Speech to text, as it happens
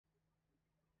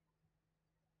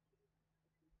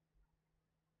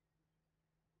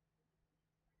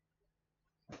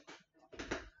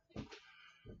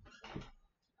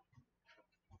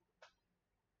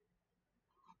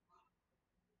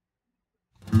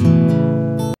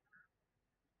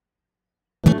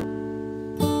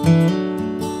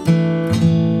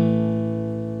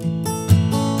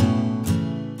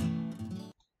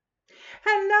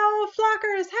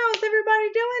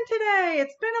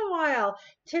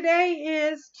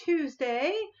today is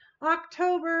Tuesday,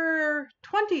 October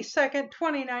 22nd,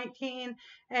 2019,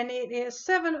 and it is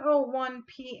 7:01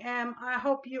 p.m. I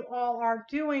hope you all are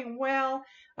doing well.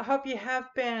 I hope you have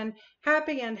been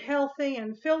happy and healthy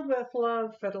and filled with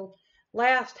love for the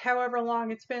last however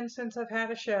long it's been since I've had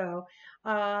a show.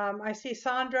 I see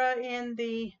Sandra in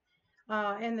the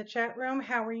chat room.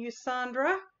 How are you,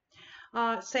 Sandra?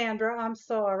 Sandra, I'm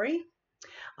sorry.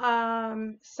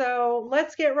 So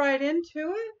let's get right into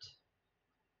it.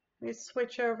 Let me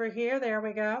switch over here. There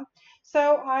we go.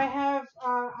 So I've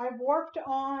worked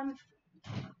on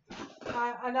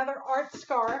another art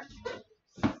scarf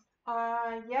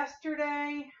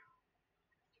yesterday,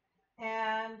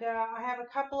 and I have a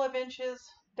couple of inches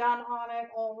done on it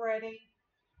already,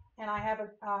 and I have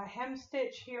a hem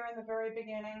stitch here in the very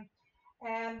beginning.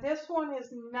 And this one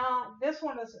is not. This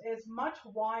one is much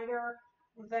wider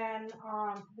than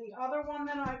the other one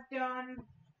that I've done,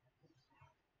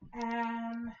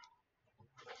 and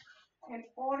in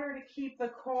order to keep the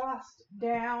cost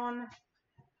down,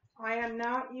 I am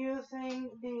not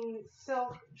using the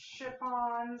silk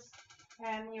chiffons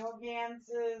and the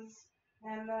organzas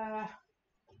and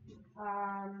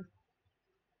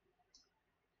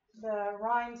the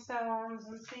rhinestones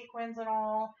and sequins and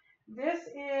all. This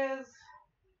is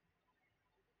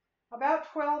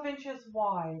about 12 inches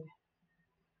wide.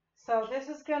 So this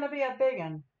is going to be a big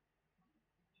one.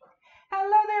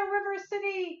 Hello there, River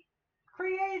City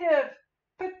Creative.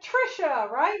 Patricia,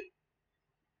 right?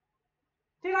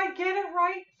 Did I get it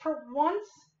right for once?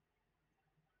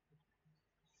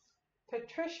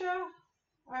 Patricia?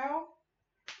 Well,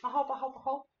 I hope.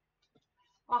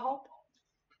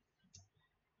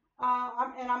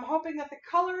 And I'm hoping that the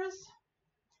colors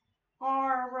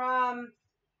are,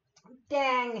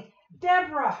 dang,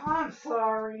 Deborah, I'm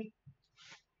sorry.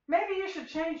 Maybe you should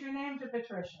change your name to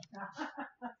Patricia.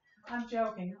 I'm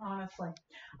joking, honestly.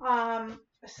 Like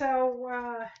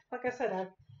I said,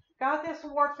 I've got this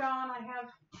worked on. I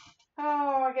have,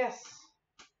 I guess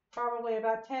probably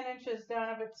about 10 inches done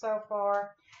of it so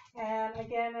far. And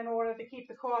again, in order to keep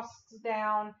the costs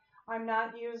down, I'm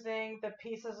not using the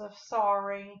pieces of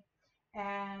sari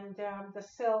and the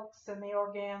silks and the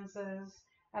organzas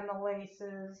and the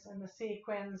laces and the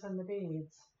sequins and the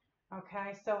beads.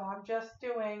 Okay, so I'm just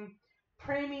doing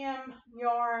premium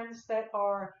yarns that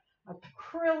are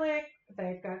acrylic.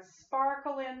 They've got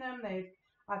sparkle in them.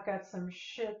 I've got some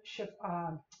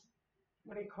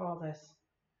what do you call this?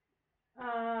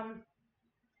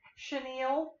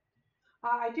 Chenille.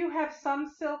 I do have some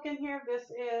silk in here.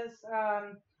 This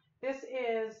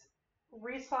is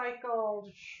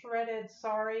recycled shredded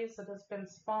saris that has been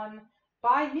spun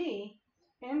by me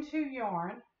into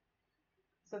yarn.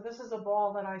 So this is a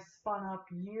ball that I spun up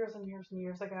years and years and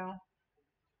years ago.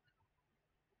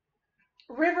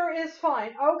 River is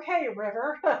fine. Okay,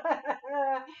 River.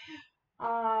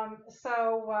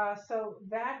 So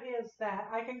that is that.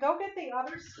 I can go get the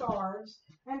other scarves,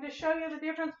 and to show you the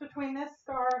difference between this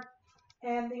scarf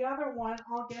and the other one,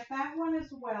 I'll get that one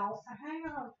as well. So hang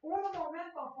on un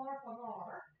momento, por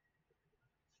favor.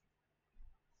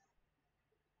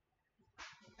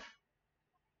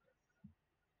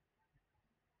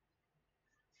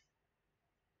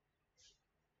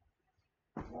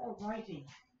 All righty.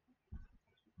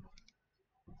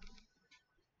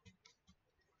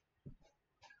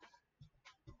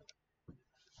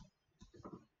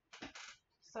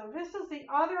 So this is the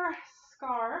other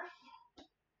scarf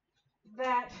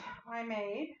that I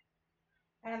made,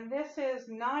 and this is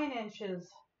 9 inches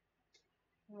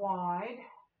wide.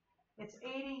 It's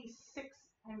 86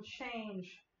 and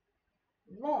change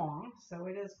long, so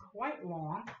it is quite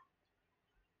long.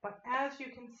 But as you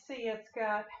can see, it's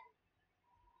got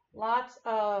lots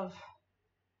of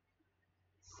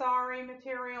sari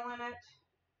material in it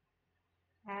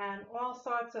and all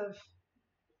sorts of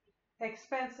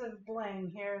expensive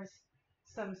bling. Here's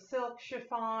some silk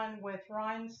chiffon with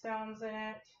rhinestones in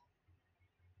it.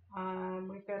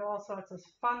 We've got all sorts of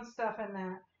fun stuff in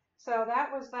that. So that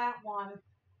was that one.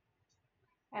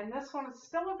 And this one is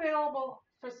still available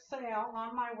for sale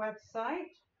on my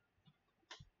website.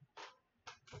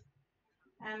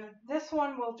 And this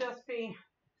one will just be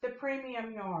the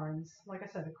premium yarns. Like I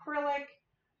said, acrylic,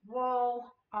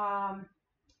 wool,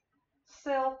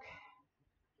 silk,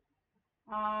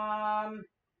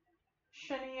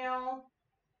 chenille.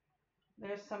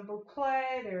 There's some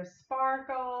boucle, there's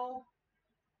sparkle,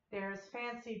 there's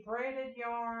fancy braided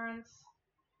yarns.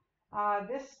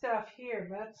 This stuff here,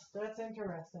 that's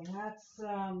interesting.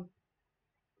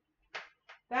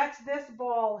 That's this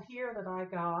ball here that I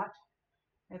got.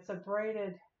 It's a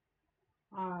braided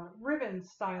ribbon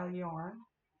style yarn,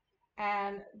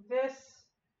 and this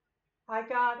I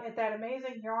got at that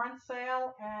amazing yarn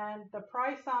sale, and the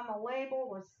price on the label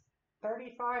was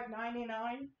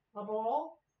 $35.99 a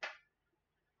ball.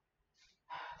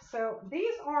 So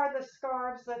these are the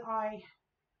scarves that I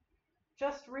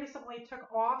just recently took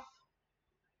off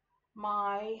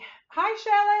my, hi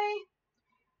Shelly,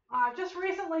 just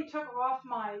recently took off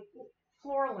my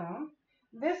floor loom.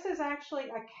 This is actually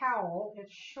a cowl,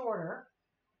 it's shorter.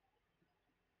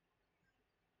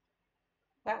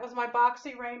 That was my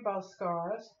boxy rainbow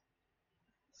scarves.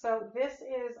 So this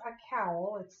is a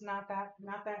cowl. It's not that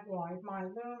wide. My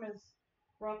loom is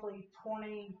roughly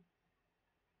 20,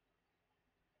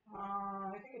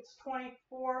 I think it's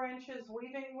 24 inches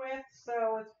weaving width,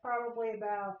 so it's probably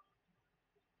about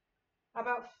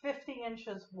 50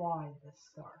 inches wide, this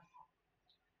scarf,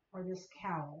 or this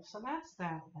cowl. So that's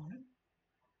that one.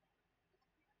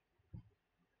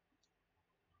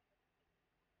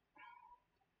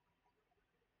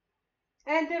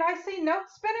 And did I see Note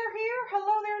Spinner here?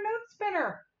 Hello there, Note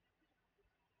Spinner.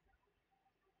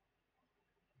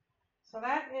 So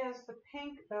that is the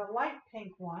pink, the light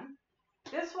pink one.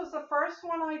 This was the first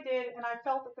one I did, and I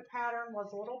felt that the pattern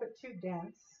was a little bit too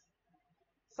dense.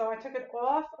 So I took it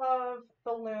off of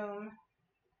the loom,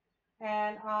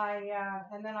 and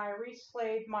then I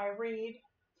reslayed my reed,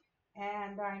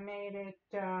 and I made it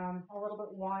a little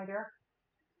bit wider.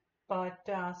 But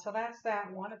so that's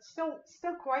that one. It's still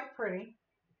quite pretty,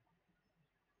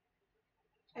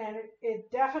 and it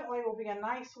definitely will be a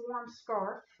nice warm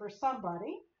scarf for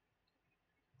somebody.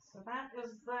 So that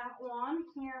is that one.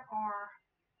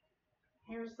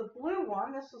 Here's the blue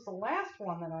one. This was the last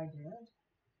one that I did.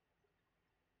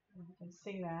 You can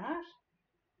see that.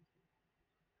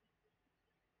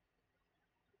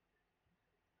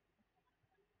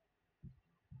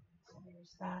 So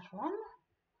there's that one.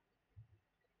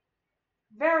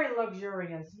 Very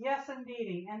luxurious. Yes,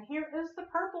 indeedy. And here is the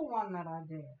purple one that I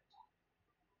did.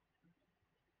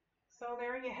 So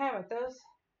there you have it. Those,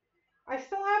 I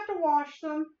still have to wash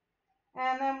them.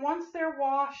 And then once they're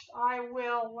washed, I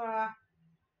will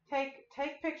take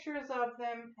pictures of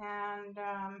them and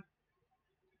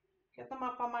get them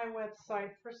up on my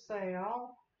website for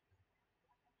sale.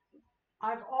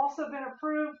 I've also been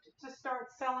approved to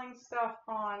start selling stuff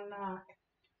on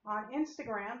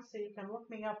Instagram, so you can look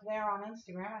me up there on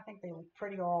Instagram. I think they look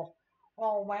pretty all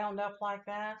wound up like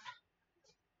that.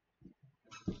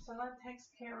 So that takes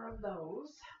care of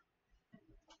those.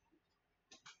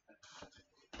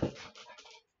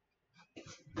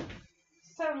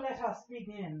 So let us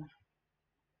begin.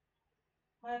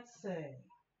 Let's see.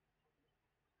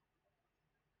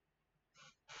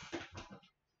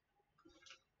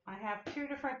 I have two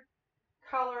different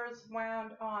colors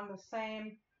wound on the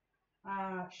same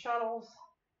shuttles,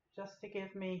 just to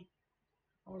give me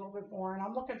a little bit more. And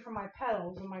I'm looking for my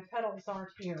petals, and my petals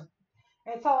aren't here.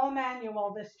 It's all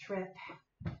manual this trip.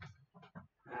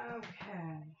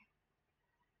 Okay.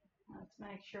 Let's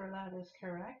make sure that is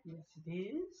correct. Yes, it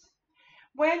is.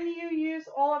 When you use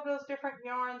all of those different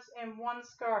yarns in one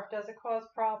scarf, does it cause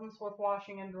problems with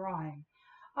washing and drying?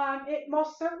 It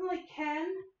most certainly can.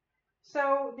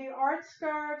 So the art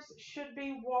scarves should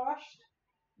be washed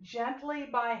gently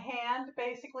by hand.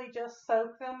 Basically just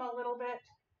soak them a little bit.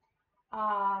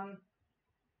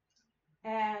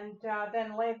 And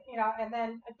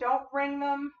then don't wring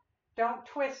them, don't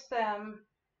twist them.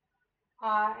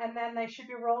 And then they should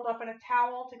be rolled up in a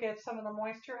towel to get some of the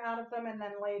moisture out of them, and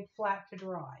then laid flat to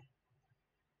dry.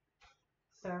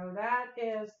 So that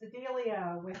is the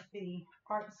dealio with the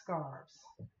art scarves.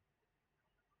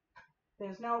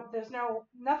 There's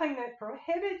nothing that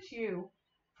prohibits you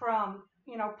from,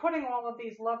 putting all of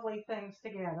these lovely things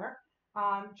together.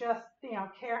 Just,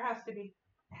 care has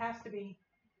to be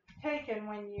taken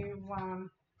when you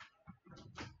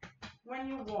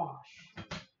wash.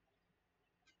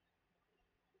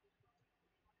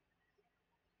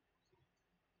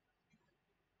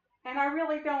 And I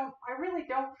really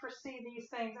don't foresee these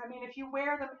things. I mean, if you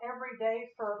wear them every day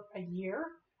for a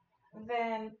year,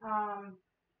 then I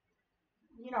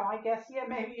guess, yeah,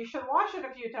 maybe you should wash it a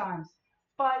few times.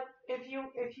 But if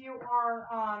you are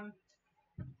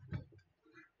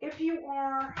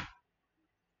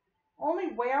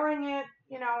only wearing it,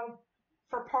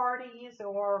 for parties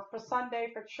or for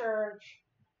Sunday for church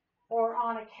or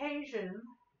on occasion,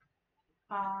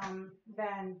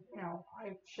 then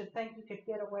I should think you could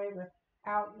get away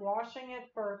without washing it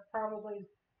for probably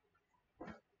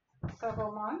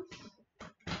several months.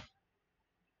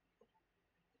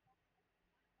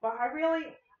 But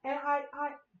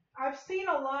I've seen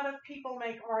a lot of people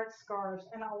make art scarves,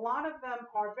 and a lot of them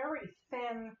are very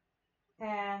thin,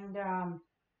 and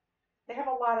they have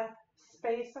a lot of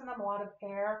space in them, a lot of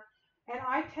air. And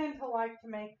I tend to like to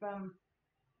make them,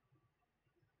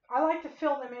 I like to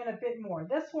fill them in a bit more.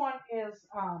 This one is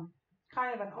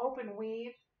kind of an open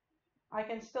weave. I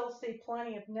can still see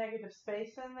plenty of negative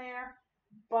space in there,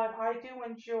 but I do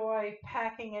enjoy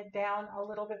packing it down a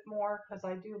little bit more because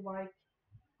I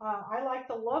like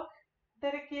the look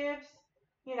that it gives.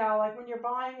 You know, like when you're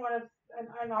buying one of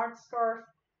an art scarf,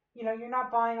 you know, you're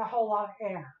not buying a whole lot of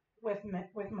air with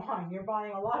mine. You're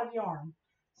buying a lot of yarn.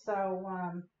 So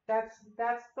that's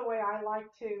the way I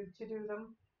like to do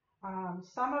them.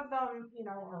 Some of them, you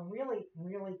know, are really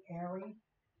really airy,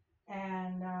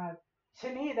 and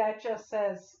to me that just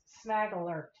says snag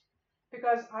alert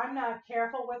because I'm not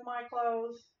careful with my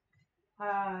clothes.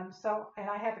 And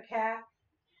I have a cat,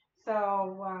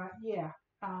 so yeah.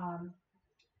 Um,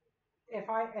 if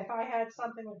I had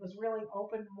something that was really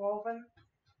open woven,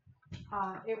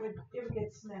 it would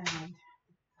get snagged,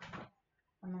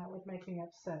 and that would make me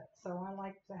upset. So I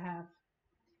like to have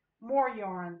more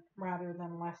yarn rather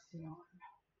than less yarn.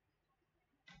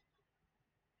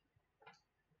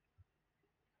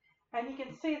 And you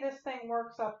can see this thing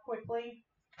works up quickly.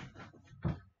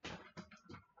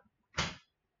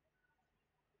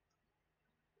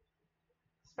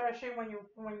 Especially when you're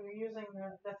using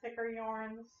the thicker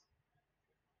yarns.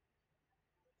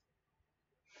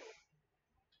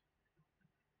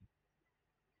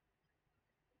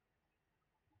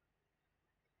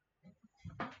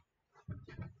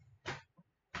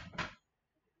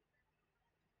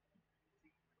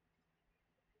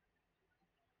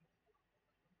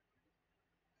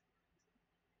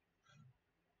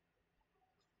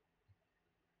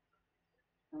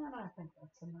 And I think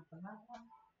that's enough of that one.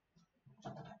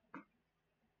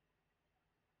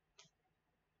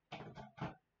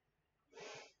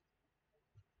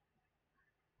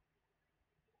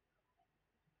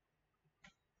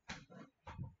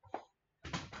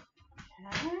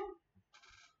 Okay.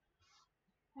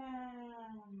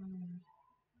 And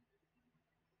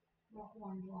what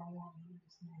one do I want to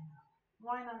use now?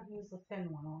 Why not use the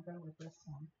thin one? I'll go with this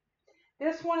one.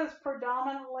 This one is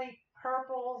predominantly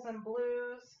purples and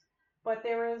blues, but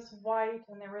there is white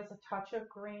and there is a touch of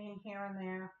green here and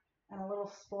there, and a little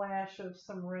splash of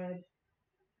some red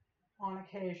on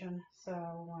occasion.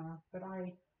 So, but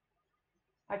I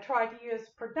tried to use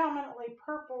predominantly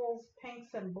purples,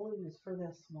 pinks, and blues for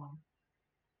this one.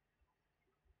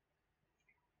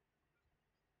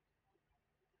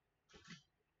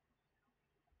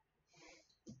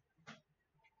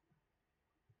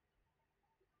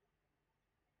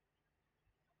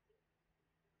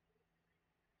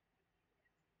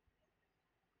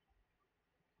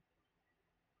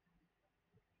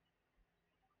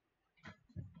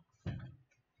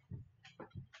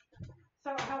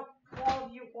 So I hope all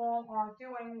of you all are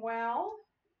doing well.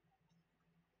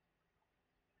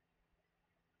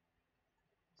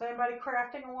 Is anybody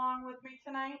crafting along with me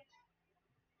tonight?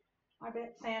 I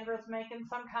bet Sandra's making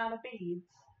some kind of beads.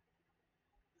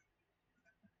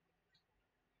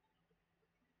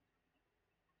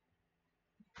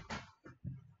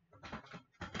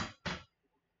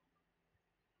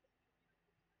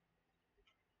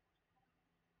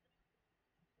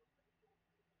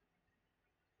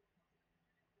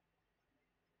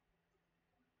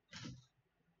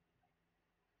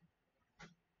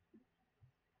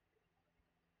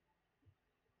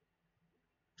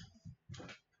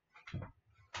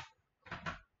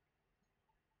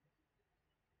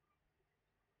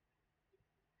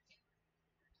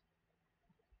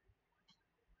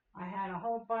 I had a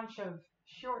whole bunch of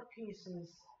short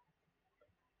pieces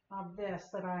of this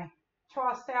that I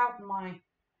tossed out in my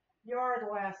yard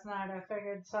last night. I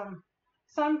figured some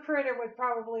critter would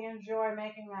probably enjoy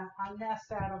making a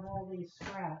nest out of all these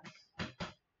scraps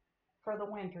for the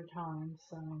winter time.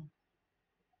 So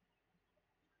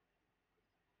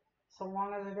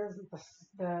long as it isn't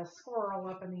the squirrel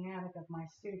up in the attic of my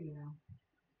studio.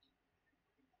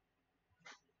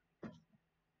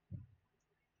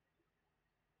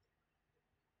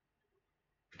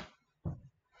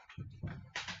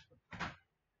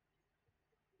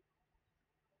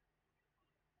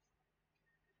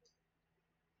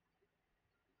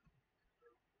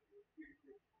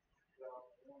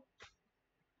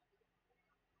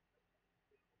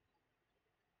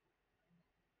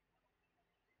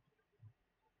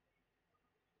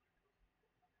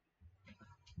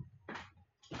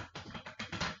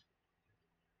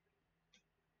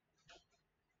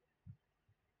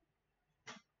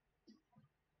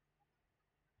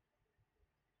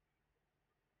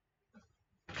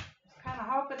 Kind of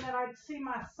hoping that I'd see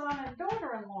my son and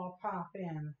daughter-in-law pop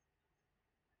in.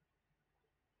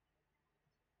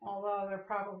 Although they're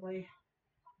probably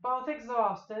both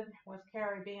exhausted with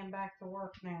Carrie being back to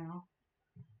work now.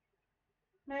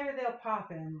 Maybe they'll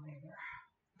pop in later.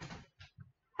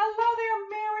 Hello there,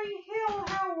 Mary Hill.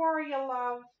 How are you,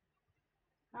 love?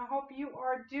 I hope you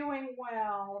are doing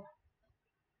well.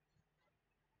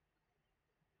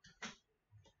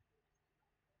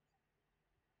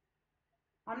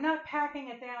 I'm not packing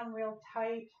it down real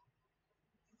tight,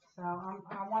 so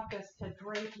I want this to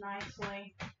drape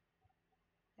nicely.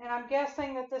 And I'm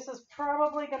guessing that this is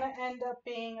probably going to end up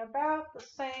being about the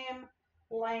same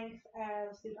length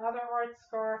as the other art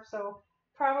scarf, so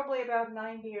probably about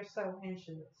 90 or so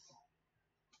inches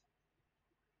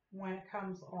when it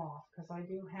comes off, because I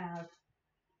do have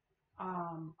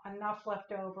enough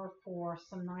left over for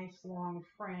some nice long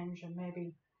fringe, and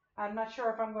maybe, I'm not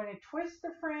sure if I'm going to twist the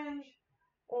fringe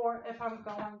or if I'm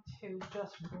going to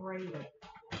just braid it.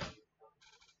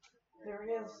 There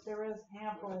is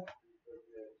ample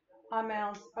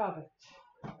amounts of it.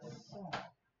 So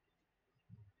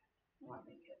let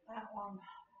me get that one.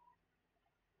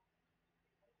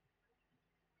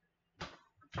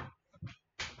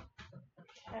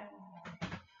 Okay.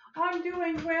 I'm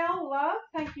doing well, love.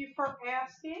 Thank you for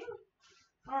asking.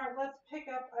 All right, let's pick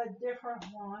up a different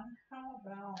one. How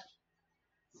about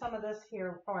some of this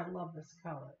here? Oh, I love this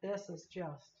color. This is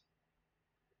just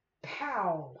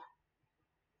pow,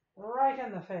 right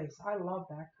in the face. I love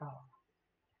that color.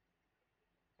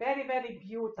 Very, very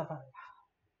beautiful.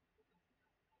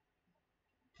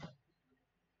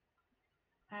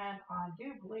 And I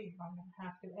do believe I'm going to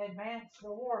have to advance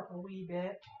the warp a wee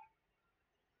bit,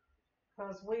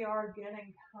 because we are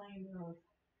getting kind of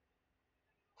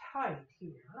tight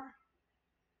here.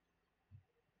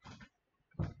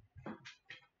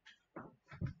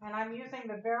 And I'm using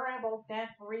the variable dent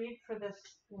reed for this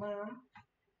loom.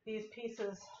 These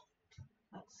pieces,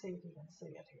 let's see if you can see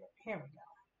it here. Here we go.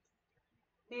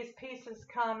 These pieces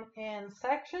come in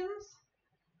sections.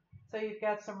 So you've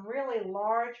got some really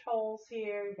large holes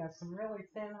here. You've got some really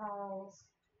thin holes.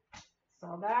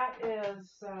 So that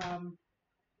is,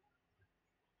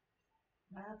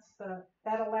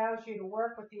 that allows you to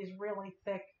work with these really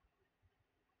thick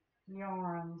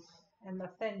yarns and the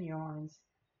thin yarns.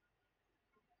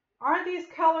 Aren't these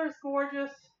colors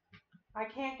gorgeous? I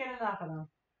can't get enough of them.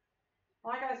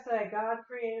 Like I say, God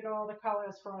created all the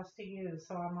colors for us to use,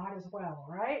 so I might as well,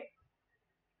 right?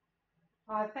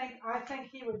 I think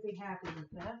he would be happy with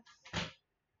this.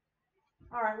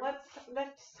 All right,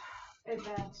 let's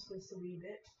advance this a wee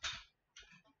bit.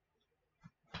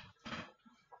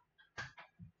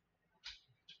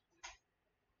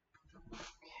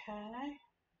 Okay.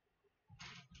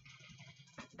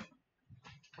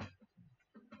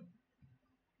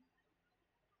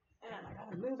 And I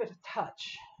gotta move it a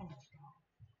touch.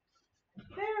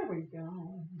 There we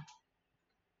go.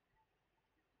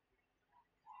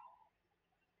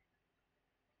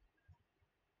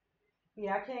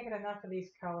 Yeah, I can't get enough of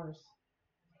these colors.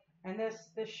 And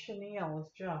this chenille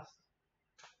is just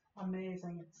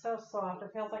amazing. It's so soft.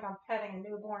 It feels like I'm petting a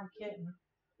newborn kitten.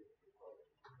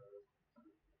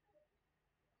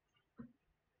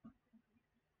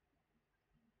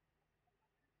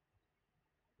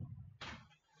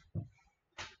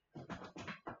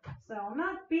 So I'm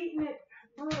not beating it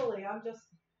brutally. I'm just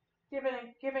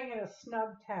giving it a snug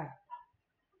tap.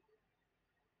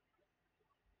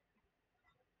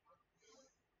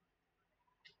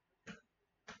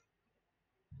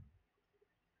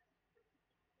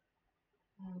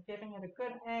 I'm giving it a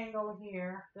good angle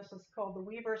here. This is called the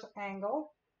weaver's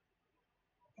angle.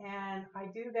 And I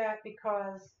do that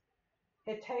because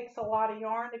it takes a lot of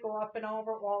yarn to go up and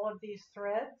over all of these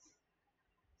threads.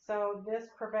 So this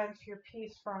prevents your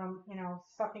piece from,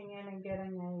 sucking in and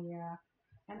getting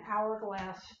an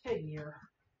hourglass figure.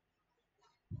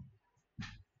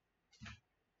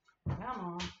 Come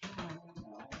on.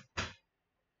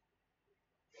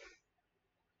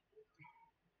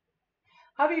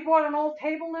 Hubby bought an old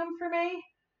table loom for me.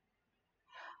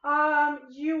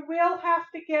 You will have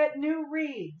to get new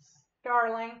reeds,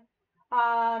 darling.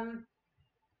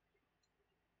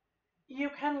 You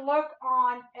can look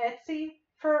on Etsy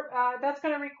for, that's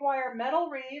going to require metal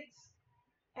reeds.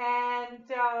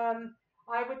 And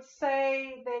I would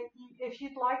say that if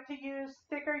you'd like to use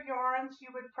thicker yarns, you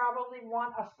would probably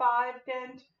want a 5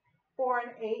 dent or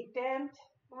an 8 dent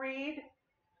reed.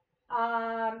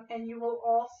 And you will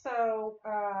also,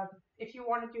 if you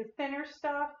want to do thinner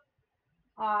stuff,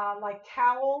 like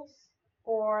towels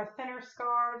or thinner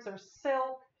scarves or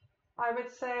silk, I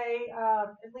would say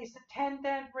at least a 10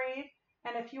 dent reed.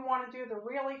 And if you want to do the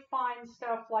really fine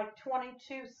stuff like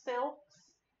 22 silks,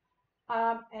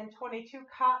 and 22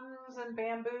 cottons and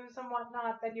bamboos and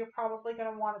whatnot, then you're probably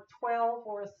going to want a 12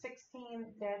 or a 16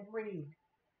 dent reed.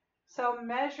 So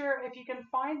measure, if you can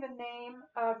find the name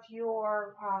of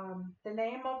your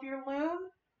loom,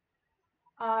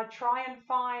 try and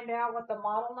find out what the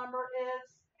model number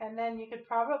is, and then you could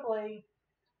probably,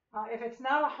 if it's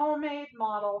not a homemade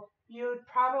model, you'd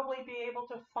probably be able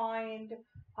to find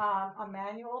a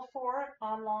manual for it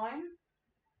online.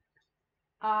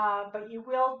 But you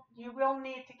will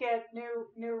need to get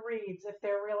new reeds if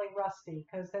they're really rusty,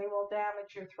 because they will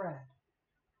damage your thread.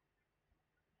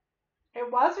 It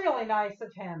was really nice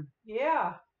of him.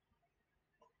 Yeah.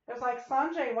 It was like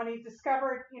Sanjay when he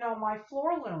discovered, my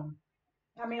floor loom.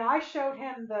 I mean, I showed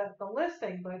him the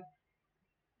listing, but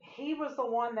he was the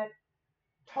one that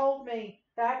told me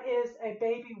that is a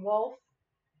baby wolf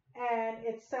and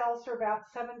it sells for about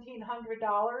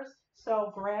 $1,700.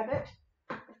 So grab it.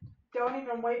 Don't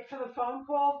even wait for the phone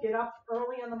call. Get up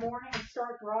early in the morning and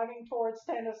start driving towards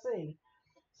Tennessee.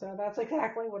 So that's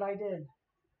exactly what I did.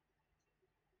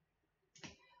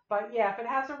 But yeah, if it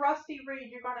has a rusty reed,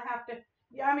 you're going to have to.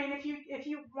 Yeah, I mean, if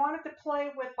you wanted to play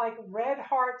with like Red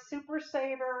Heart Super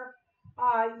Saver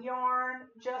yarn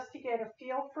just to get a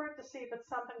feel for it, to see if it's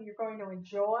something you're going to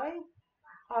enjoy,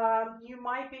 you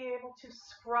might be able to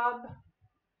scrub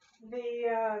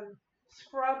the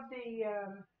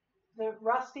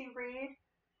rusty reed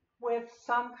with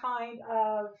some kind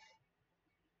of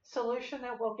solution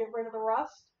that will get rid of the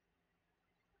rust.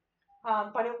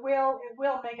 But it will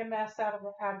make a mess out of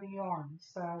the yarn.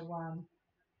 So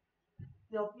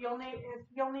you'll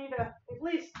need at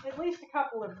least a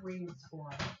couple of reeds for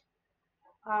it.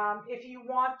 If you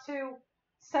want to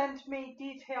send me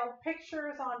detailed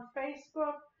pictures on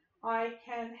Facebook, I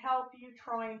can help you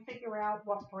try and figure out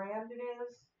what brand it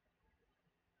is.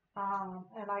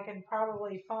 And I can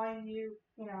probably find you,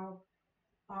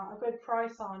 a good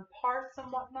price on parts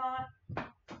and whatnot.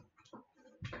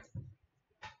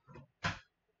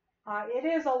 It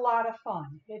is a lot of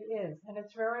fun. It is. And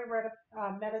it's very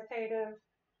meditative.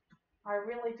 I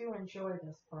really do enjoy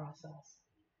this process.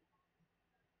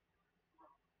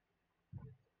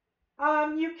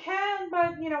 You can,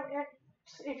 but,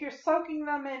 if you're soaking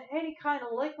them in any kind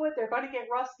of liquid, they're going to get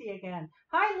rusty again.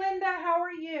 Hi, Linda. How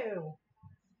are you?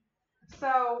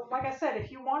 So, like I said,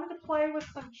 if you wanted to play with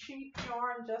some cheap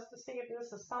yarn just to see if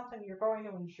this is something you're going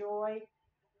to enjoy,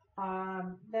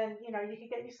 then, you can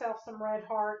get yourself some Red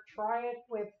Heart, try it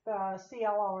with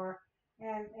CLR,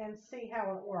 and see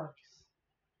how it works.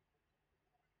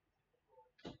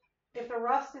 If the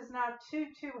rust is not too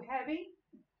heavy,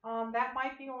 that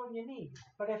might be all you need.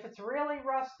 But if it's really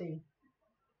rusty,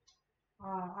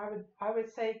 I would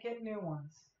say get new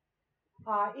ones.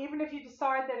 Even if you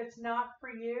decide that it's not for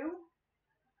you,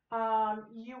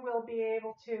 you will be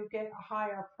able to get a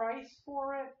higher price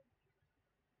for it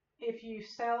if you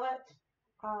sell it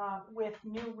with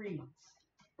new reeds.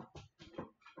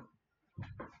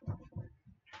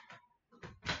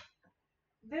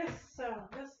 This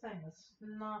thing is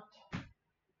not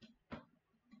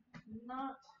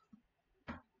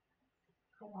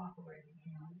cooperating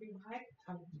here. I'm being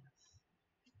tighten this.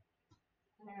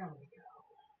 There we go.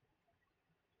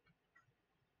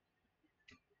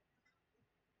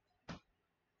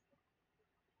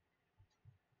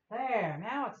 There,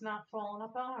 now it's not falling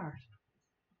apart.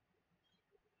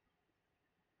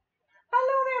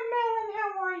 Hello there, Melon. How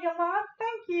are you, love?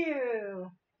 Thank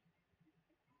you.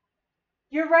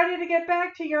 You're ready to get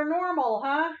back to your normal,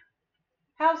 huh?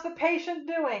 How's the patient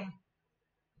doing?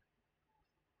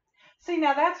 See,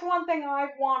 now that's one thing I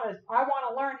want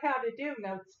to learn how to do,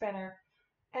 Note Spinner.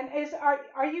 And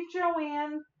are you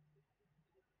Joanne?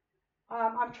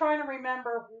 I'm trying to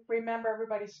remember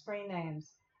everybody's screen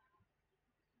names.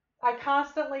 I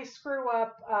constantly screw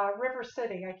up River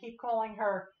City. I keep calling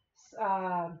her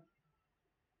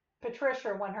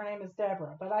Patricia when her name is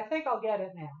Deborah, but I think I'll get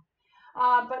it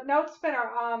now. But Note Spinner,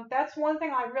 that's one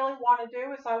thing I really want to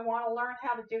do, is I want to learn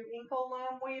how to do inkle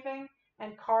loom weaving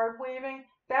and card weaving.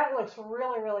 That looks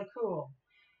really, really cool.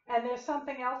 And there's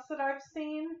something else that I've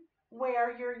seen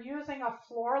where you're using a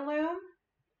floor loom.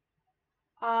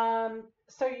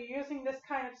 So you're using this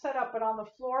kind of setup, but on the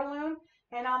floor loom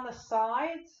and on the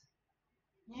sides,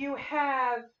 you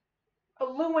have a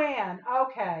Luann.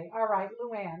 Okay, all right,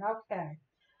 Luann. Okay.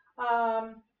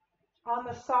 On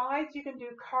the sides, you can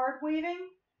do card weaving.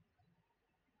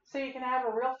 So you can have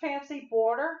a real fancy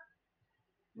border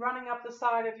running up the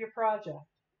side of your project.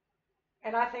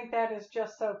 And I think that is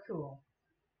just so cool.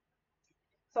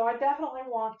 So I definitely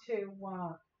want to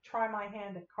try my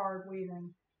hand at card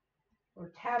weaving or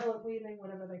tablet weaving,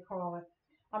 whatever they call it.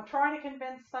 I'm trying to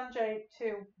convince Sanjay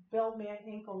to build me an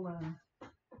ankle loom.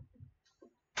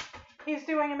 He's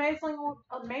doing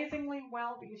amazingly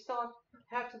well, but you still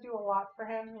have to do a lot for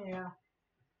him. Yeah.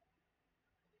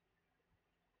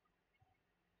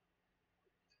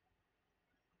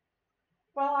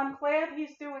 Well, I'm glad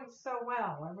he's doing so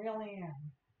well. I really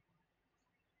am.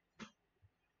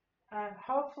 And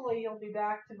hopefully he'll be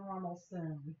back to normal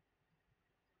soon.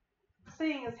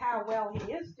 Seeing as how well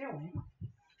he is doing.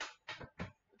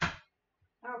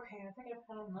 Okay, I think I've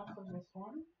had enough of this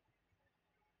one.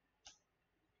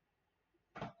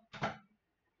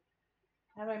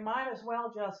 And we might as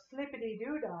well just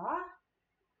flippity-doo-dah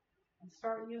and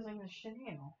start using the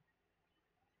chenille.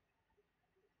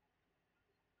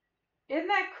 Isn't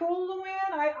that cool,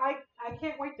 Luann? I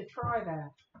can't wait to try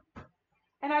that.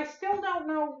 And I still don't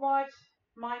know what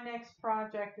my next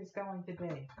project is going to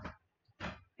be.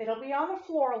 It'll be on the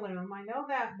floor loom, I know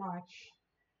that much.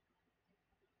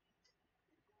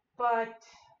 But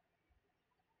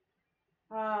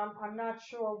I'm not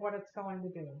sure what it's going to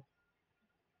be.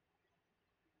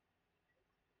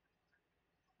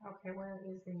 Okay, where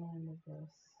is the end of this?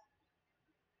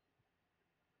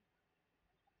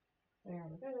 There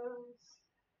it is.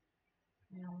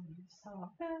 Now we need some of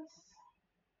this.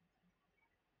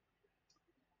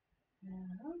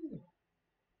 And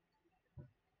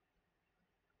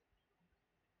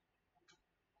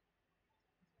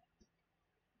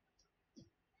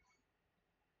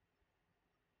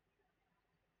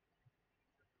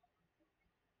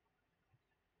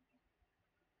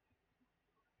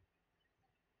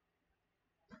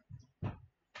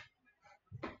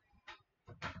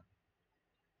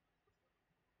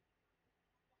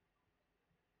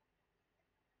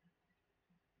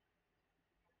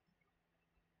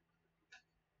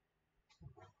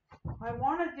I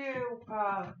want to do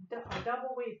a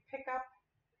double weave pickup.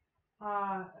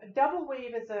 Double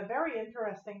weave is a very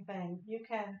interesting thing. You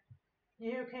can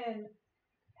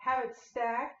have it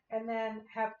stacked and then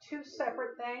have two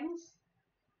separate things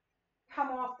come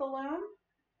off the loom.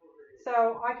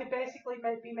 So I could basically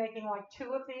be making like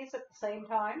two of these at the same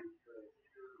time,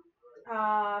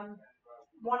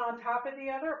 one on top of the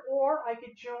other, or I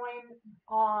could join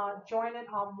it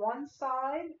on one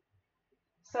side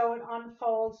so it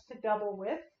unfolds to double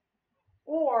width,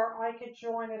 or I could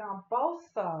join it on both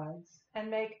sides and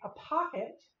make a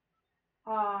pocket,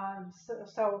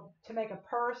 so to make a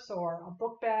purse or a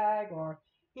book bag or,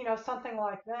 you know, something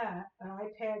like that, an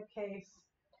iPad case.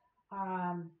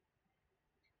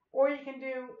 Or you can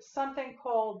do something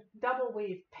called double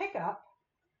weave pickup,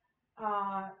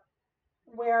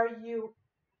 where you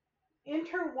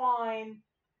intertwine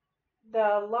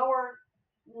the lower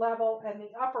level and the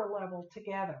upper level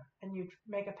together and you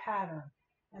make a pattern.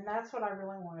 And that's what I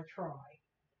really want to try.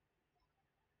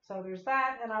 So there's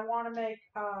that, and I want to make,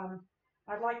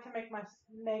 I'd like to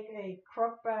make a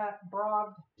crook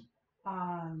broad,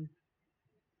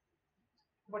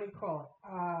 what do you call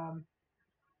it?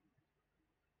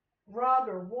 Rug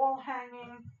or wall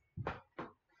hanging.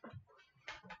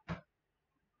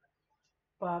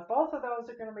 But both of those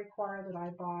are going to require that I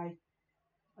buy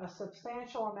a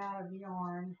substantial amount of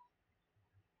yarn,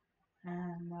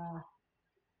 and I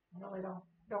really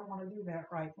don't want to do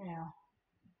that right now.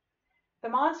 The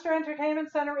Monster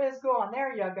Entertainment Center is gone.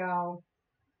 There you go.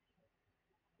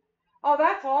 Oh,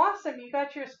 that's awesome. You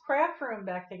got your craft room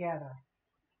back together.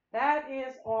 That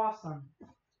is awesome.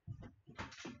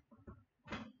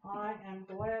 I am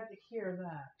glad to hear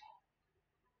that.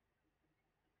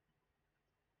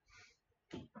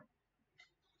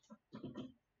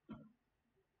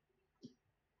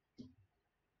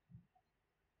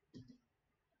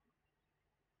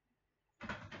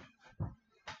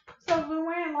 So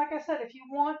Luann, like I said, if you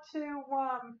want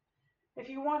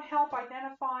help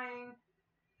identifying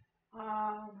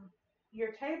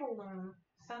your table loom,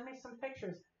 send me some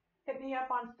pictures. Hit me up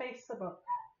on Facebook,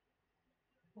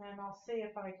 and I'll see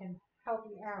if I can help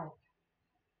you out.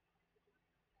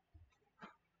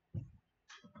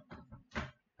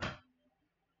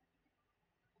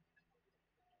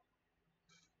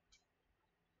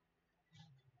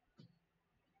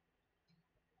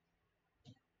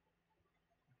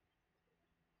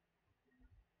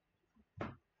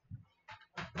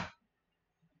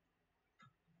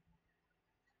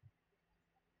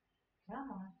 Come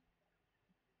on.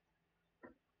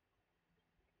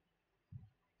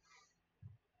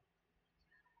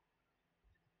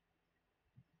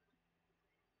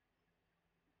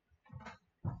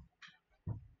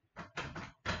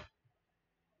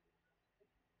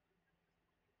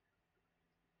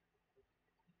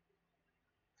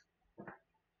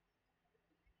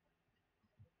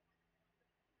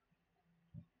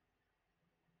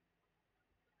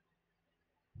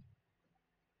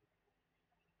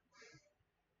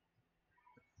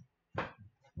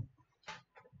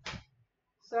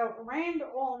 So it rained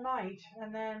all night,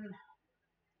 and then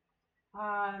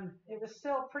it was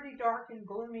still pretty dark and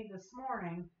gloomy this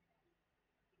morning,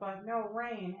 but no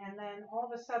rain. And then all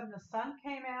of a sudden the sun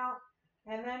came out,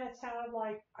 and then it sounded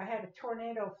like I had a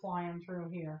tornado flying through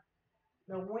here.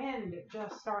 The wind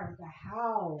just started to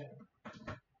howl,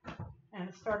 and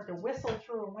it started to whistle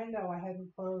through a window I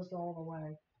hadn't closed all the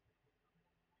way.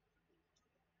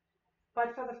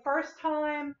 But for the first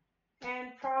time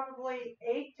in probably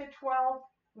 8 to 12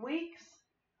 weeks,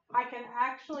 I can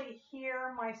actually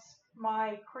hear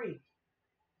my creek.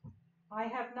 I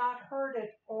have not heard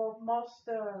it almost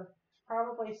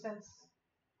probably since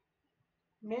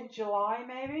mid-July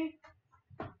maybe,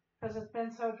 because it's been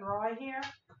so dry here.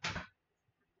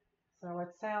 So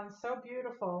it sounds so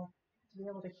beautiful to be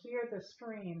able to hear the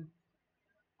stream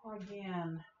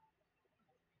again.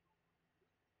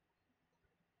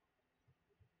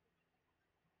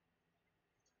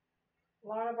 A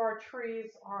lot of our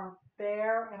trees are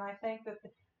bare, and I think that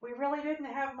we really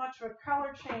didn't have much of a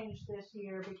color change this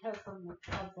year because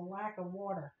of the lack of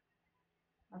water.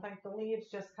 I think the leaves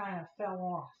just kind of fell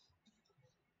off.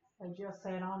 They just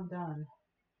said, I'm done.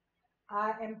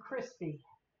 I am crispy.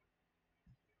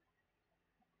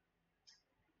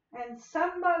 And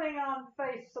somebody on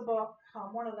Facebook,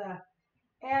 on one of the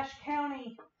Ashe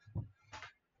County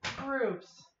groups,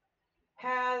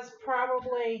 has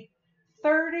probably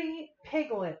 30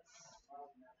 piglets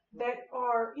that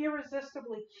are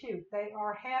irresistibly cute. They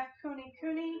are half cooney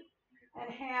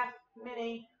and half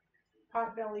mini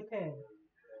potbelly pig.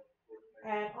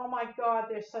 And oh my God,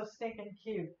 they're so stinking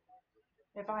cute.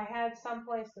 If I had some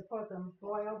place to put them,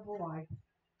 boy oh boy,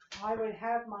 I would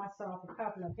have myself a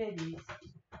couple of piggies.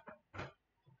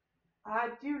 I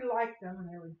do like them,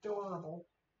 they're adorable.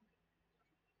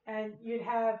 And you'd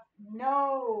have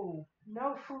no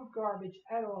food garbage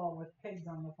at all with pigs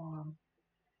on the farm.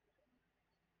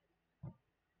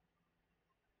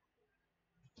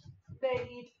 They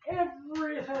eat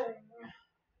everything.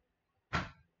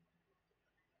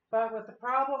 But with the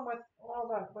problem with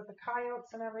with the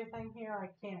coyotes and everything here, I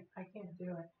can't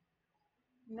do it.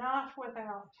 Not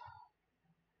without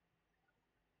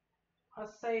a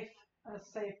safe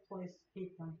place to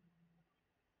keep them.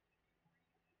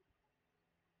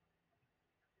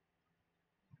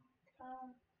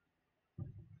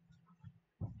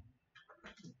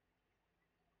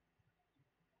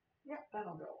 Yep,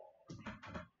 that'll go.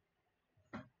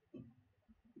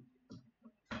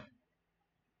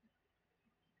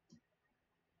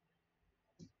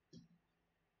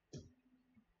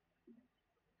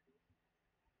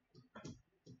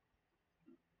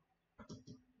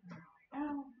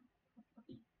 Oh.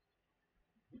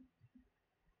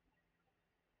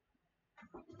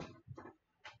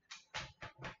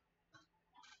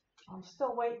 I'm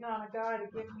still waiting on a guy to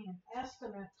give me an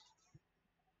estimate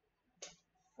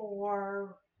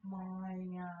for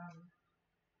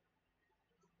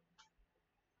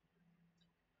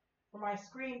my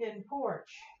screened-in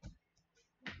porch.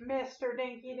 Mr.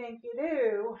 Dinky Dinky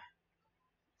Doo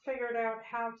figured out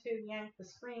how to yank the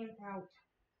screen out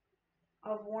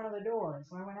of one of the doors.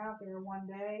 I went out there one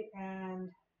day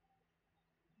and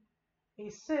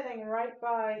he's sitting right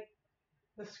by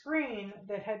the screen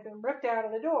that had been ripped out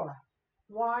of the door.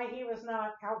 Why he was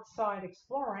not outside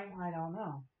exploring, I don't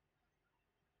know.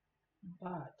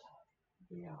 But,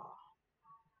 yeah.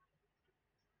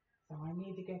 So I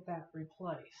need to get that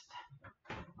replaced.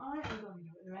 I am going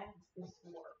to advance this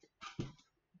work.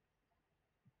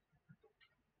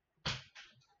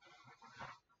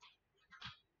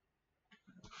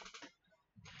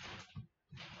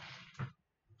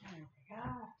 There we go.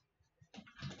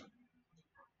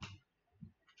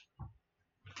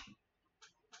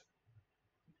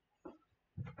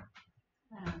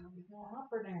 And are we going up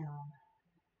or down?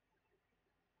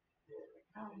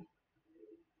 There we go.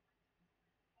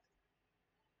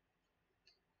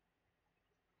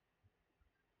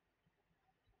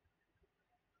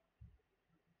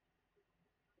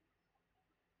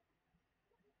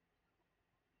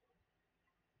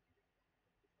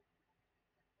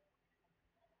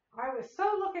 I was so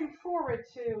looking forward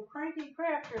to Cranky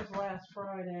Crafters last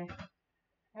Friday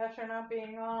after not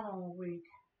being on all week.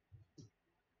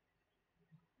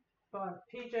 But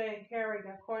PJ and Carrie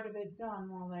got quite a bit done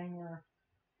while they were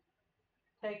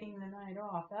taking the night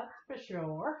off, that's for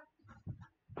sure.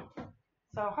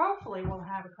 So hopefully we'll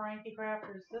have a Cranky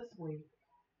Crafters this week.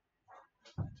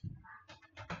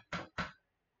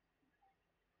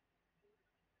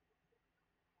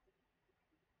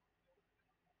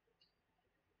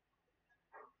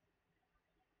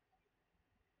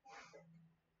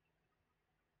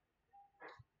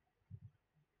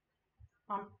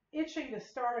 itching to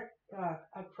start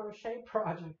a crochet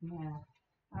project now.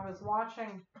 I was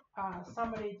watching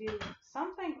somebody do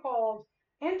something called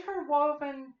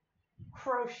interwoven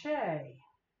crochet,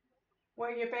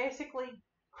 where you're basically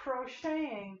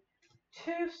crocheting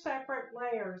two separate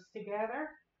layers together.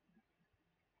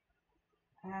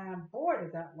 And boy,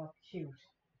 did that look cute.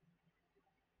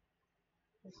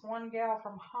 This one gal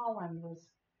from Holland was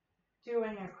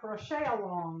doing a crochet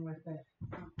along with it.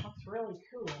 That's really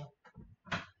cool.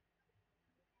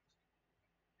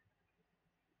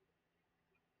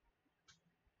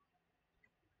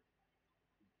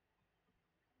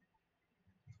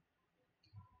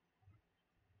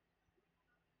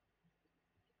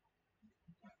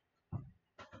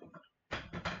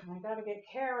 And I got to get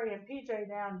Carrie and PJ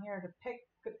down here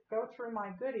to go through my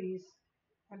goodies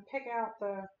and pick out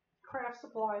the craft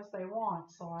supplies they want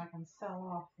so I can sell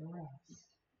off the rest.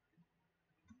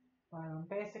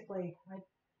 Basically, I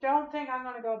don't think I'm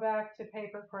going to go back to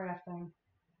paper crafting.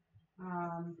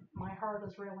 My heart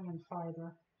is really in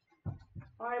fiber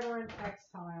and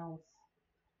textiles.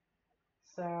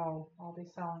 So I'll be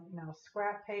selling,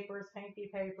 scrap papers, hanky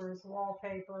papers,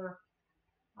 wallpaper.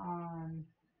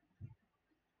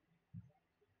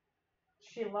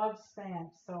 She loves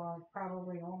stamps, so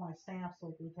probably all my stamps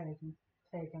will be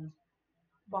taken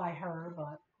by her.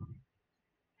 But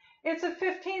it's a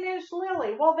 15-inch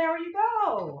lily. Well, there you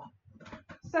go.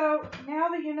 So now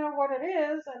that you know what it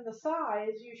is and the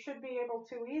size, you should be able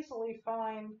to easily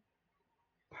find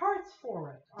parts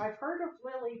for it. I've heard of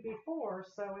lily before,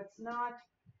 so it's not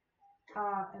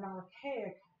an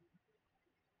archaic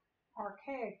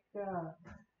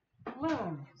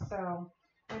loom. So,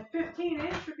 and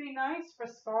 15-inch would be nice for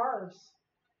scarves.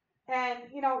 And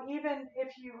even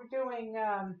if you were doing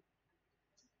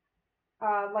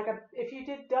if you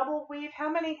did double weave, how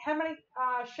many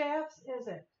shafts is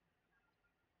it?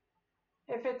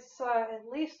 If it's at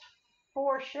least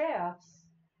 4 shafts,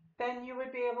 then you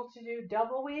would be able to do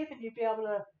double weave, and you'd be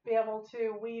able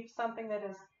to weave something that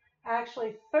is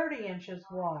actually 30 inches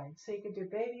wide. So you could do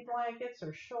baby blankets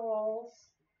or shawls.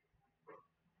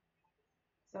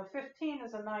 So 15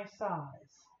 is a nice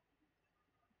size.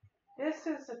 This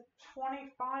is a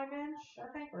 25-inch, I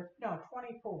think, or no,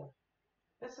 24.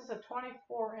 This is a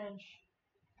 24-inch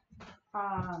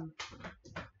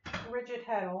rigid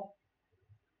heddle,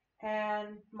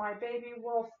 and my baby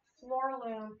wolf floor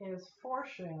loom is 4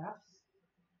 shafts,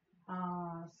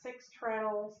 6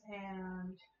 treadles,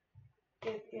 and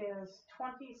it is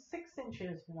 26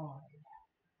 inches wide,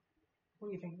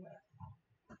 weaving with.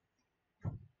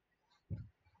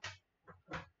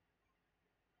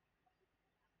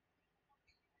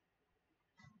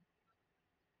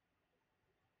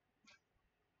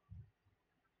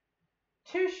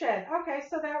 Two shed. Okay,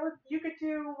 so that would, you could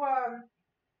do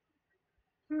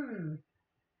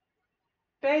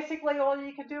basically all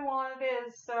you could do on it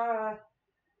is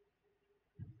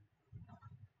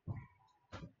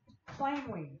plain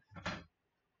weave.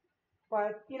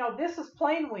 But this is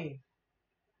plain weave,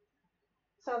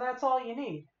 so that's all you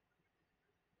need.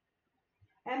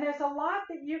 And there's a lot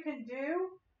that you can do,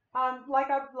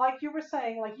 like you were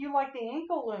saying, like you like the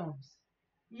ankle looms.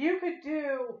 You could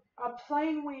do a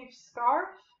plain weave scarf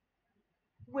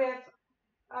with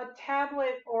a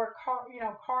tablet or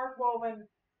card woven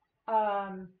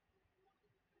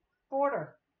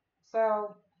border.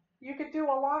 So you could do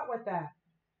a lot with that.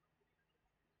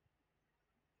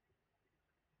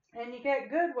 And you get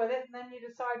good with it, and then you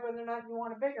decide whether or not you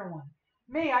want a bigger one.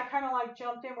 Me, I kind of like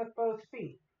jumped in with both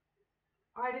feet.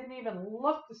 I didn't even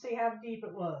look to see how deep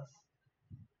it was.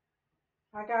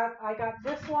 I got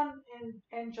this one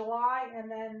in July, and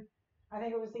then I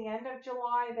think it was the end of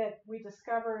July that we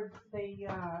discovered the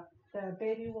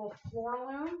baby wolf floor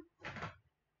loom,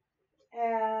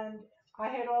 and I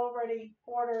had already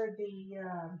ordered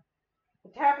the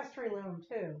tapestry loom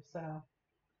too. So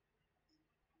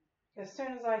as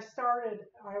soon as I started,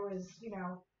 I was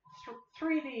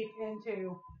three deep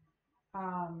into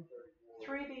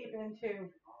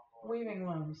weaving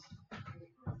looms.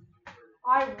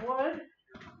 I would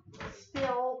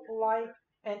still like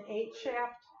an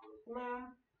 8-shaft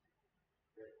loom,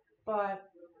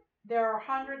 but there are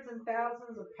hundreds and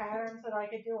thousands of patterns that I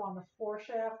could do on the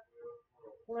 4-shaft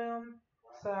loom.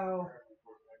 So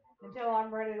until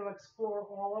I'm ready to explore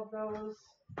all of those,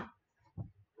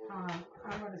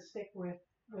 I'm going to stick with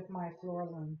my floor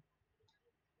loom.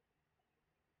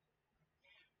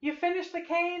 You finished the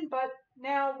cane, but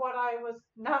now what I was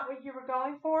not what you were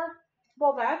going for?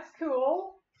 Well, that's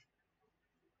cool.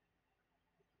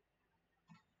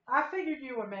 I figured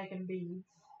you were making beads.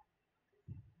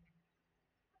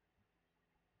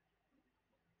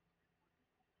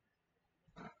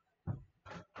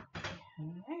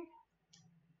 Okay.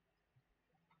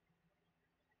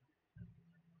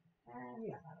 And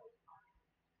yeah.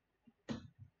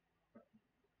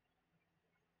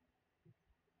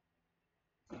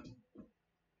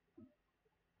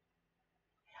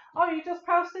 Oh, you just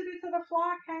posted it to the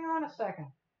flock? Hang on a second.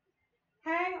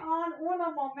 Hang on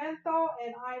un momento,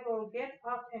 and I will get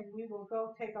up and we will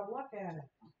go take a look at it.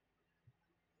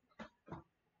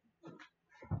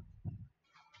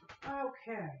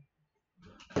 Okay.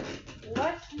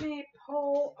 Let me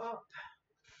pull up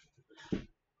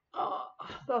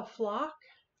the flock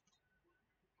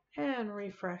and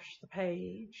refresh the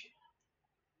page.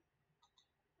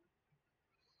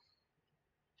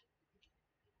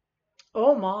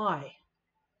 Oh my.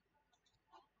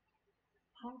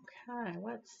 Okay,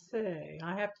 let's see.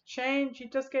 I have to change. You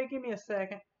just gotta give me a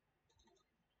second.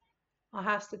 I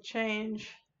have to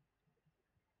change.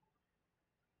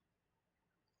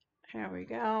 Here we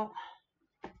go.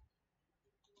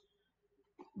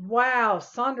 Wow,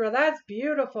 Sandra, that's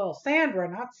beautiful. Sandra,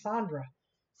 not Sandra.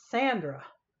 Sandra.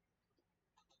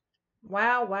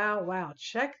 Wow, wow, wow.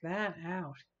 Check that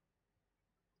out.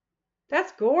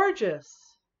 That's gorgeous.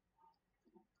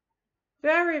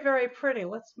 Very, very pretty.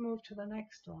 Let's move to the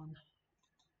next one.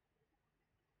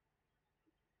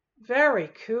 Very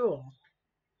cool.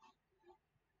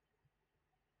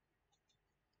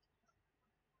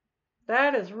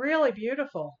 That is really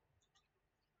beautiful.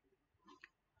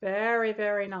 Very,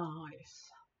 very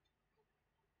nice.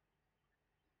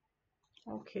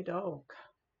 Okie doke.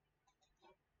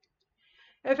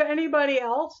 If anybody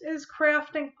else is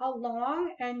crafting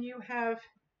along and you have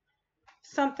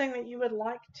something that you would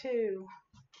like to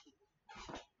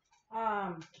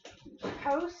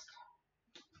post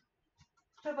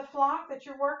to the flock that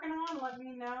you're working on, let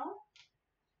me know.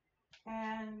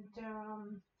 And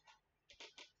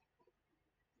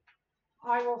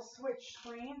I will switch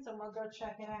screens and we'll go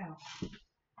check it out.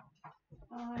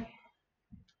 I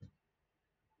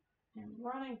am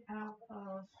running out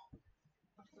of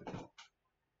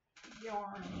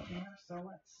yarn here, so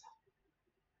let's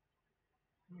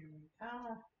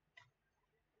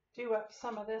do up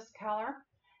some of this color.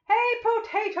 Hey,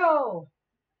 Potato!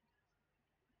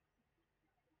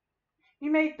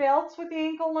 You made belts with the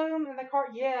ankle loom and the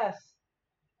card? Yes.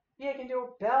 Yeah, you can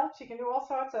do belts. You can do all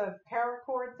sorts of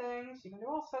paracord things. You can do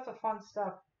all sorts of fun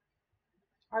stuff.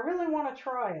 I really want to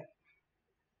try it.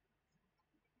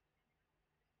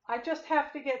 I just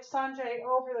have to get Sanjay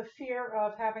over the fear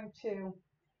of having to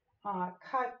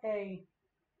cut a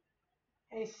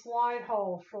slide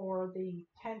hole for the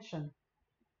tension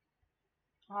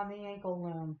on the ankle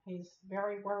loom. He's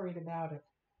very worried about it.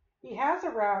 He has a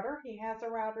router. He has a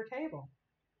router table.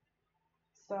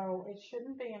 So it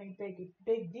shouldn't be any big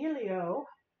dealio.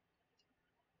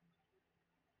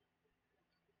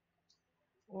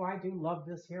 Oh, I do love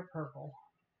this here purple.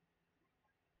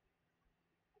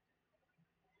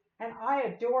 And I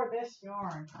adore this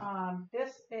yarn.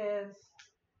 This is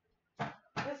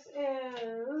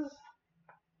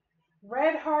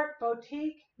Red Heart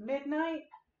Boutique Midnight.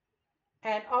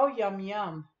 And oh, yum,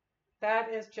 yum. That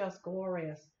is just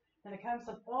glorious. And it comes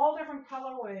in all different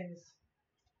colorways.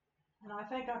 And I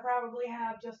think I probably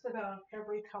have just about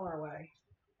every colorway.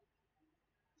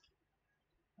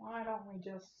 Why don't we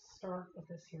just start with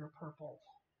this here purple?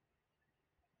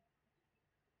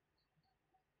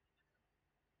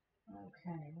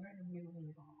 Okay, where did you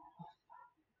leave off?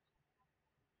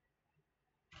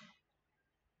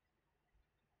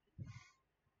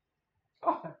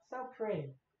 Oh, it's so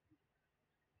pretty.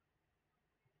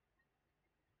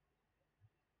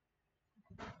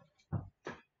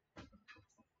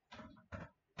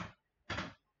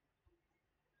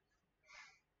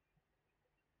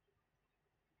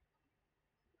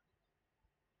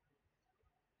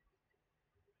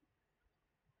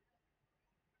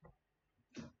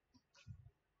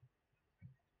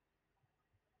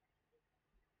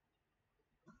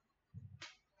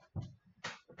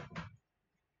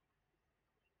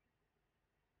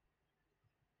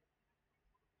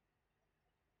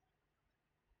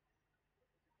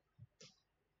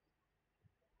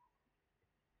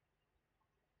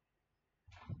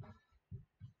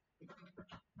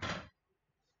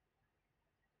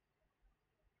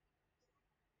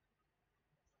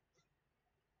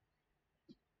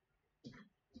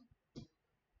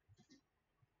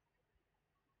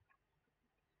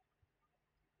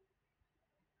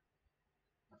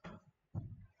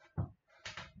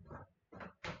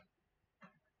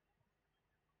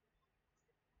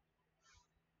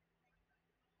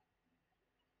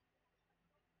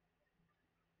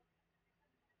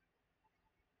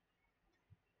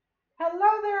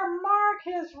 Hello there, Mark.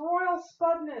 His Royal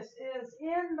Spudness is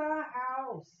in the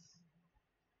house.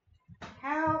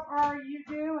 How are you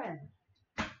doing?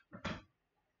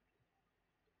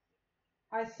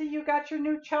 I see you got your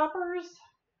new choppers.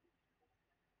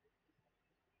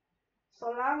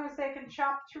 So long as they can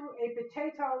chop through a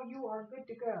potato, you are good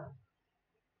to go.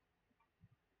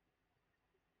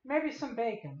 Maybe some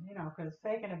bacon, because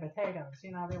bacon and potatoes,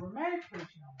 they were made for each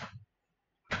other.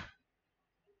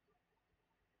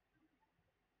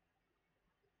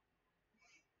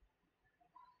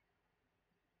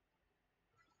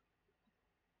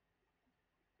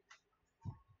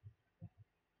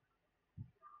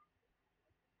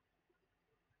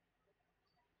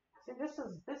 See,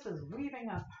 this is weaving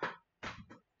up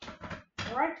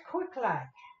right quick like.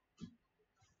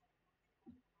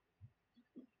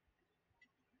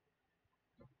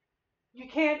 You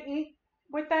can't eat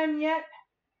with them yet?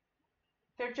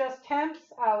 They're just temps?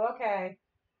 Oh, okay.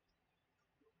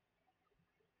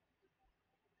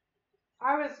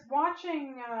 I was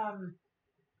watching, I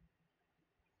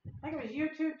think it was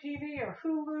YouTube TV or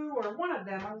Hulu or one of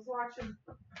them. I was watching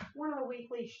one of the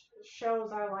weekly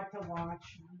shows I like to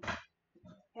watch.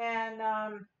 And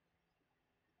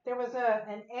there was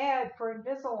an ad for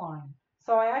Invisalign.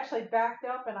 So I actually backed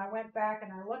up and I went back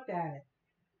and I looked at it.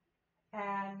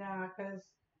 And because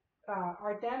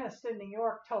our dentist in New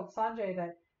York told Sanjay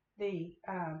that the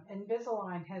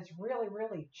Invisalign has really,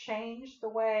 really changed the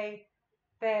way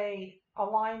they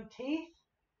align teeth,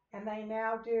 and they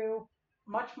now do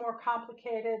much more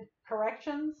complicated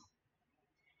corrections.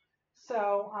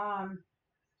 So,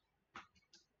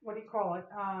 what do you call it?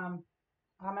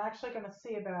 I'm actually going to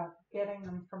see about getting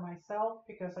them for myself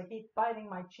because I keep biting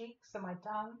my cheeks and my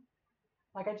tongue.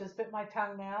 Like I just bit my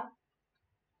tongue now.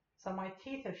 So my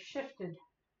teeth have shifted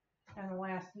in the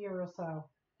last year or so,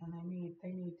 and they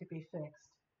need to be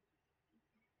fixed.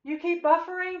 You keep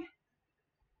buffering?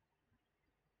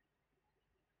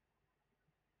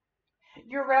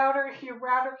 Your router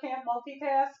can't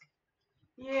multitask?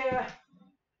 Yeah.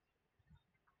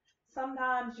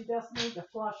 Sometimes you just need to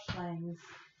flush things.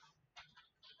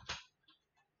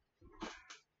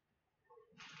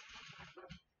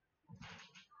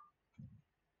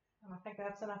 I think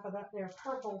that's enough of that there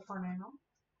purple for now.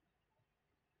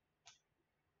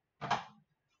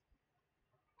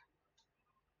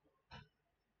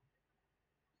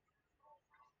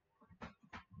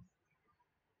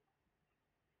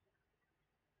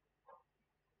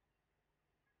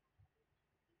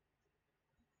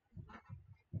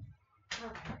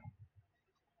 Okay.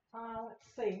 Let's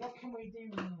see. What can we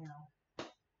do now?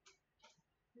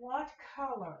 What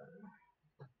color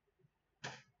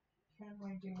can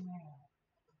we do now?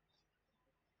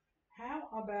 How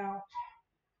about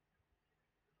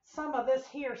some of this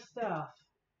here stuff?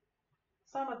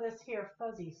 Some of this here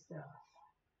fuzzy stuff.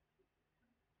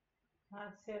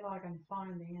 Let's see if I can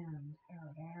find the end.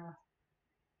 There.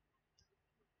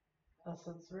 This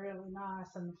is really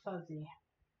nice and fuzzy.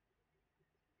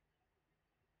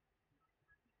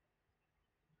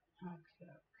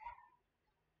 Okay.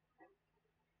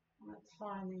 Let's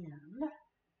find the end.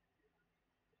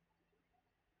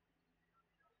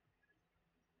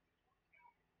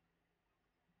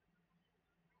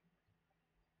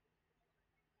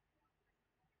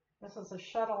 This is a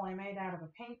shuttle I made out of a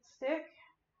paint stick.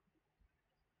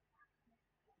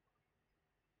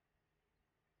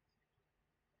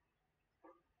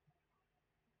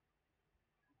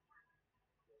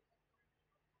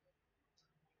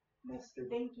 Mr.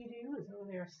 Dinky Doo is over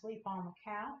there asleep on the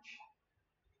couch.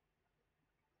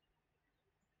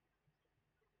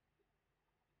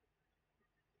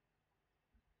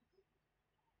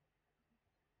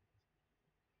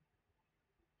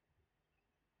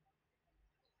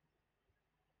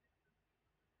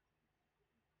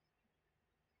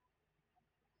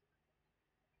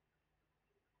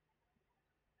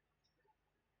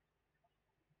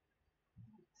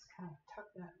 Let's kind of tuck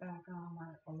that back on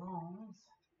where it belongs.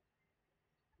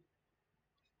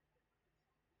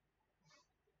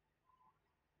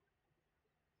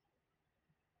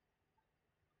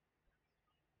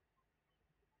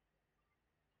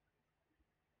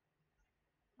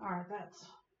 All right, that's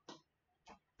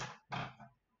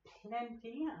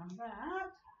plenty of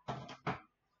that.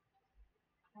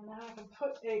 And now I can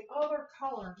put a other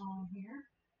color on here.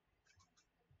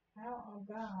 How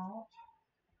about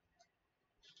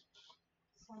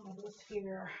some of this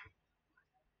here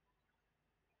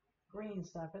green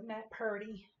stuff? Isn't that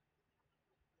pretty?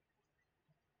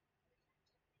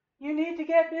 You need to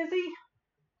get busy.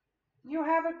 You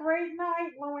have a great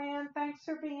night, Luann. Thanks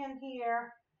for being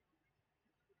here.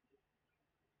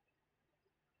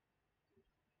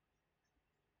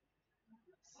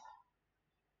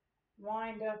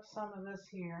 wind up some of this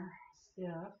here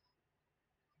stuff.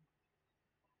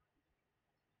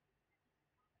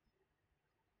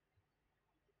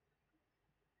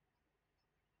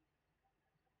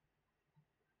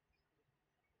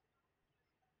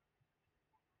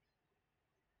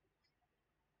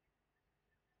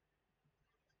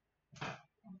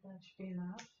 That should be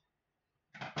enough.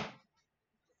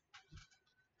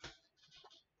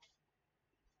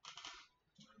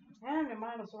 And we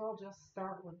might as well just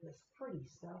start with this pretty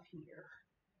stuff here.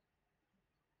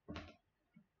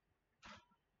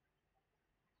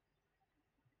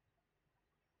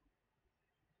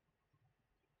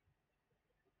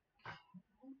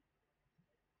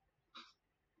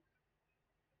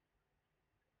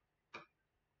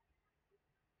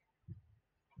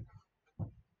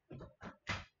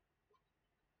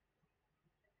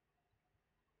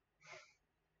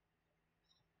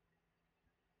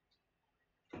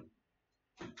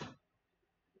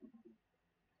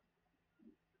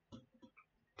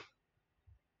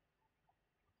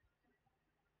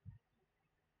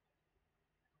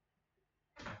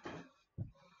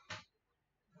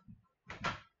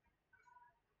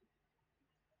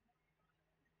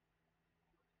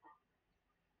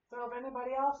 So if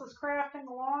anybody else is crafting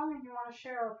along and you want to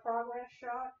share a progress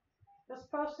shot, just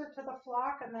post it to the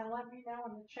flock and then let me know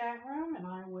in the chat room, and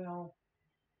I will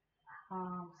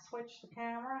switch the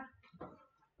camera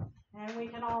and we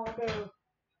can all go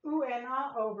ooh and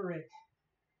ah over it.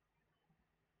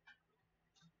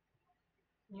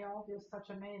 You all do such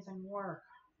amazing work.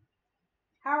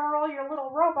 How are all your little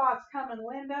robots coming,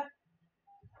 Linda?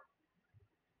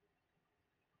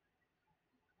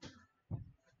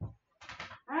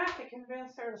 I have to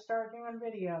convince her to start doing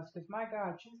videos because, my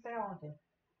God, she's talented.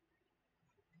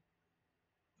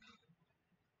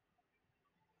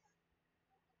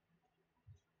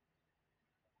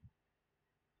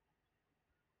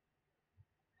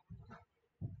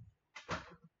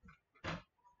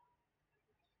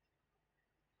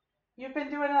 You've been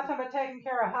doing nothing but taking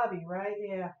care of hubby, right?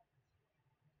 Yeah.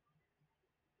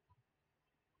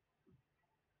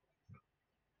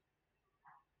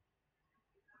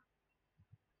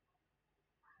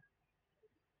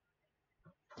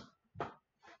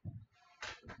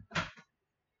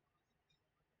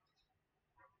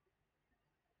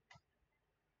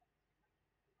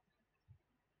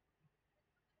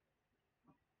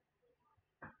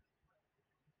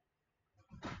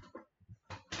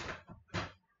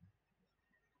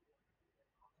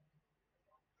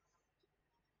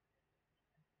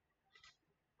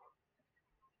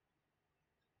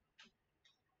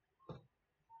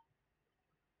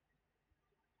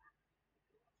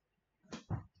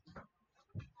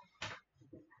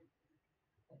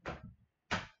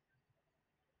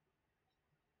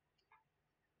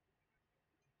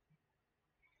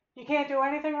 You can't do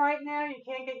anything right now. You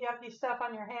can't get yucky stuff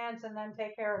on your hands and then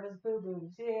take care of his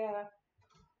boo-boos. Yeah,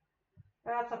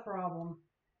 that's a problem.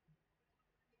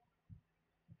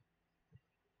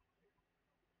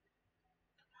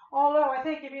 Although I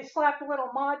think if you slapped a little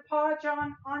Mod Podge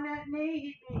on that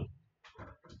knee, he'd be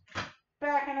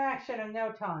back in action in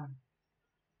no time.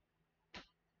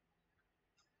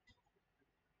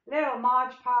 Little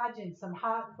Mod Podge and some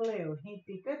hot glue. He'd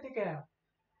be good to go.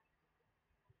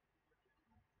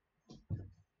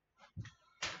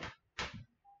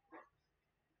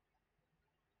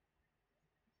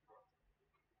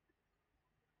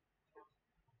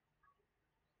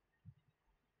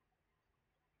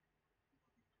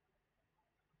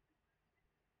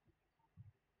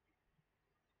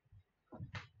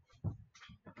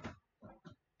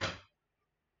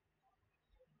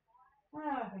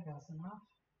 Well, I think that's enough.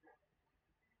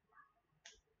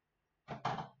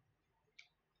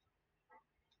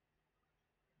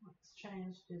 Let's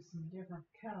change to some different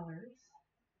colors.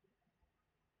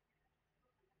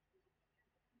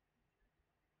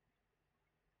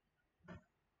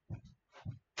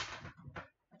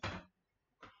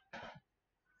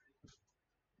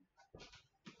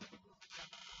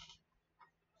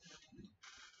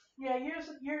 Yeah,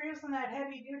 you're using that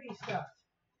heavy duty stuff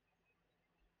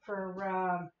for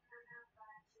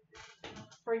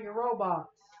your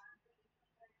robots.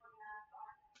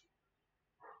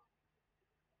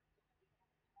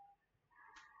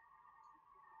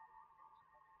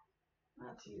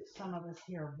 Let's use some of this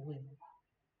here blue.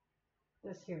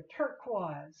 This here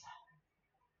turquoise.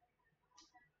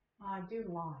 I do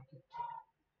like it.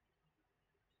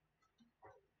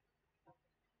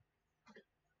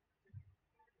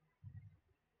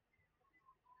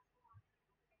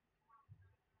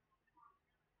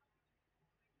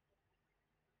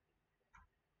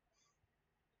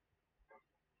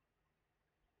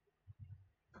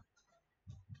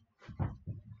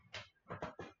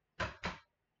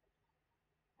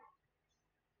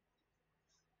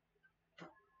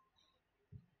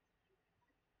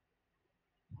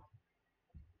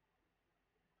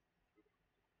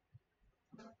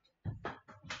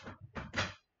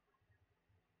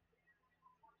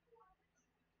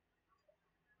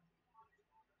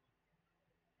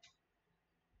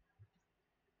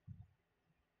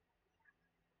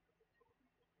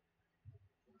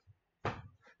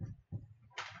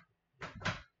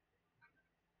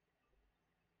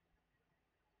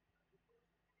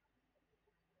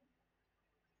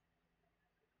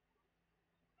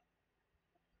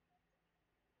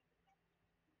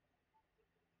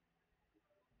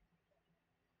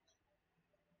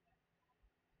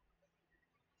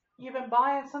 You've been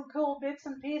buying some cool bits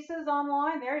and pieces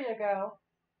online? There you go.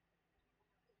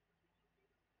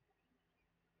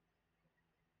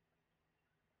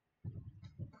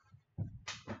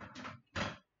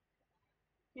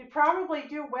 You'd probably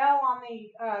do well on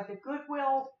the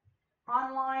Goodwill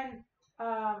online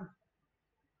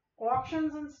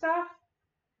auctions and stuff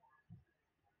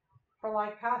for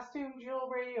like costume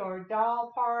jewelry or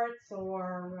doll parts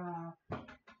or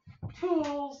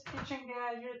tools, kitchen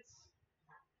gadgets.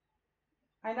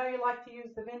 I know you like to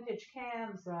use the vintage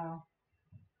cans though.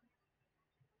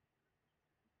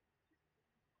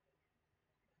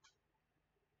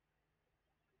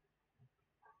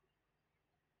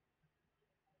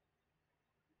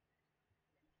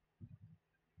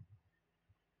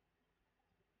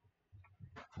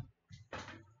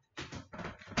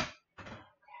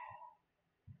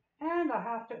 And I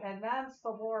have to advance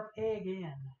the warp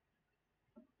again.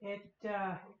 It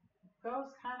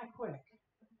goes kind of quick.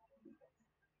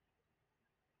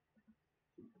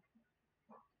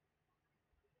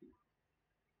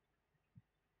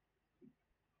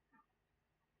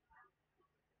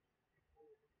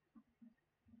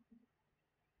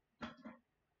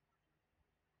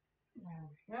 There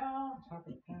we go. Tuck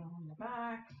it down on the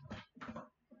back.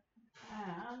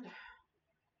 And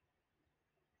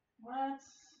let's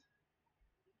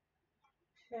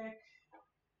pick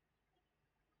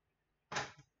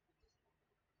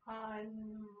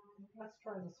let's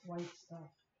try this white stuff.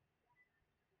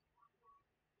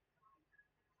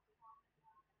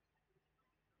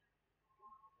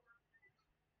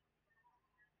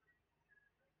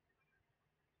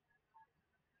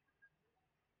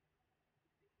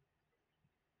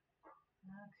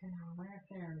 Okay,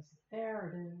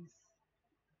 there it is.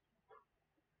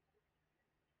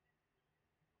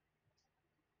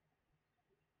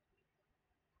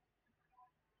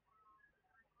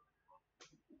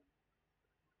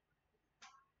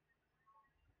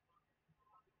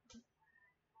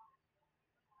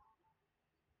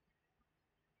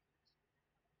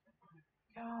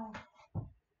 Go.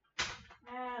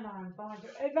 And I'm going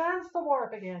to advance the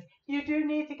warp again. You do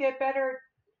need to get better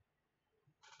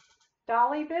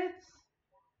dolly bits.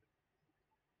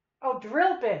 Oh,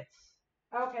 drill bits.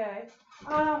 Okay.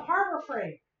 Harbor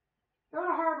Freight. Go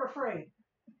to Harbor Freight.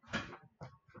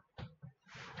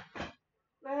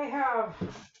 They have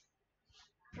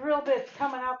drill bits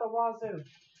coming out the wazoo.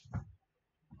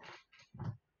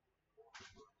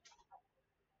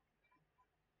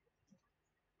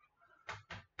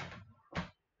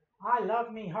 I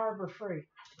love me Harbor Freight.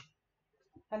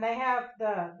 And they have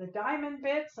the diamond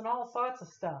bits and all sorts of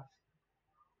stuff.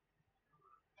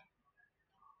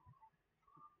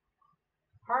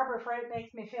 Harbor Freight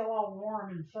makes me feel all warm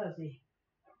and fuzzy.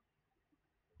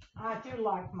 I do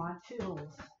like my tools.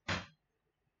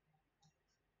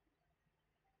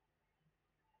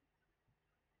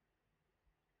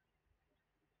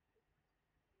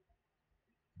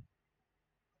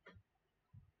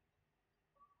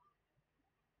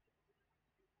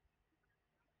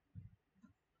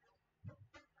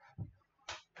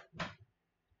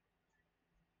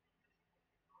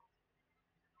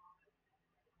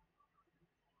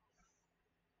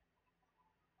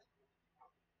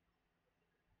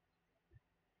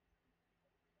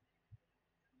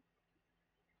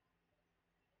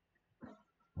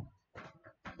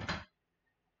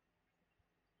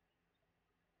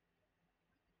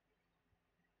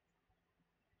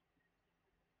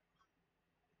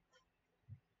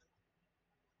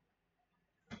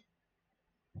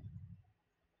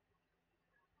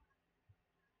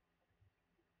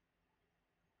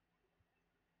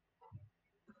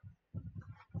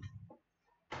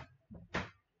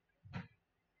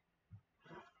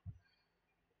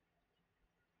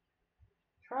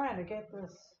 Trying to get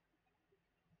this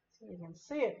so you can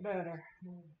see it better.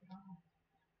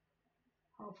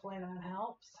 Hopefully that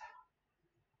helps.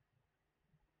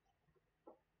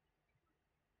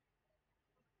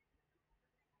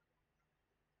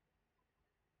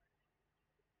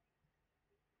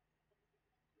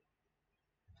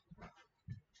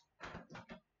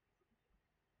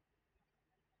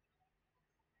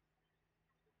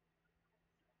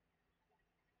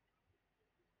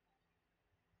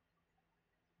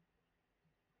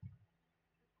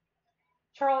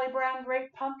 Charlie Brown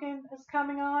Great Pumpkin is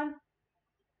coming on.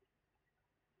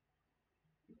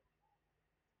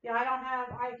 Yeah, I don't have,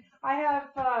 I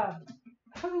have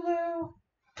Hulu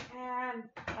and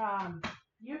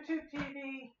YouTube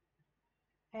TV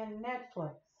and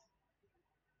Netflix.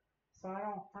 So I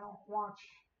don't watch,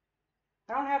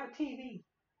 I don't have a TV.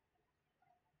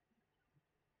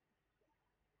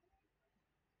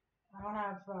 I don't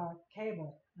have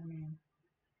cable, I mean.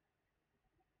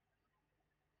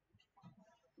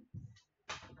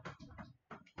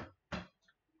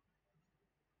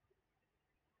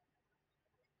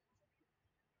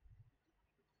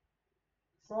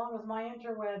 As long as my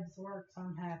interwebs works,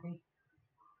 I'm happy.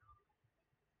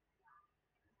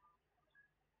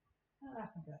 I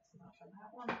think that's enough of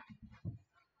that one.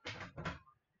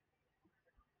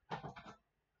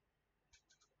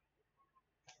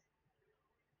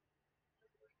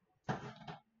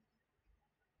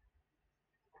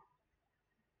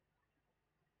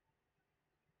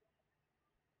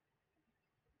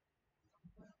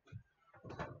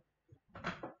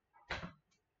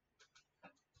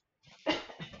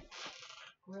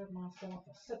 Grab myself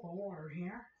a sip of water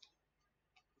here.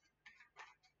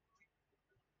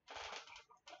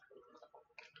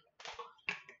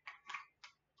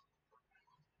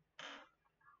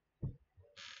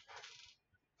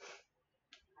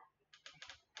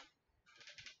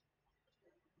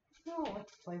 Oh,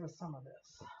 let's play with some of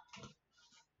this.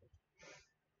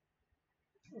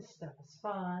 This stuff is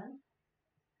fun.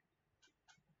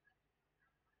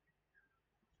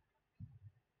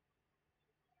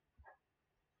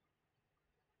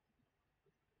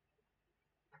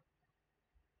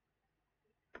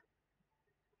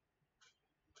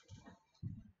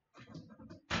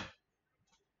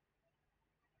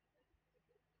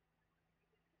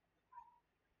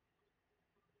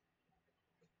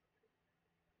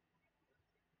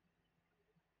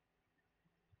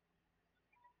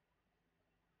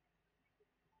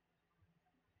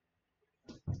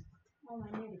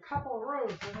 Only need a couple of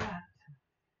rows of that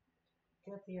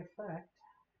to get the effect.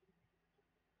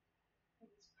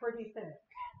 It's pretty thick.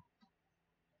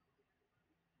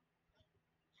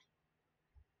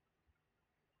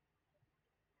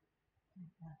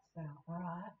 That's about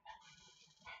right.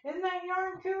 Isn't that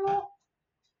yarn cool?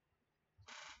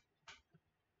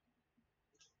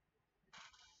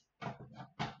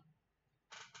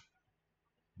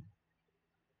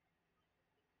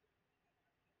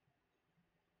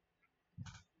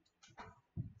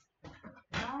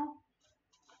 Well,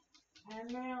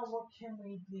 and now what can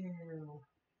we do?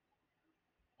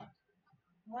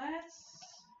 Let's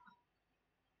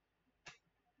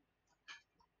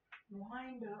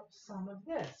wind up some of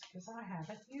this because I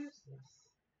haven't used this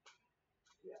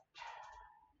yet.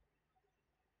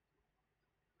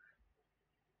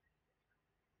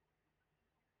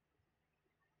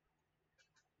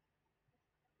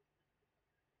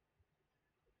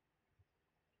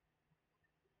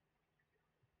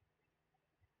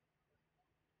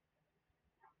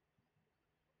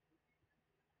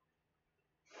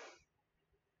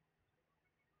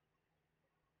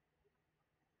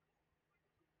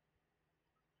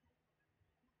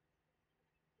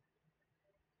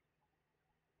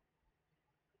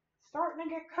 Starting to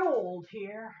get cold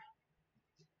here.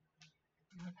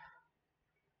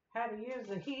 Had to use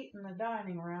the heat in the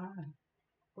dining room, and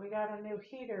we got a new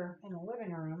heater in the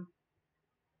living room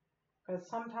because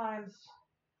sometimes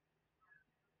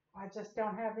I just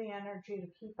don't have the energy to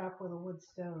keep up with a wood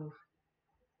stove,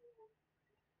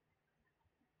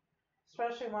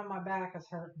 especially when my back is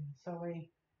hurting. So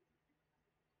we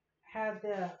had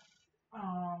the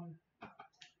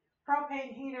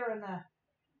propane heater in the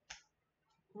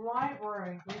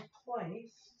library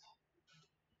replaced,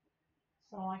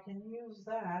 so I can use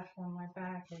that when my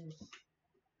back is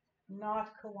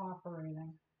not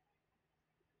cooperating.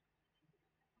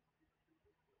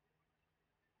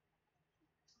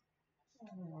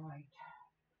 All right,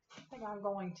 I think I'm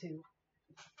going to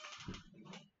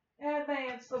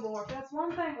advance the warp. That's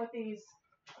one thing with these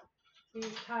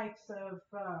types of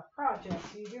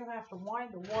projects. You do have to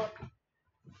wind the warp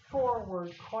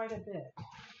forward quite a bit.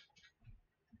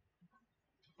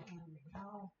 There we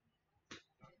go.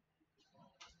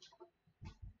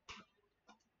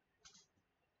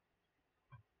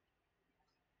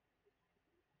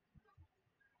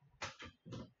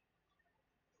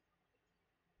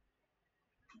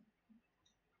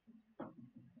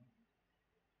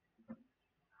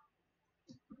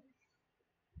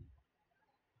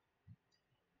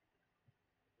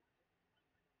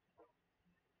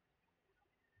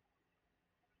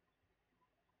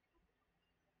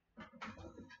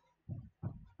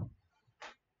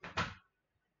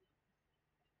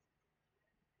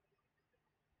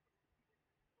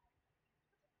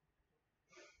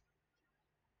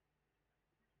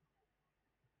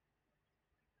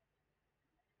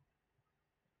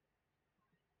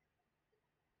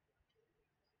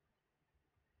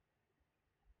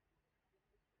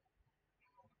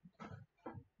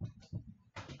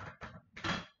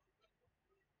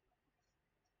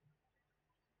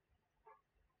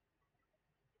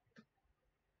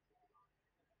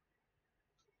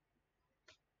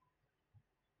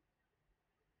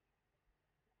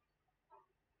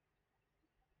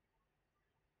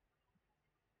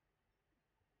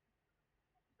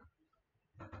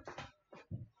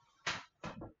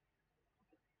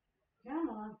 Come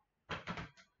on.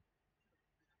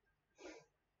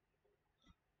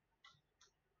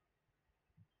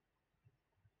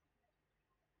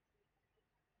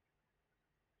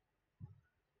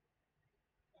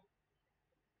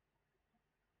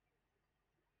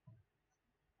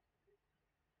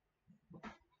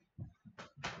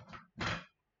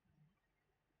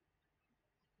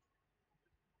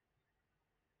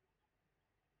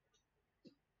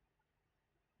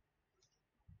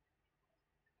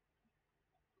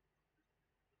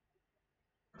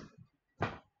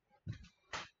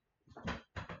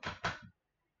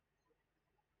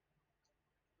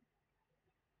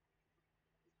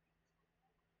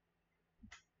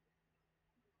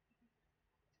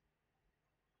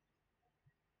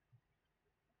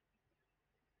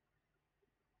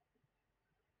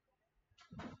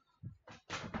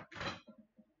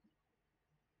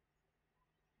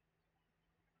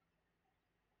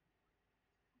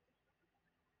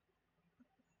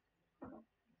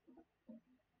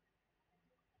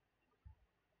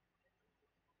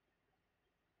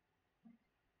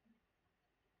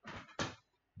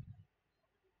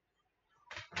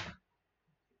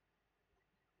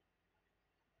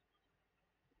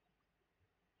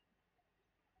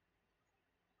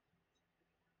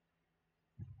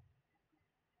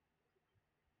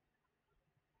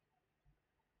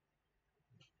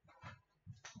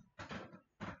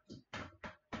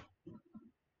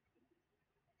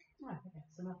 I think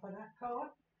that's enough of that color.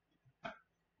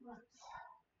 Let's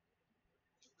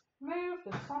move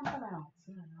to something else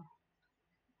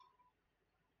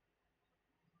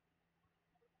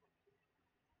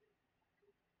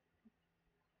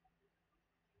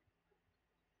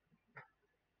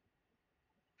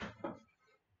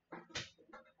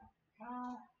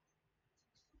now.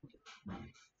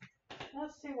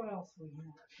 Let's see what else we have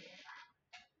here.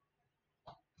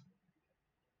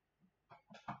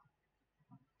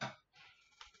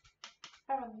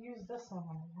 Haven't used this one in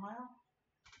a while.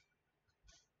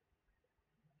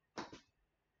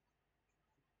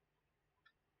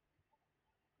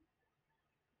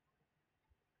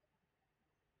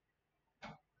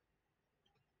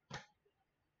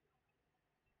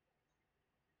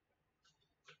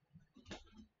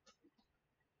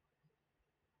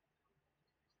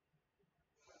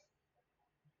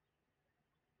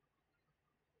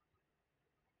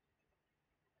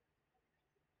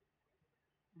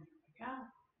 There we go.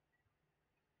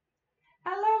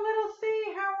 Hello, little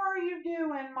C. How are you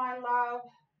doing, my love?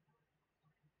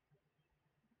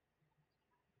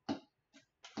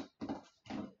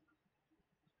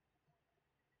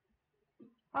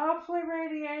 Hopefully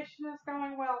radiation is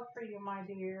going well for you, my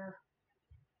dear.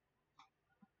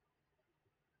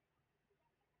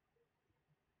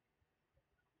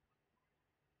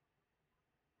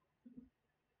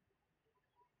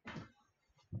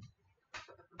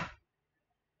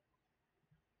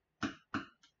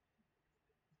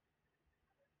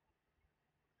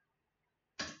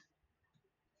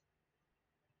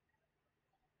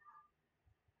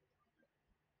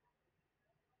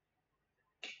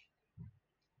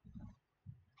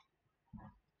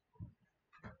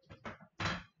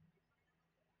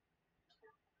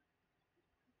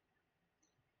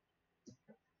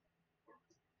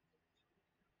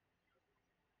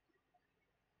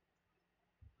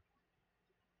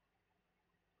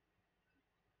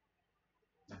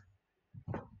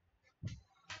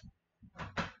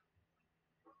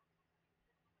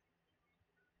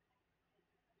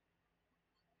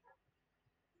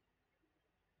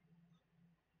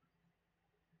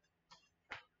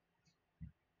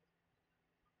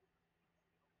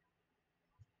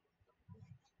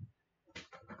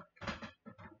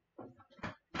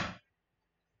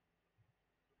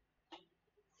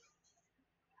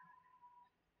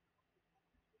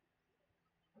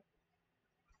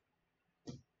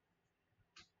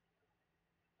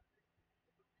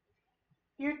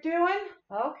 You're doing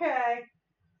okay.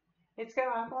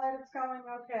 I'm glad it's going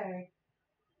okay.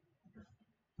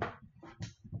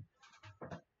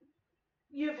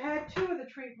 You've had 2 of the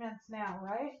treatments now,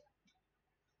 right?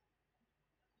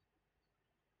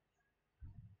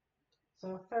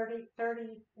 So 30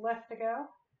 left to go.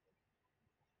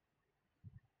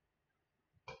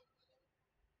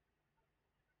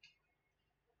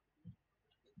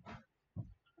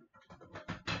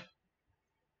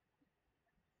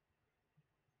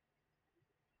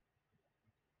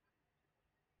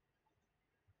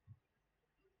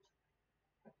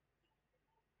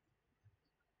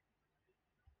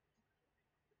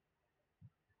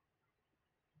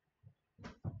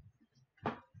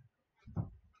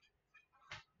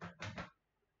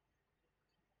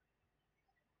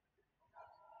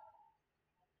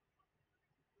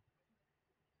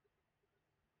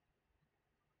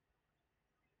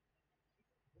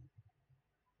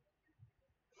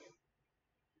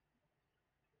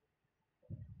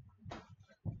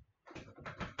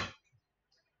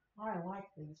 I like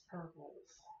these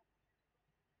purples.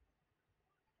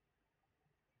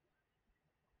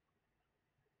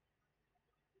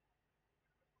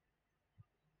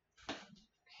 Okay.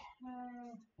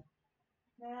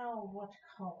 Now what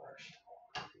color shall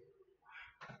I do?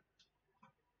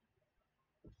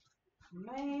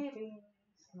 Maybe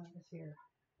some of this here.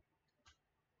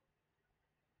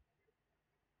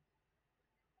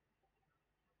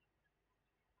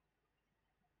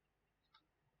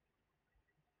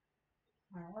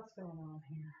 All right, what's going on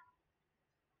here?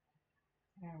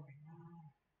 There we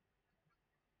go.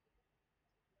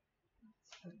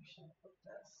 Let's finish up with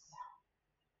this.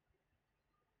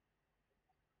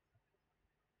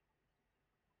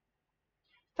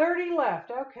 30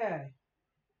 left, okay.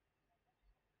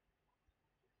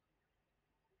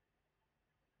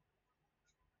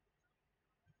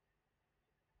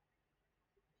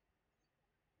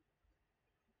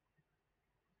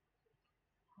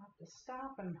 I'll have to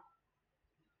stop and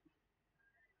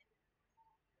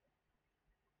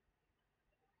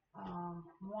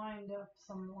wind up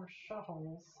some more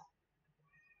shuttles.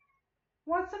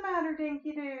 What's the matter,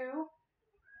 Dinky Doo?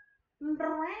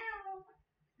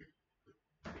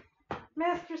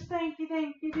 Mr. Stinky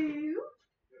Dinky Doo?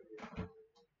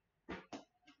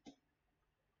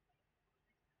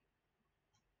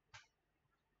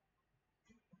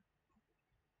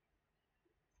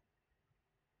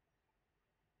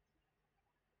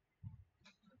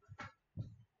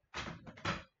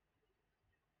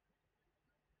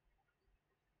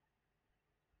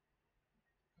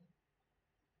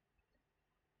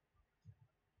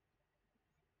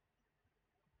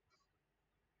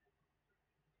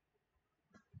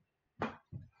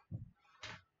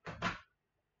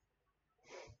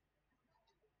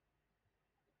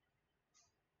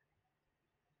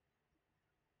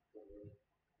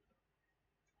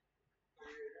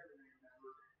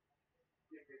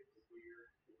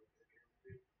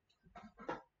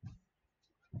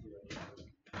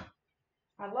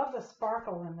 I love the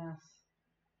sparkle in this.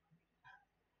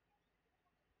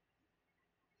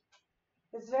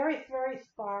 It's very, very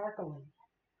sparkly.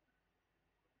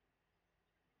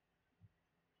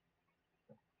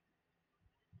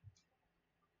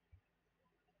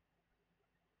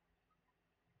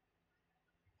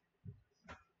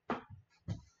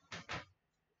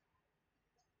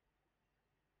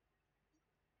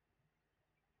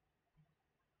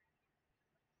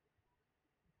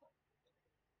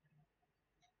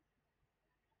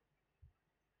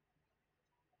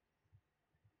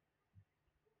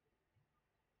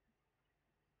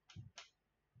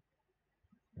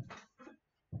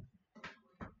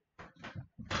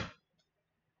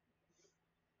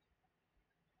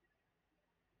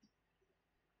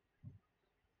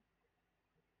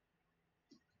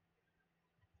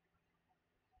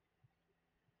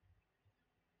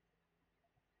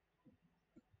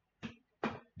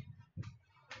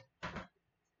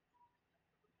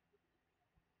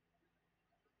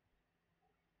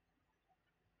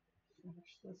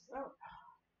 Finish this up.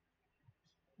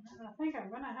 And I think I'm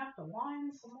going to have to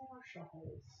line some more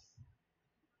shuttles.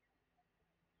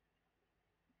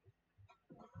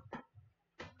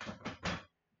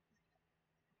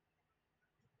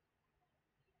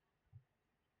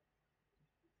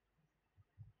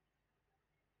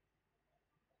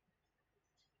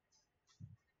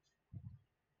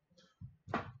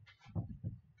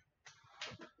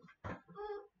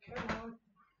 Come on.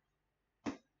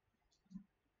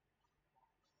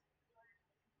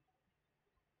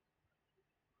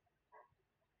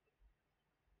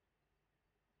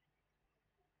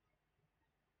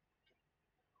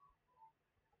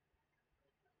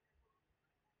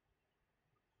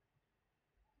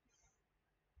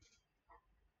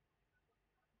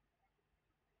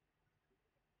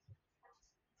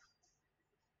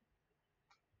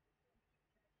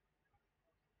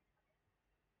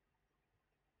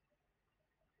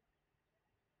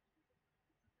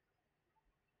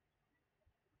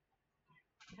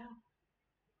 Yeah.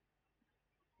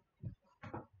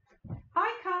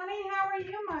 Hi, Connie. How are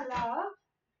you, my love?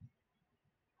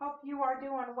 Hope you are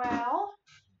doing well.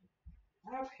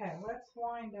 Okay, let's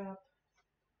wind up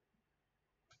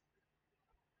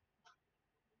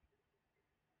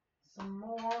some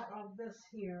more of this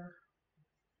here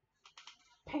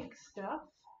pink stuff.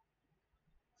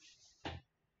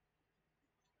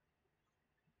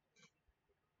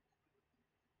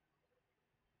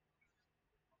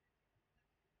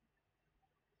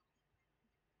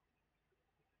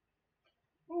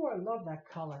 Oh, I love that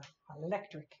color.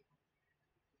 Electric.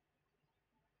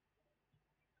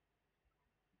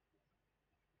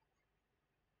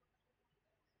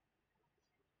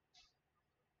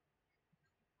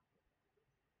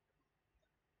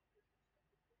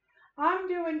 I'm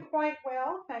doing quite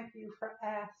well. Thank you for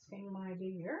asking, my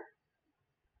dear.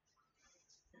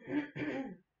 Okay,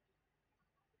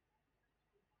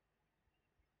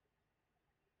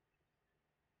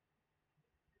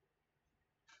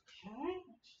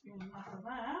 let's do enough of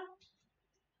that.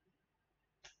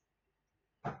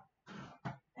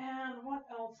 And what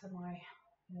else am I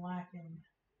lacking?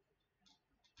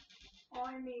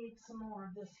 I need some more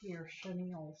of this here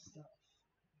chenille stuff.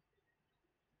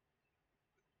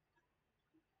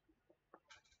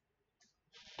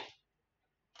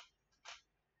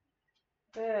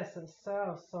 This is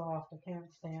so soft, I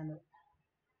can't stand it.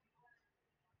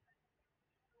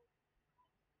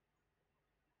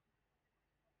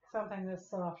 Something this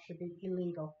soft should be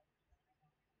illegal.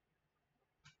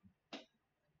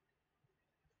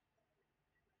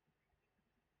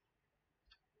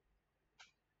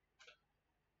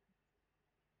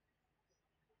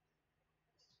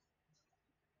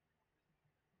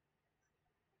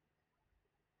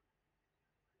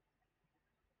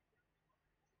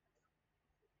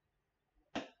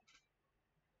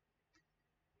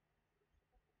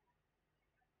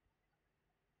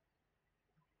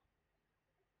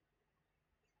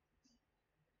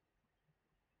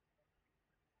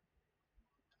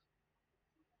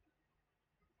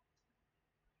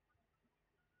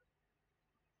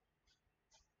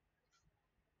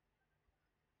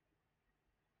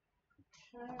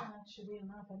 Okay, that should be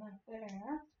enough of that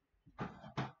there.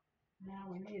 Now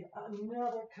we need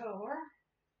another color.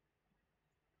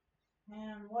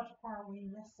 And what are we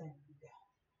missing?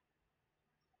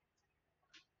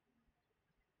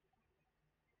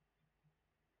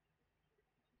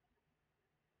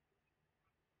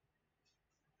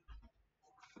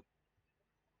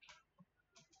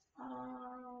 I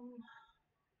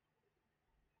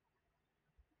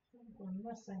think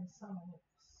we're missing some of this.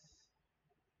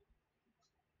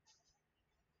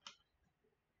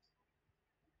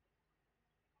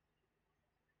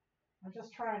 I'm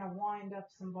just trying to wind up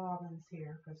some bobbins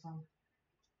here because I'm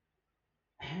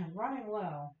running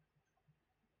low.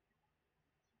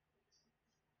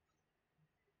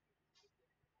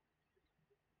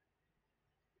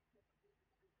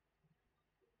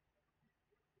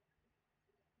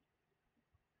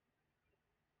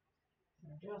 So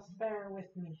just bear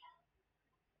with me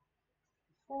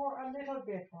for a little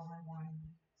bit while I wind these.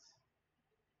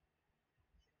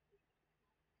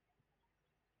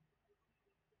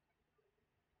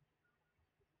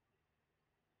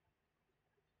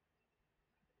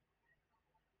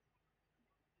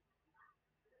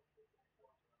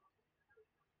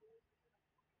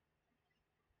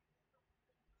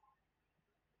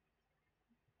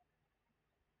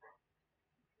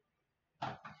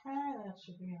 Okay, that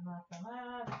should be enough of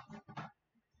that.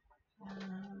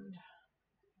 And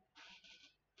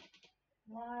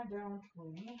why don't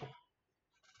we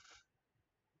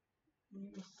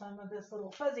use some of this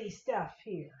little fuzzy stuff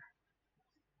here?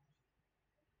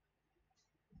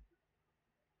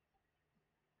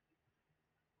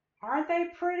 Aren't they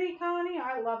pretty, Connie?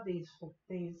 I love these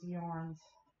yarns.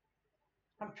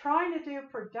 I'm trying to do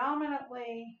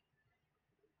predominantly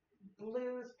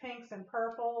blues, pinks, and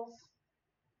purples,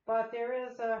 but there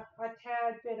is a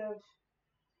tad bit of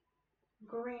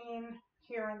green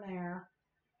here and there.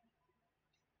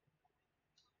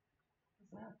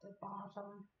 Is that the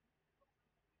bottom?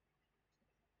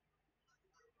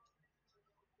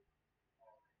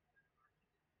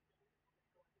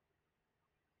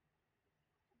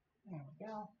 There we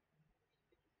go.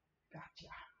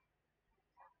 Gotcha.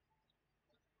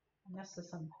 And this is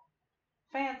some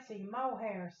fancy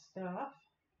mohair stuff.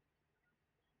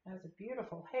 Has a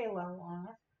beautiful halo on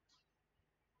it.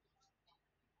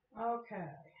 Okay.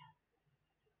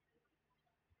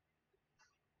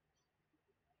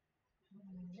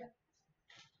 Yep.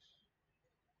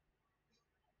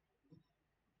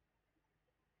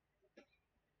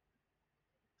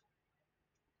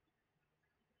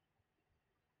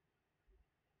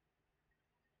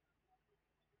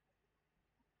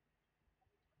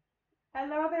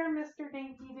 Hello there, Mr.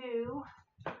 Dinky Doo.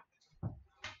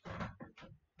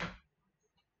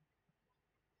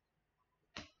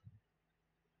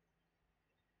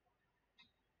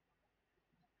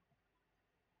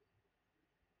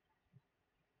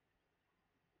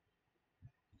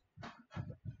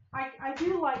 I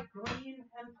do like green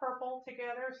and purple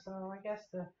together, so I guess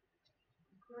the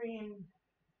green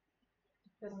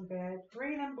isn't bad.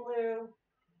 Green and blue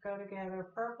go together,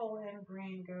 purple and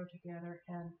green go together,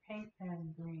 and pink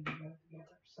and green go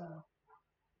together. So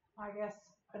I guess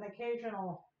an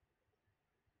occasional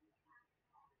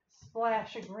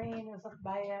splash of green isn't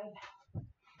bad.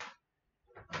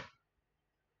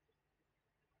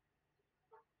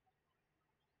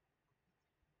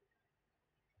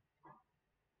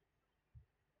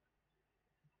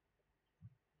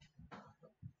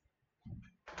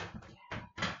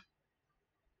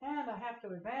 And I have to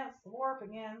advance the warp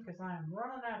again because I am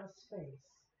running out of space.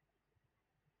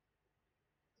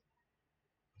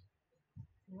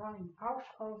 Running out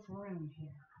of room here.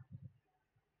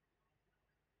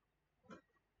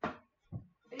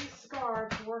 These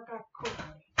scarves work up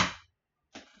quickly.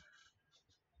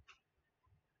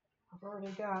 I've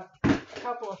already got a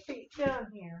couple of feet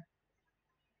done here.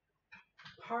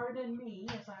 Pardon me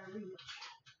as I reach.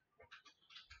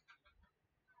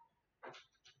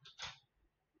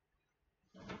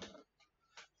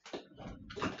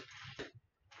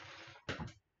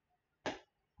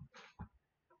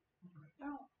 There we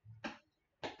go.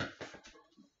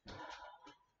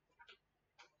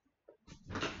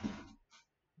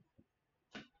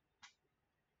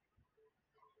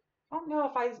 I don't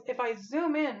know if I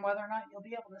zoom in whether or not you'll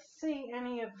be able to see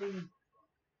any of the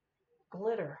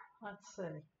glitter. Let's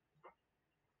see.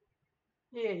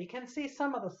 Yeah, you can see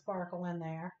some of the sparkle in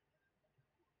there.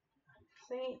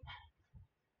 See?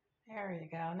 There you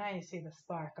go. Now you see the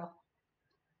sparkle.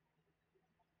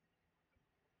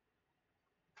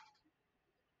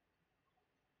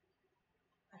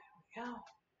 There we go.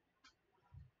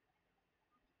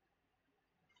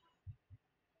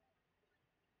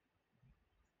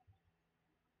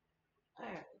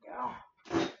 There we go.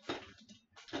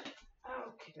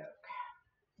 Okie doke.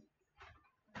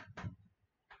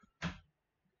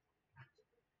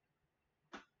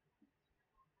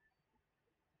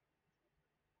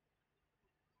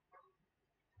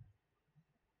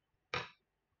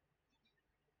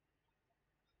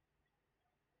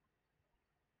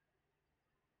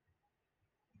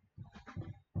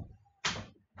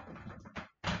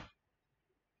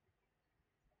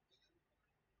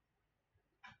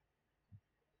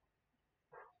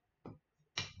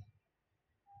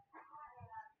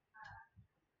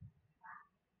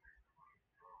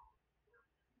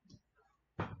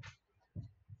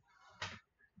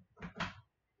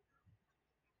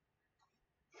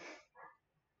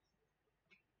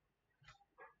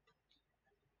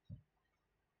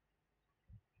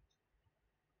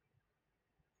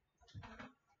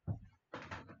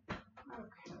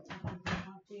 Okay, I think that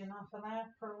might be enough of that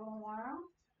for a little while.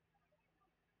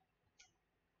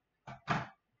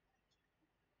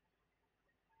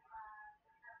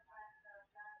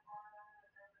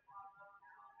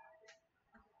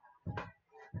 Okay.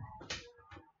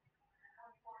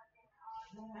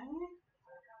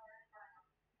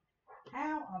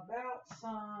 How about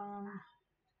some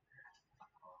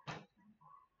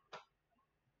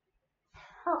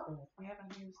purple? We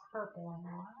haven't used purple in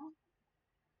a while.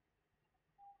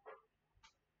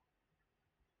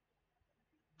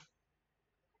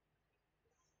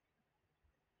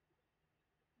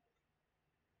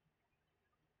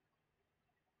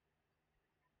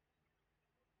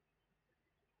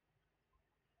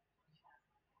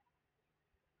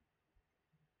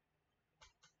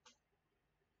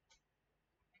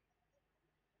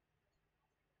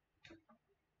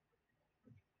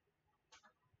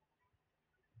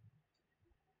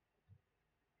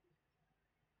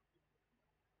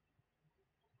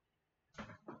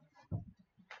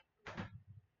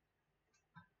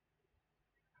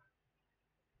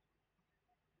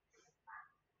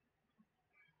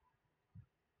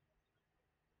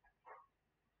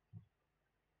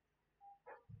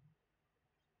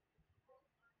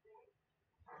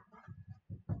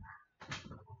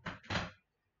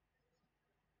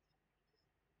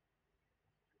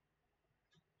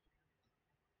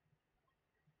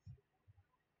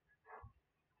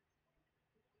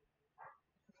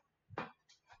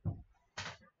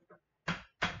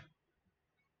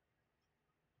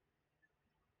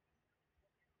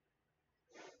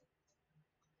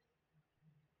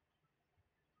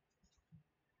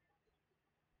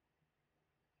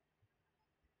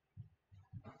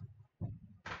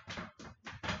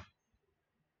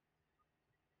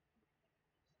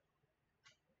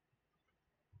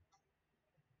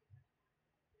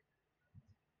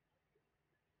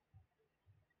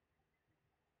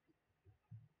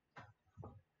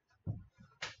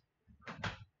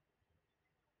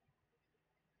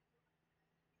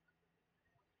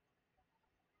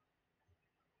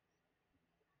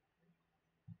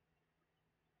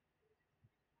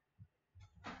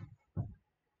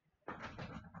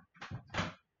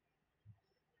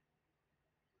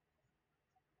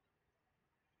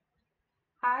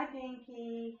 Hi,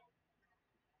 Dinky.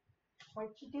 What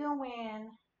you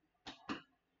doing?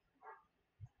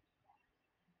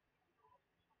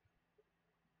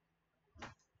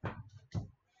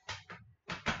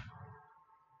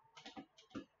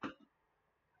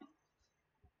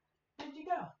 Where'd you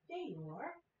go? There you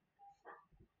are.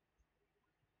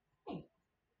 Hey.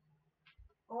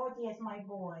 Oh, Here's my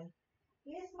boy.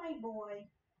 Here's my boy.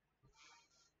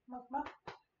 Look, look.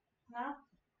 No?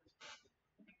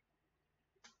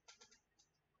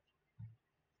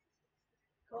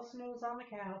 Go snooze on the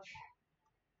couch.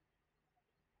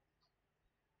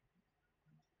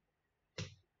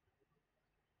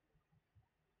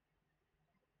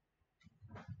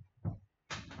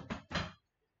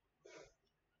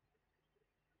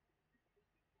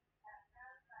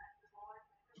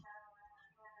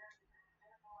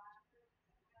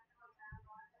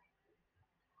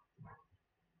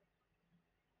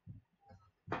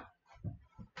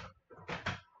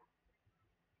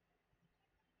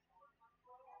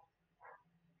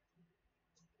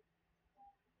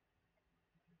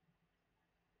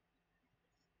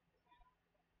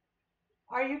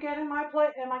 Are you getting my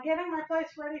place? Am I getting my place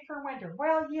ready for winter?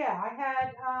 Well, yeah.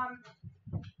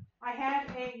 I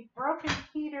had a broken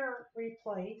heater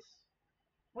replaced.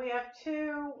 We have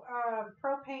two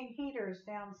propane heaters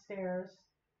downstairs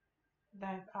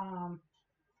that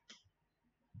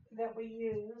that we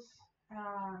use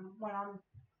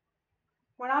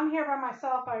when I'm here by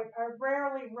myself. I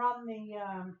rarely run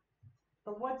the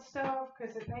wood stove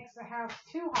because it makes the house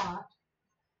too hot,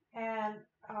 and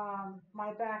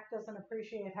my back doesn't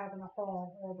appreciate having to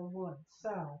haul all the wood.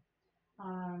 So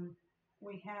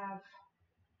we have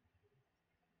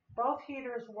both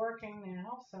heaters working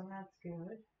now, so that's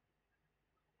good.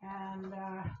 And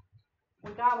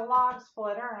we got a log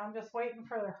splitter, and I'm just waiting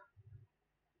for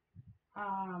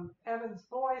Evan's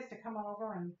boys to come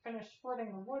over and finish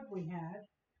splitting the wood we had.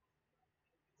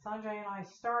 Sanjay and I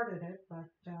started it, but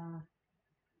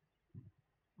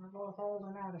we're both old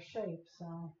and out of shape,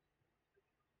 so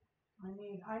I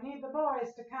need the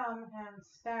boys to come and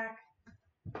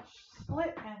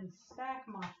split and stack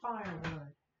my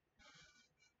firewood.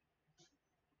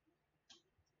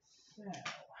 So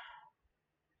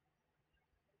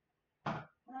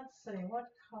let's see, what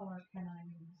color can I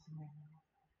use now?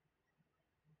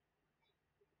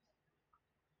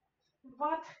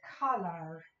 What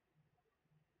color?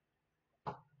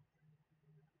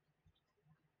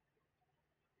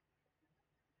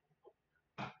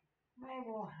 Maybe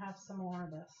we'll have some more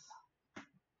of this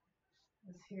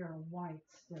here white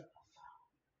stuff.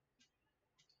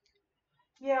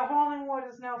 Yeah, hauling wood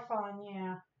is no fun,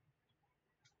 yeah.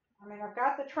 I mean, I've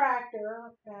got the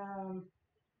tractor, and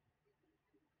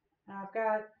I've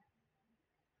got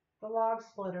the log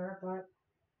splitter, but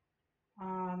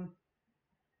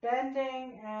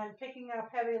bending and picking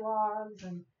up heavy logs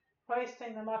and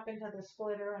hoisting them up into the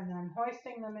splitter and then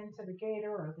hoisting them into the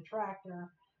gator or the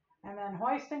tractor and then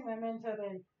hoisting them into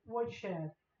the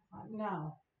woodshed.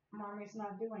 No, Mommy's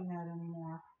not doing that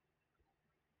anymore.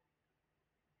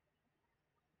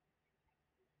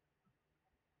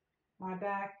 My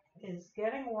back is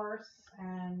getting worse,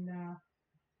 and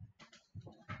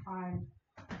I'm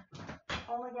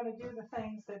only going to do the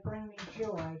things that bring me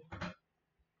joy.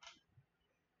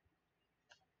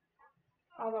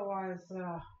 Otherwise,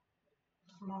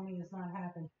 Mommy is not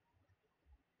happy.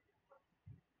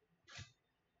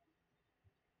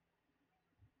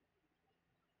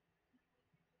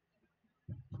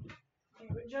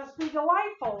 It would just be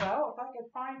delightful, though, if I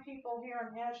could find people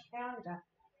here in Ashe County to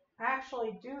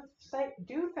actually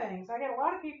do things. I get a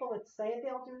lot of people that say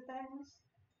they'll do things,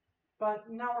 but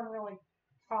no one really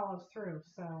follows through.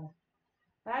 So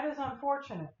that is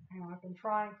unfortunate. You know, I've been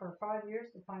trying for 5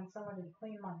 years to find somebody to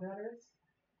clean my gutters.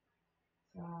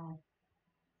 So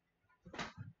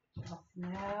just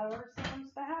never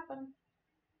seems to happen.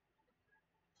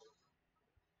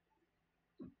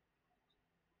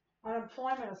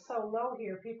 Unemployment is so low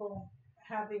here, people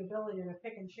have the ability to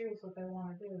pick and choose what they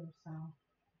want to do. So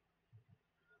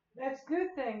that's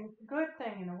good thing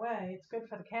in a way. It's good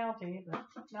for the county, but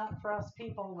not for us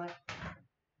people that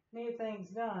need things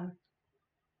done.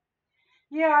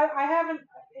 Yeah, I haven't.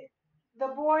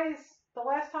 The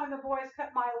last time the boys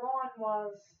cut my lawn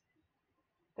was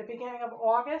the beginning of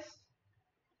August,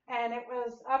 and it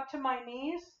was up to my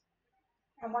knees.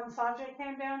 And when Sanjay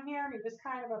came down here, he was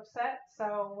kind of upset,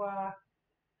 so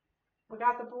we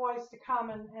got the boys to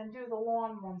come and do the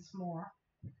lawn once more.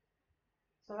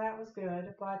 So that was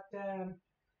good. But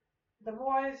the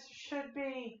boys should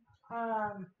be,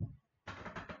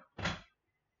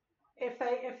 if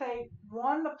they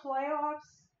won the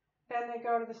playoffs, then they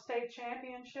go to the state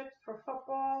championships for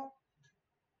football.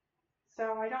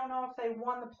 So I don't know if they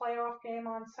won the playoff game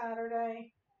on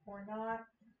Saturday or not.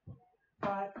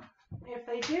 But if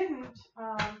they didn't,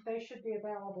 they should be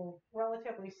available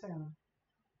relatively soon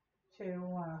to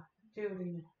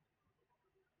do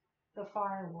the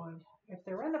firewood. If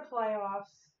they're in the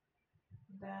playoffs,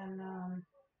 then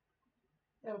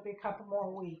it'll be a couple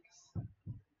more weeks.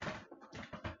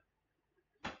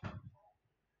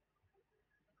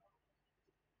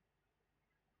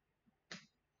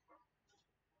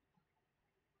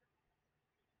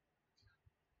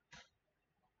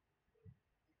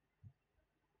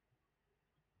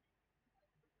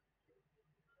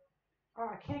 Oh,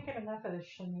 I can't get enough of this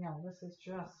chenille. This is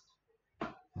just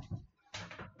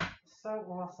so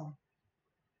awesome.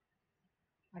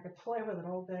 I could play with it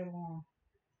all day long.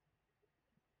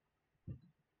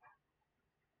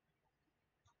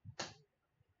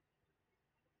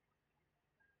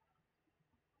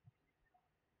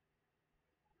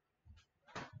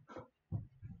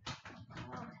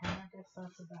 Okay, I guess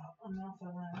that's about enough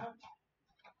of that.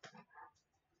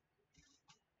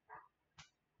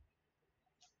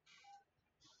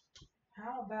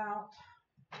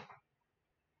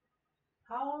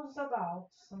 How's about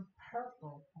some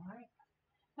purple, right?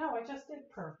 No, I just did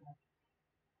purple.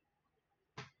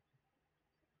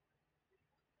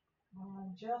 I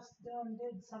just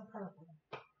did some purple.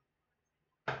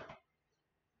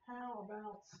 How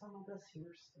about some of this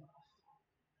here stuff?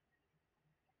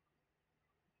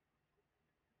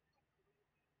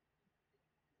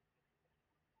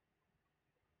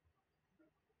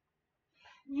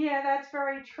 Yeah, that's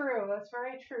very true. That's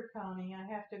very true, Connie. I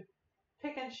have to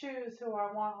pick and choose who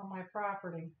I want on my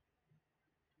property.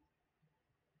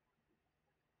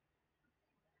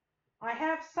 I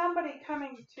have somebody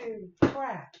coming to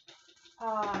track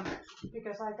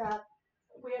because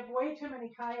we have way too many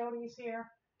coyotes here,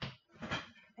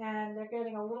 and they're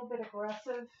getting a little bit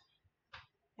aggressive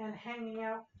and hanging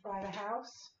out by the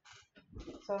house.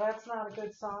 So that's not a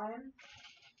good sign.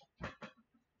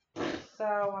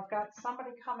 So I've got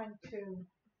somebody coming to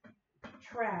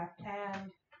track,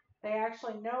 and they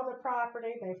actually know the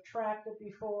property. They've tracked it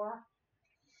before.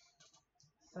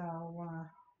 So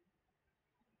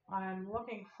I'm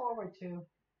looking forward to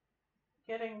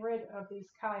getting rid of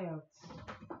these coyotes.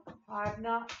 I've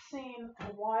not seen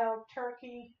a wild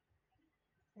turkey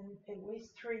in at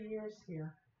least 3 years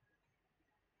here.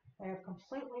 They have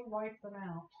completely wiped them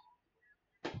out.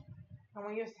 And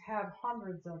we used to have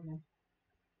hundreds of them.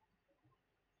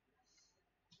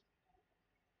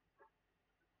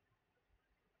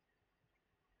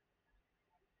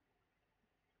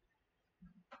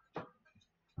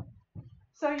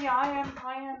 So yeah, I am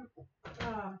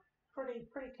pretty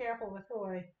careful with who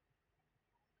I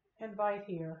invite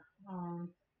here.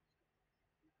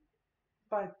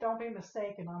 But don't be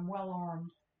mistaken, I'm well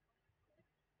armed.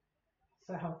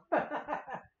 So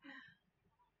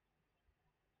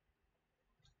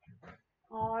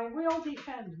I will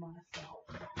defend myself.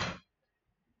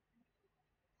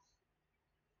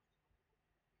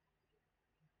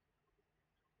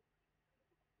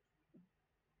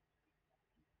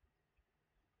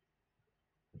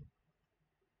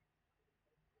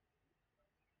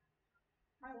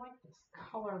 I like this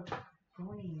color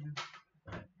green.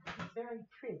 It's very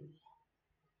pretty.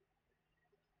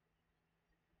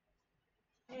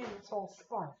 And it's all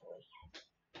sparkly.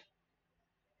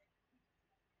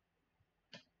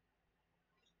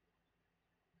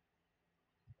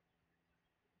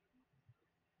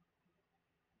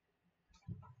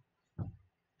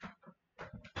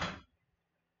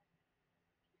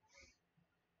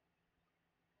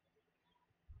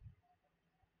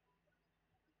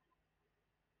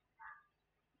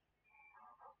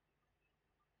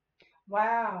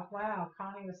 Wow.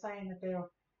 Connie was saying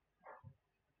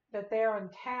that they're in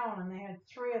town and they had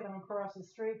 3 of them across the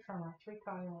street from her, 3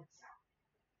 coyotes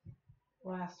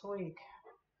last week.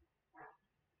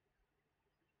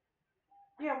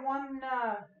 Yeah, one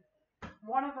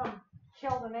of them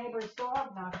killed a neighbor's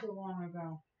dog not too long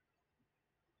ago.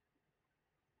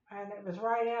 And it was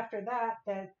right after that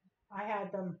I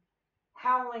had them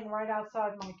howling right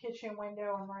outside my kitchen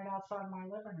window and right outside my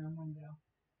living room window.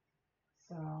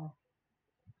 So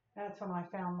that's when I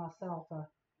found myself a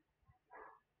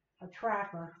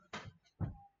trapper.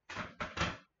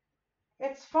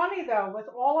 It's funny though, with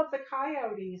all of the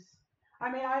coyotes,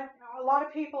 I mean, a lot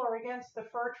of people are against the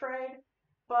fur trade,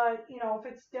 but you know,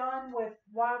 if it's done with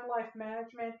wildlife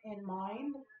management in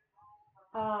mind,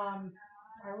 I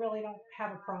really don't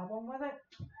have a problem with it.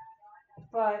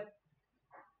 But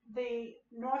the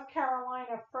North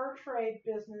Carolina fur trade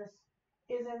business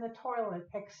is in the toilet,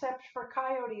 except for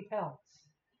coyote pelts.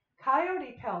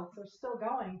 Coyote pelts are still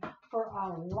going for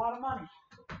a lot of money.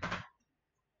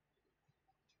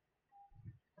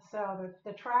 So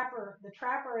the trapper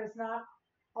is not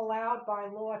allowed by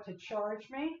law to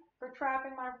charge me for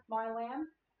trapping my land,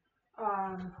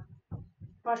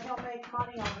 but he'll make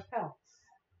money on the pelts.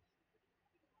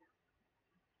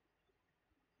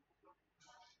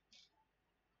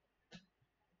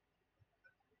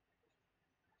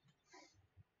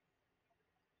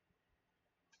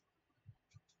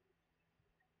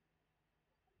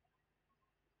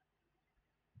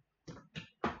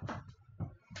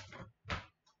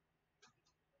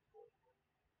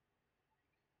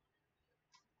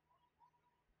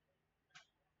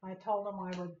 I told him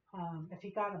I would, if he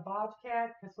got a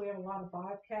bobcat, because we have a lot of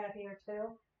bobcat here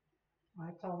too, I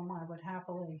told him I would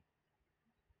happily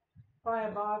buy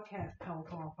a bobcat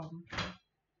pelt off of him.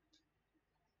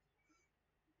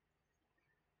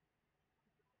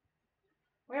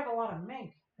 We have a lot of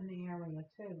mink in the area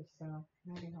too, so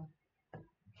maybe he'll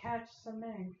catch some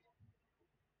mink.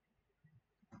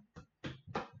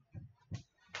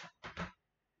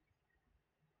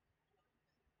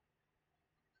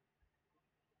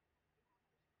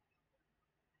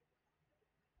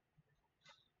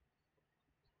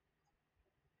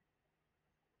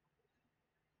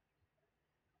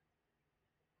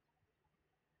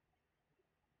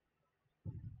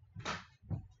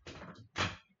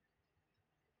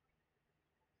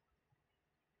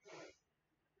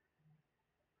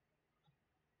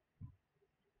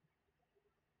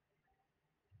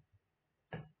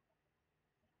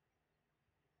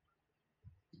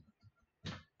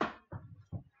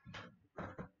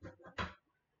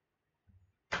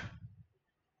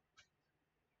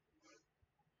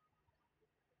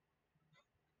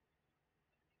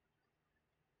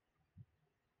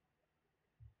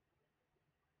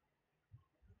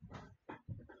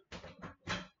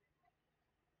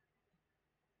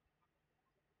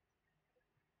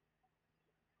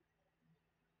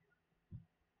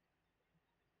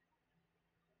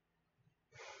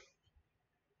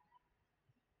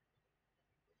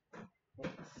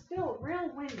 It's still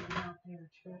real windy out there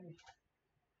today.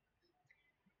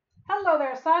 Hello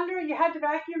there, Sandra. You had to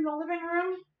vacuum the living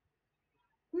room?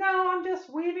 No, I'm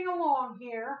just weaving along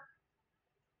here.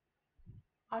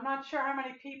 I'm not sure how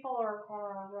many people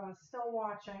are still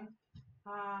watching.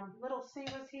 Little C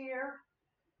was here.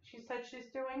 She said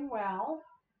she's doing well.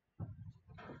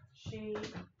 She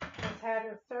has had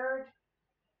her third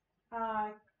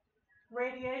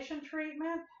radiation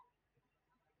treatment,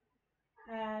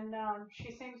 and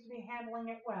she seems to be handling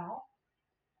it well.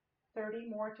 30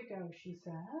 more to go, she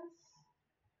says.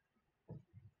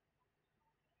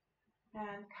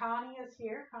 And Connie is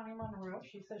here, Connie Monroe.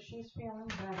 She says she's feeling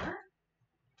better.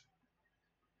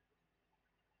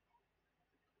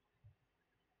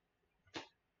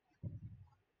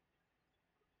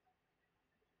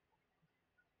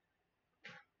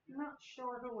 Not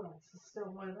sure who else is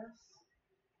still with us.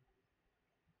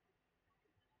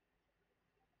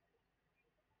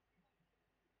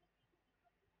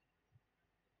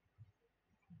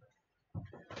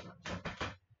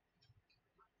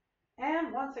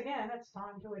 And once again, it's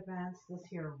time to advance this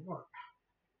here work.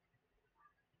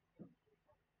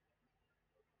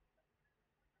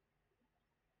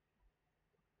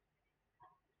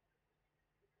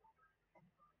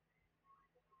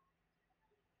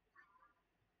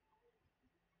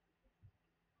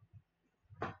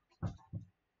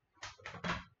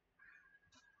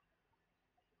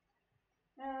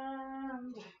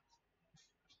 And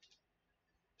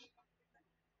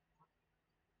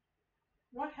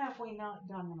what have we not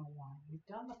done in a while? We've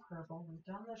done the purple, we've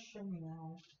done the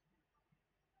chenille.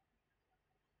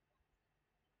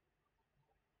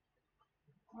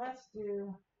 Let's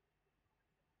do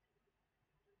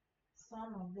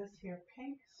some of this here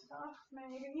pink stuff,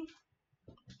 maybe.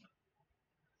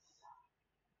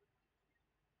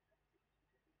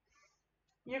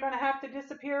 You're going to have to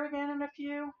disappear again in a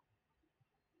few.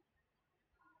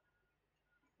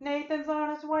 Nathan's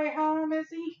on his way home, is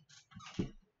he?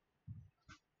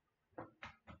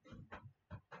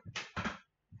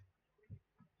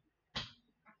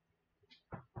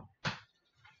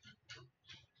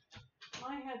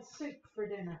 I had soup for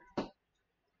dinner.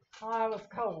 I was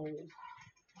cold.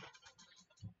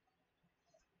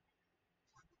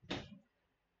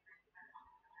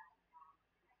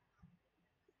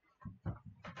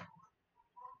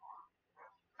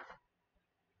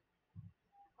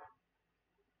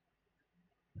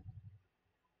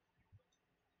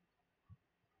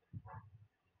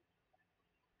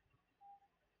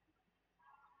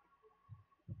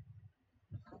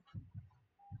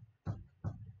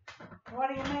 What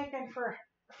are you making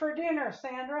for dinner,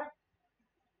 Sandra?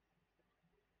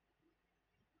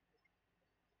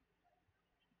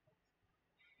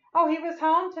 Oh, he was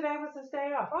home. Today was his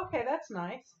day off. Okay, that's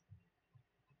nice.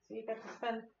 So you got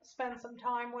to spend some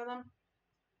time with him.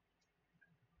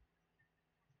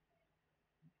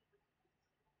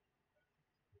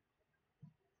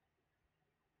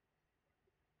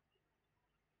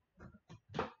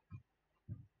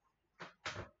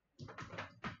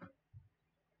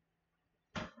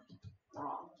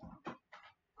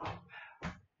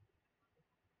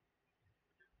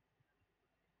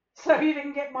 So you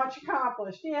didn't get much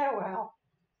accomplished. Yeah, well.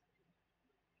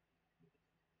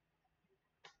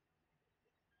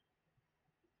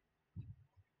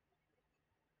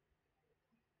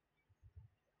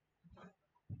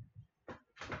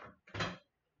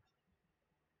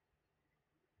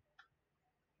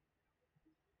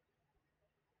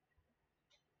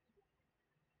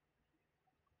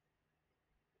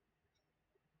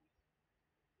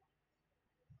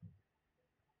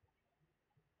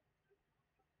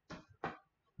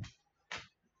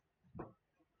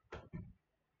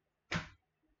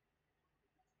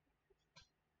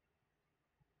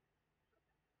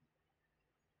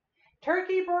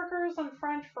 Turkey burgers and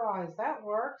French fries, that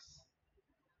works.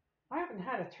 I haven't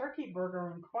had a turkey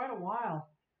burger in quite a while.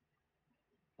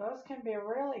 Those can be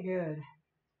really good.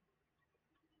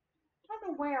 I don't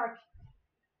know where, I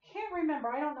can't remember.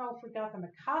 I don't know if we got them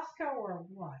at Costco or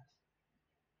what.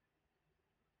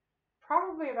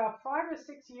 Probably about 5 or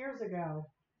 6 years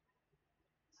ago,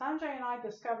 Sanjay and I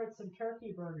discovered some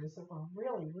turkey burgers that were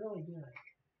really, really good.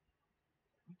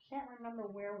 I can't remember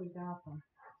where we got them.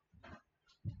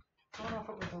 I don't know if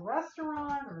it was a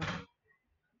restaurant or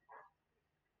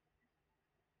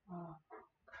a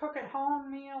cook at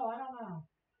home meal. I don't know.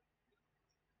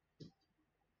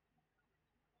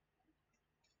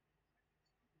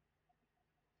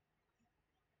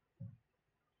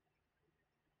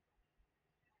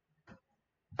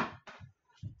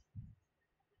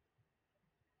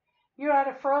 You had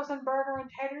a frozen burger and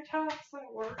tater tots?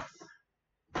 That works.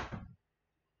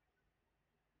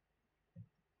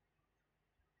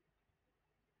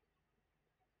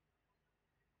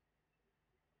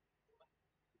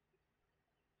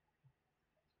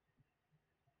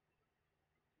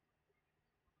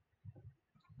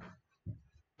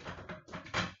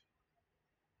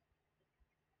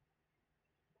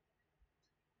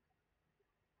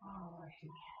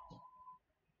 Alrighty.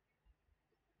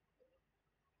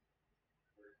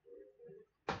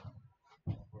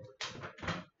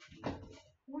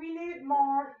 We need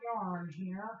more yarn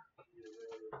here.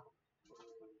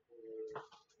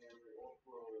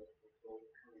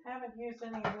 Haven't used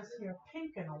any of this here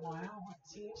pink in a while.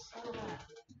 Let's use some of that.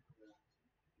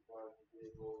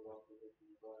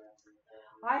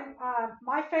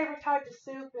 My favorite type of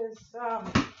soup is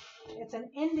it's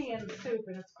an Indian soup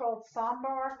and it's called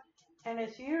sambar, and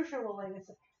it's Sambhar,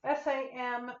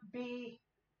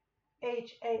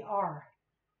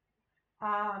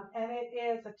 and it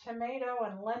is a tomato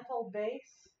and lentil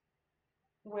base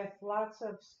with lots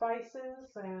of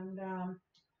spices, and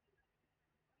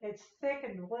it's thick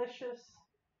and delicious.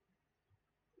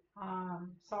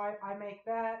 So I make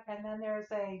that, and then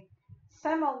there's a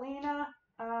semolina.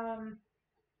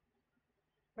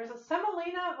 There's a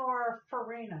semolina or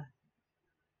farina.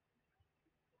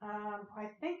 I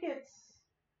think it's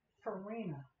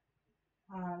farina.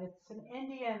 It's an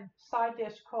Indian side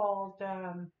dish called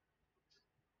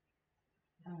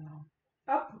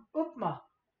upma.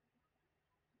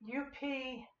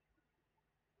 UPMA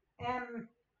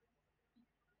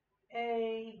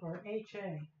or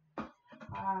HA.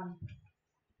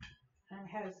 And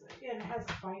it has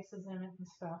spices in it and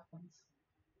stuff.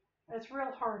 It's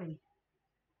real hearty.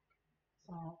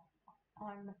 So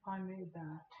I made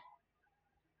that.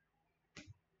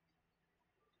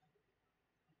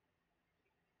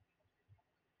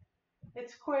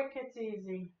 It's quick, it's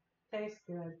easy, tastes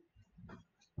good,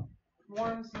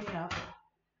 warms me up.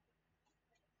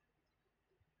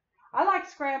 I like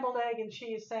scrambled egg and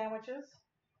cheese sandwiches.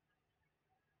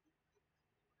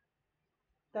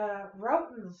 The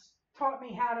Rotens taught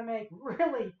me how to make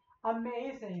really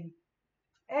amazing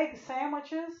egg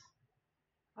sandwiches.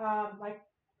 Like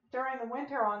during the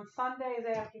winter on Sundays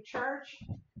after church,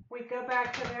 we'd go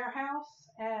back to their house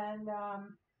and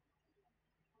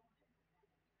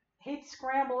he'd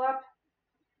scramble up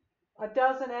a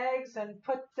dozen eggs and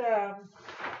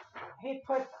he'd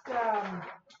put the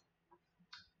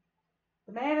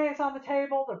mayonnaise on the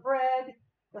table, the bread,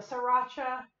 the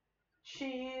sriracha,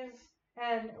 cheese,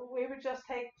 and we would just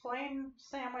take plain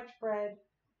sandwich bread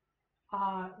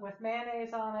with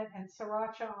mayonnaise on it and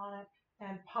sriracha on it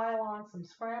and pile on some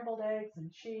scrambled eggs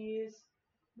and cheese.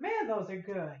 Man, those are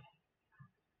good.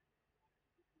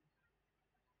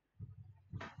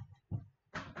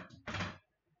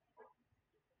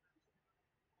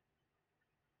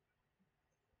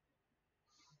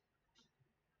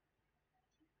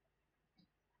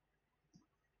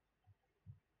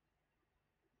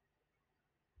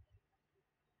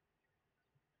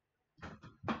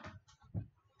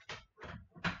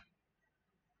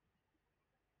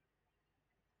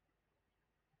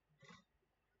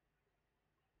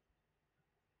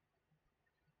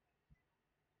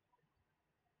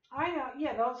 I know,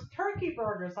 yeah, those turkey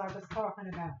burgers I was talking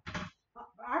about.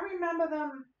 I remember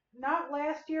them not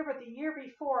last year, but the year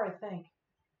before, I think.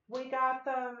 We got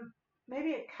them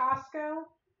maybe at Costco,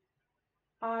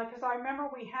 because I remember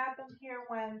we had them here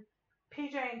when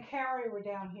PJ and Carrie were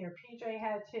down here. PJ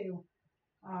had to,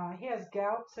 he has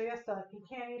gout, so he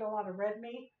can't eat a lot of red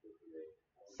meat.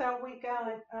 So we got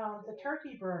the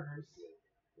turkey burgers,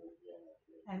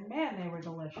 and man, they were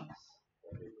delicious.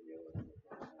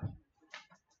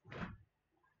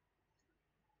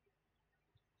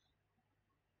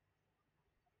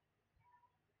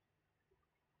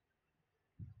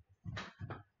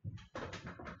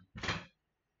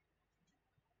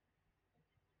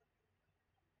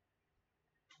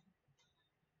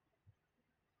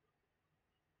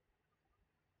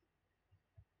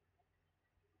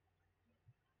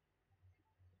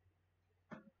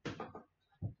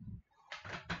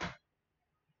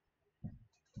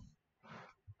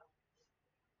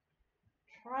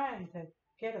 trying to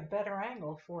get a better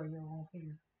angle for you all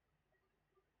here.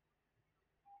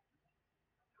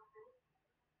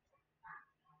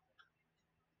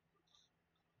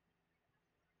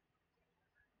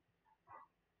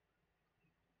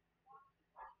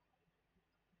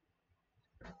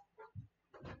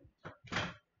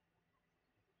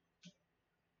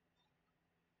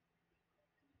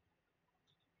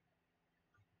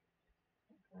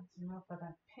 That's enough of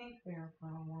that pink there for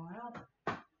a while.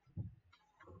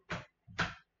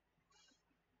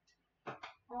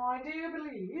 I do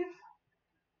believe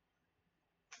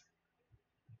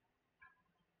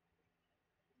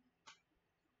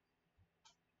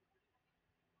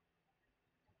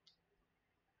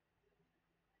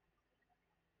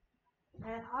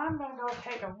and I'm going to go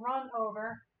take a run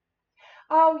over.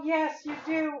 Oh, yes, you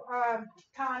do,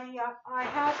 Connie. I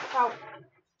have,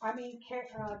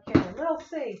 little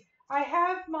C. I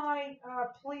have my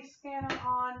police scanner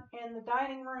on in the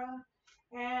dining room,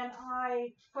 and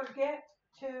I forget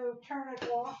to turn it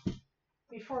off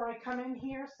before I come in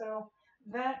here, so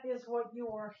that is what you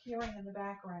are hearing in the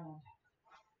background.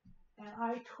 And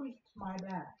I tweaked my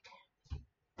back.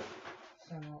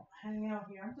 So, hang out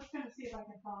here. I'm just going to see if I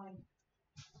can find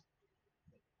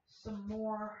some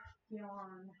more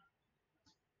yarn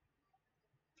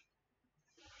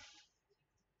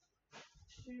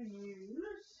to use.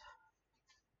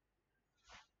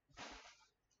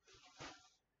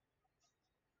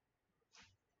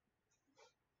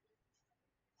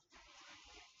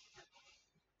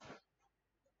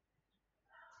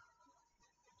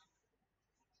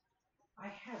 I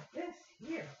have this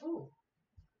here. Ooh,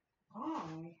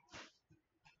 I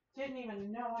didn't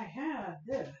even know I had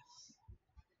this.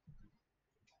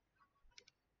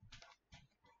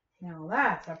 Now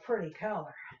that's a pretty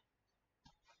color.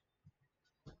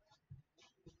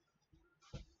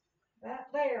 That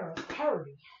there is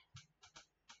pretty.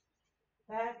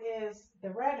 That is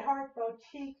the Red Heart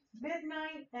Boutique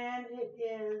Midnight, and it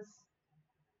is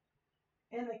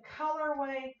in the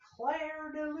colorway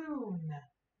Clair de Lune.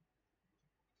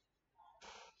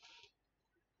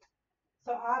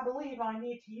 So I believe I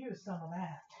need to use some of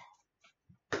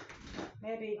that.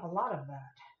 Maybe a lot of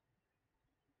that.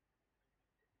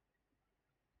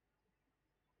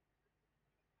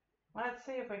 Let's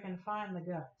see if we can find the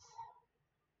guts.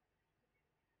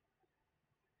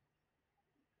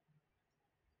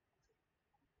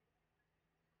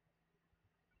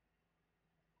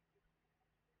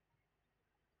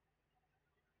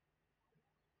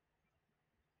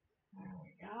 There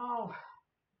we go.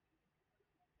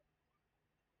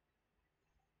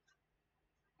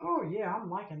 Oh yeah, I'm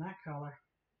liking that color.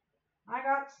 I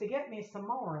got to get me some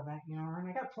more of that yarn.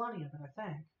 I got plenty of it, I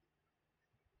think.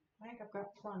 I think I've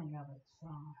got plenty of it, so.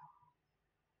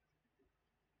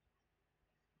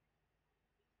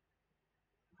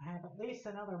 I have at least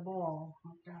another ball.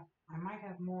 I might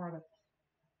have more of it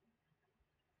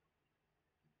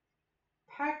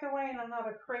packed away in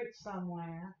another crate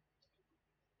somewhere.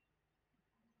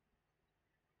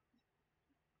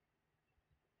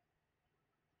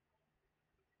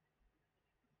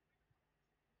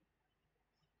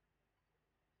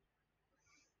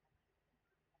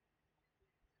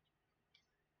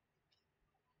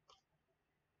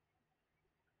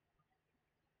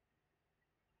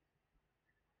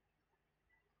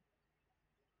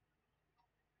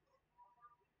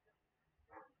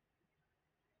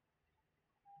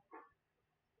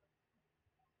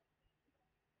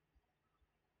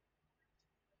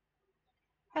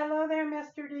 Hello there,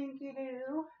 Mr. Dinky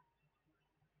Doo.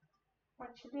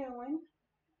 What you doing?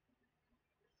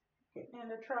 Getting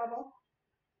into trouble?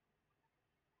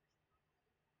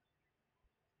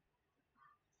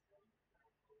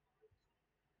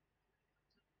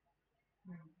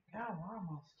 There we go, we're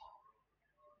almost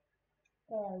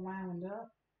all wound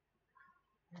up.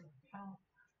 There we go.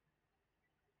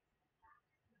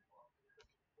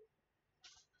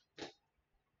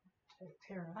 Take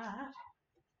care of that.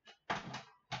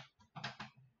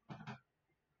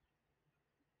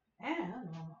 And on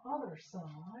the other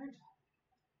side,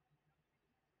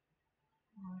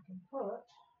 I can put,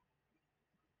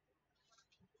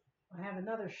 I have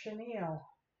another chenille,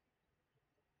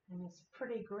 and it's a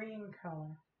pretty green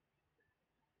color.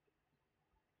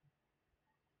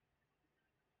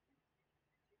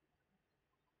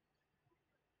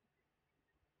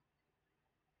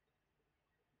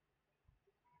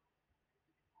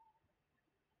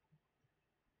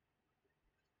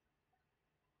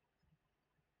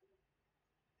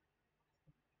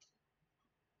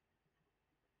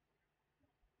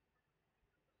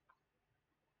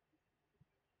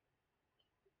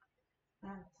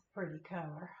 That's a pretty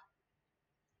color.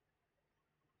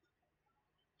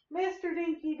 Mr.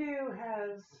 Dinky Doo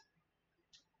has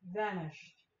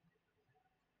vanished.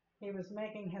 He was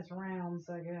making his rounds,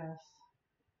 I guess.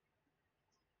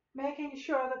 Making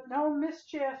sure that no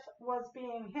mischief was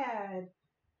being had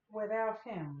without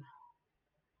him.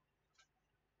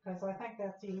 Because I think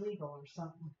that's illegal or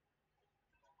something.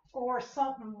 Or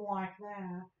something like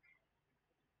that.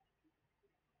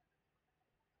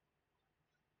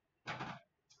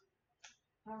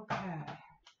 Okay.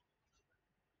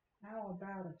 How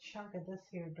about a chunk of this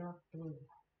here dark blue?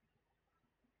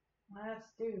 Let's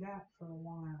do that for a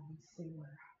while and see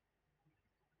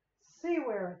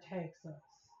where it takes us.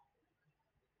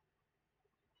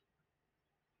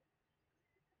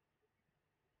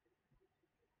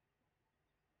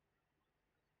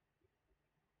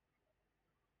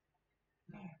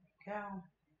 There we go.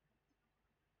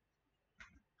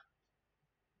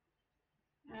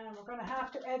 And we're going to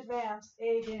have to advance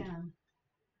again.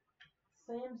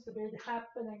 Seems to be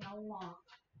happening a lot,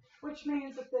 which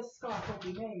means that this scarf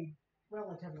will be made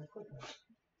relatively quickly.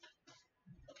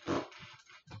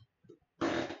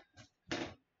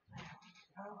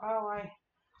 Oh,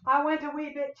 I went a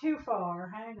wee bit too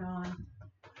far. Hang on.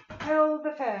 Hold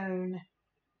the phone.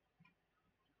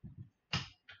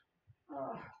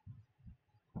 Oh.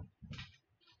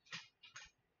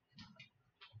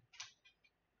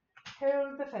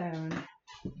 Hold the phone.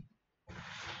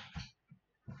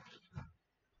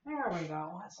 There we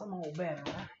go. That's a little better.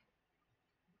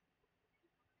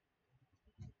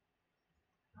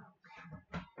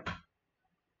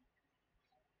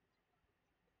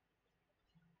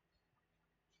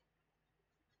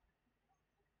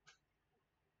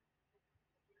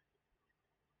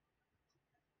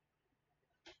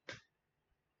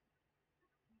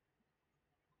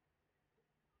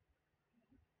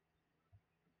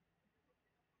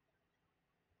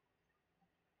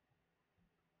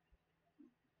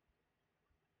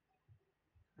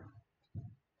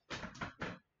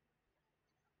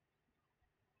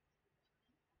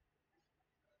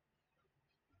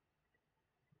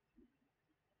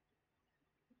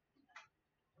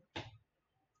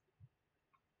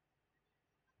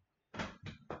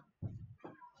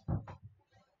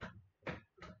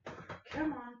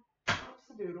 Come on.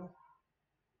 Oops-a-doodle.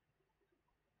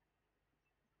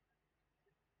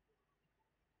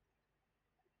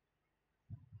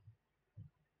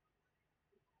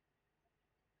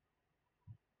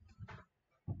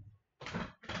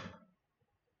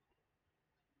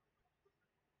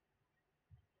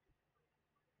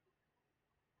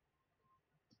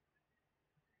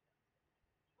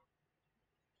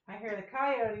 I hear the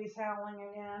coyotes howling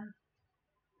again.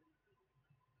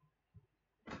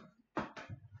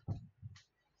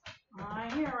 I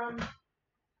hear them.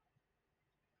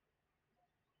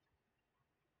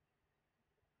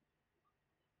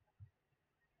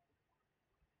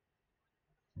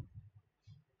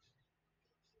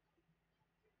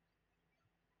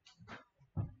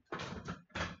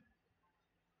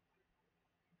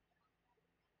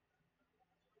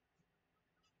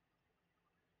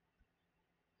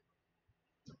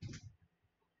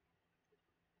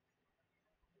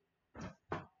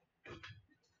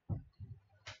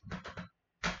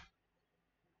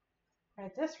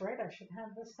 At this rate, I should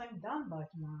have this thing done by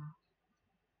tomorrow.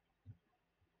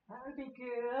 That would be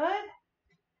good.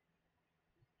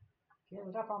 Get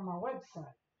it up on my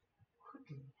website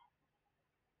quickly.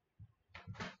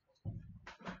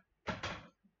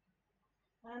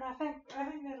 And I think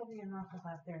that'll be enough of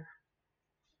that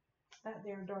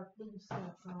there dark blue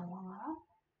stuff for a while.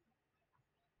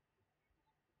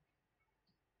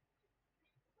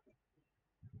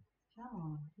 Come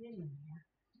on, get in there.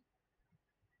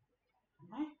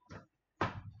 Okay.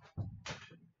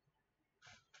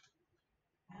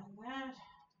 And that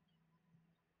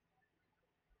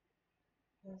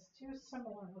is too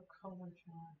similar of a color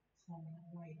to some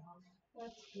white on it.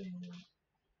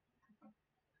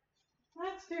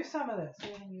 Let's do some of this.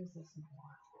 We're going to use this in a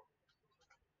while.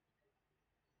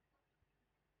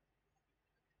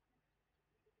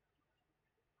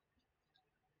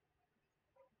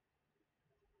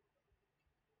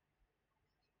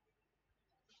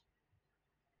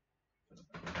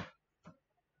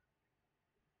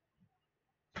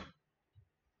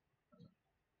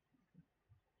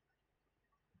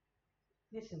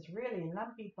 This is really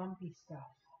lumpy, bumpy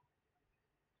stuff.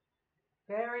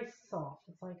 Very soft.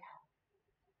 It's like,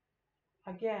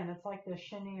 again, it's like the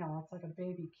chenille. It's like a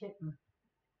baby kitten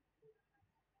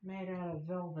made out of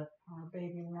velvet or a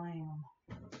baby lamb.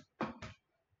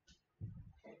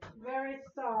 Very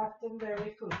soft and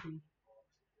very fluffy.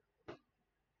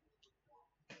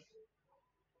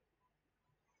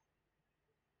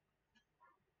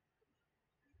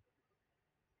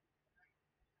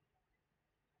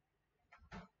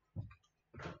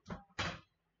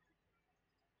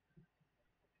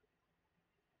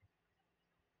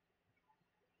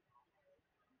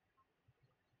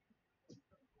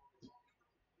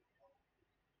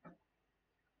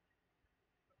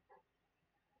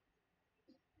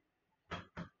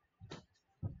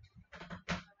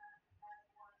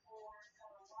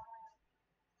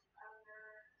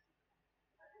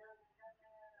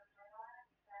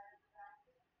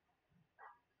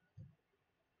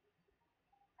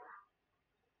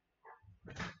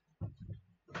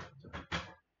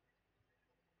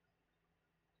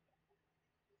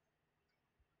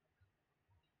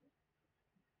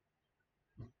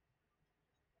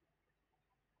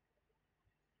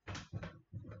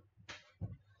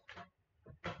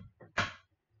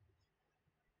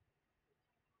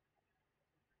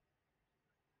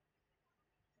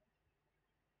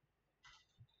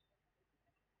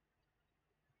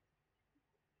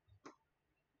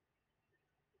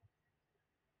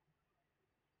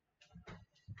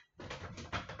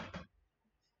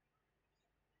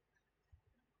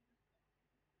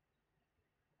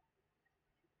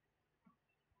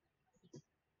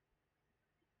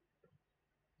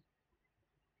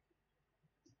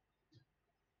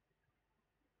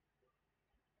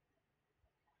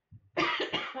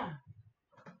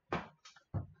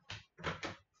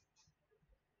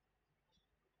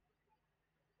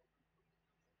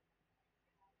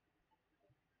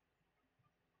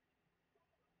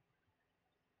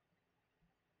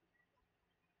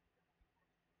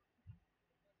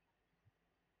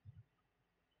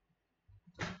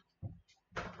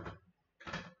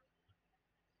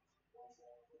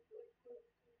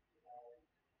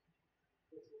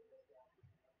 There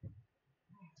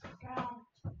we go.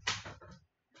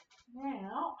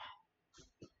 Now,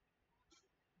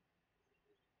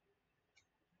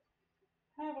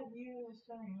 haven't used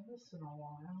any of this in a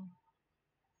while.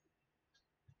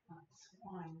 Let's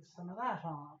wind some of that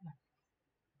on.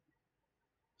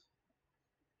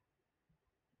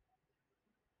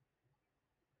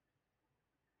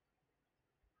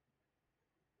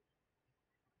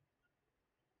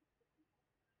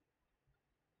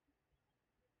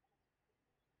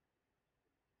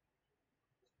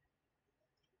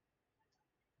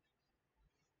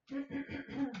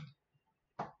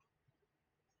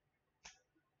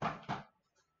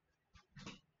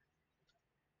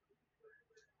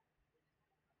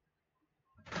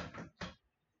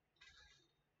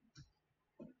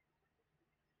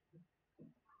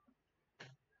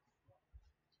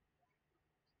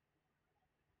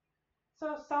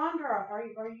 So Sandra,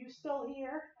 are you still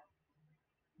here?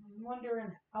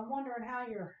 I'm wondering how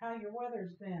your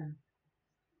weather's been.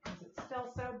 Is it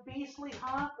still so beastly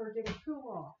hot, or did it cool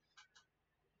off?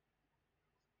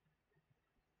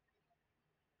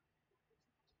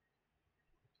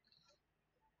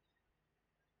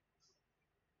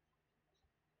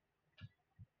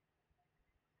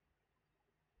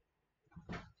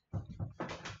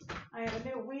 I have a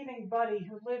new weaving buddy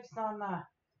who lives on the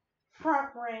front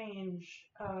range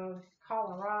of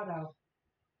Colorado,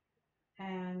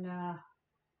 and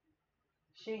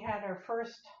she had her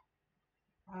first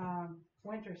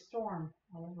winter storm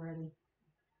already.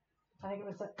 I think it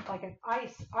was like an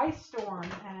ice storm,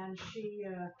 and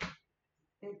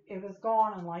it was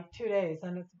gone in like 2 days,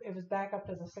 and it was back up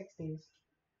to the 60s.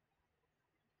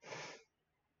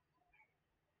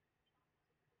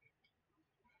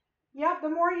 Yep, the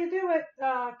more you do it,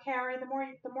 Carrie, the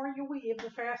more you weave, the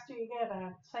faster you get at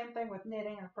it. Same thing with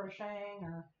knitting or crocheting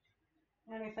or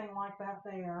anything like that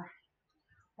there.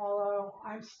 Although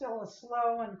I'm still a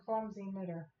slow and clumsy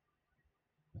knitter.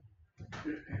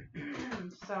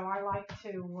 So I like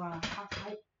to,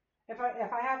 if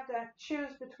I have to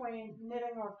choose between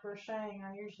knitting or crocheting,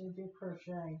 I usually do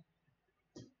crochet.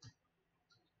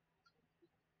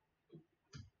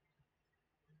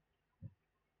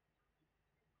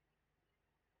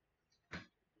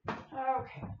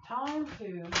 Okay, time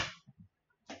to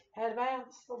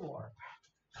advance the warp.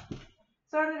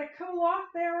 So did it cool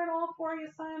off there at all for you,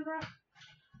 Sandra?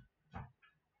 I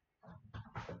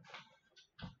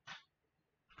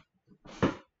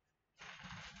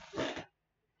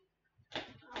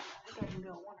think I can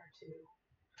go one or two.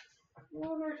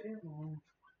 One or two more.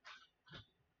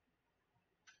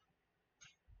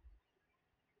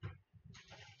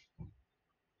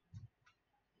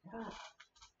 Oh.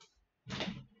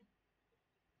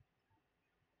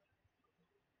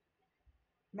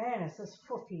 Man, it's this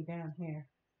foofy down here.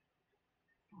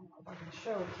 I don't know if I can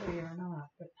show it to you or not,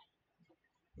 but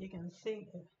you can see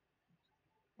it.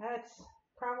 That's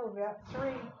probably about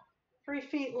 3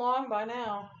 feet long by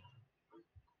now.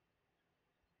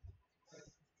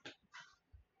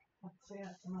 Let's see,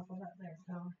 that's enough of that there,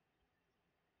 Tom.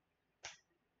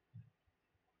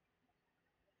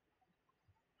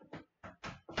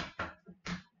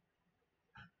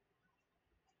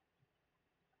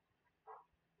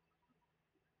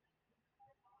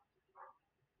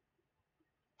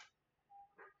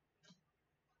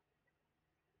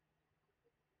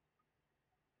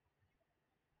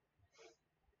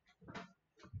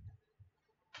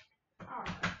 All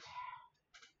right.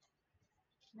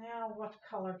 Now, what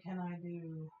color can I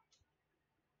do?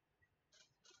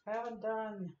 I haven't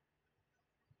done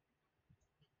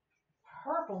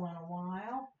purple in a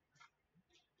while.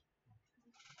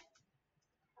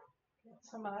 Get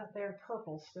some of that there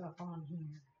purple stuff on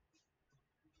here.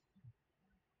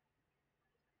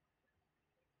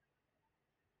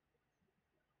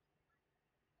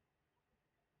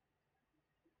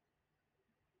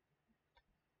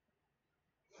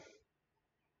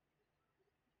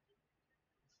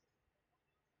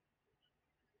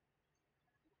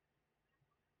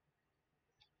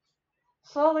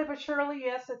 Slowly but surely,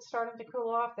 yes, it's starting to cool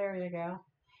off. There you go.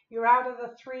 You're out of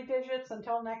the 3 digits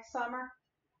until next summer.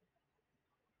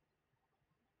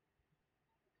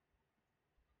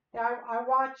 Yeah, I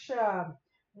watch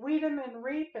Weed 'em and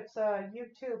Reap. It's a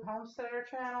YouTube homesteader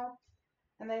channel,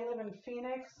 and they live in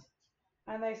Phoenix.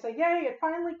 And they say, yay, it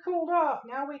finally cooled off.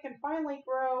 Now we can finally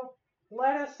grow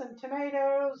lettuce and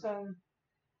tomatoes. And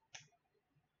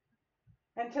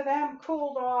to them,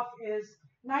 cooled off is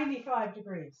 95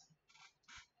 degrees.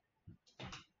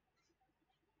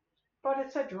 But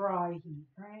it's a dry heat,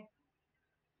 right?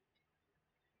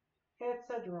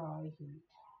 It's a dry heat.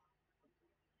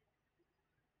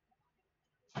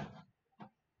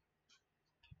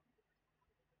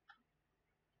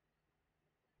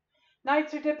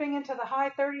 Nights are dipping into the high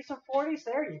 30s and 40s.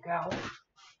 There you go.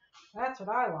 That's what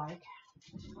I like.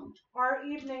 Our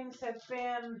evenings have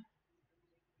been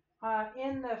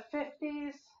in the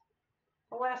 50s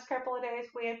the last couple of days.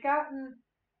 We had gotten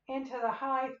into the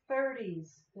high 30s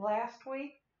last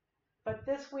week, but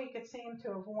this week it seemed to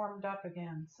have warmed up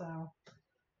again, so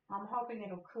I'm hoping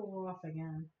it'll cool off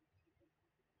again,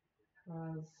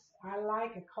 because I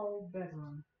like a cold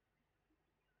bedroom.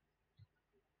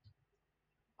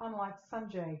 Unlike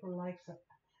Sanjay, who likes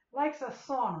a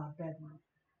sauna bedroom.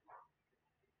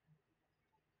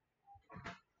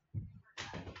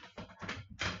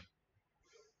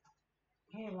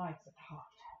 He likes it hot.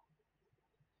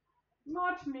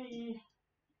 Not me.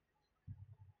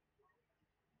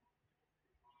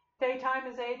 Daytime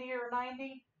is 80 or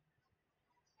 90.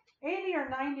 80 or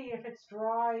 90 if it's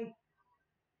dry,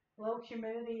 low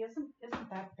humidity isn't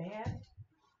that bad.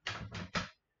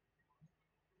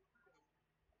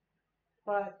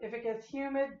 But if it gets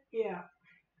humid, yeah,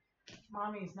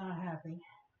 mommy's not happy.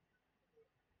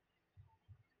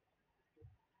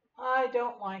 I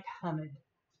don't like humid.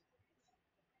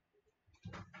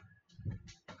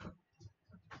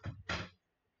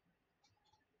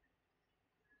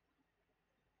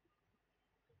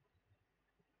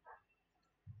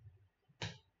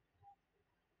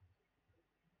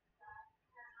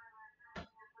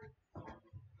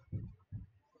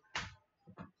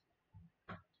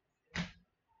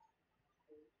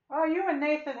 Oh, you and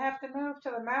Nathan have to move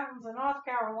to the mountains in North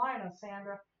Carolina,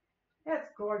 Sandra. It's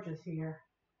gorgeous here.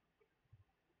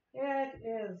 It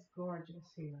is gorgeous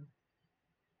here.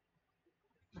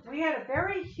 We had a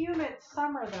very humid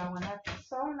summer, though, and that's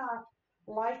so not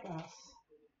like us.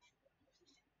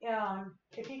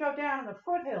 If you go down in the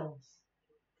foothills,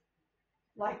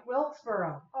 like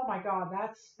Wilkesboro, oh my God,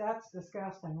 that's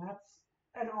disgusting. That's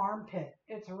an armpit.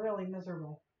 It's really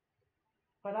miserable.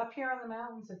 But up here in the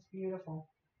mountains, it's beautiful.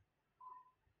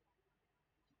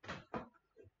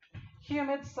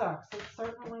 Humid sucks. It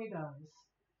certainly does.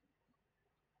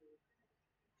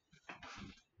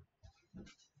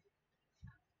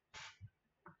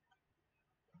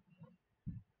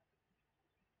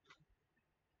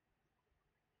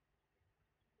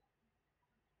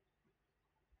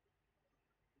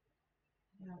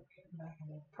 Now we're getting back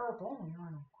into the purple. We're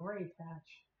on a gray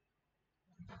patch.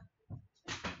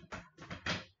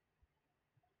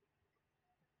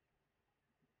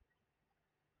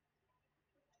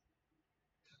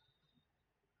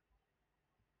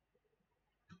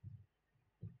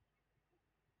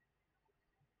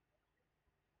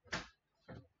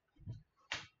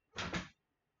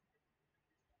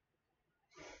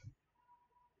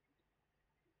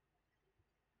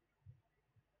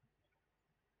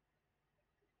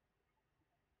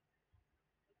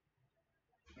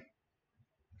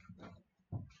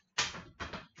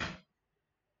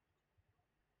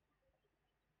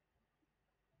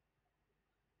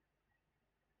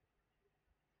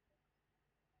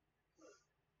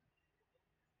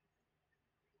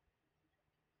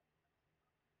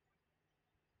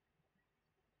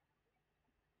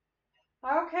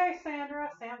 Okay,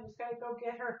 Sandra. Sandra's got to go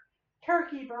get her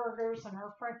turkey burgers and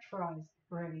her french fries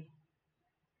ready.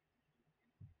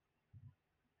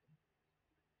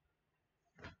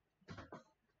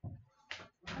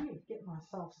 I need to get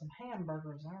myself some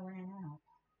hamburgers. I ran out.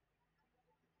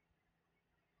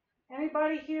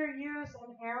 Anybody here use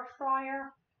an air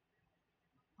fryer?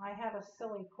 I have a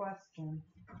silly question.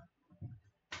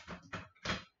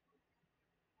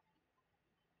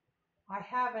 I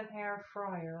have an air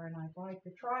fryer and I'd like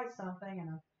to try something, and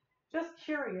I'm just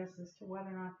curious as to whether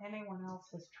or not anyone else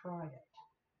has tried it.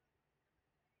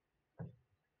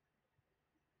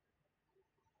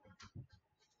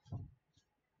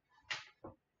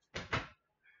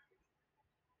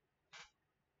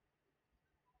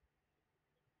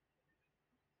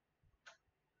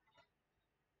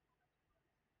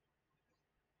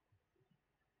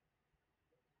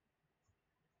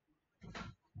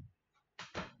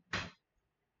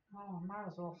 Oh, I might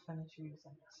as well finish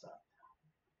using this up.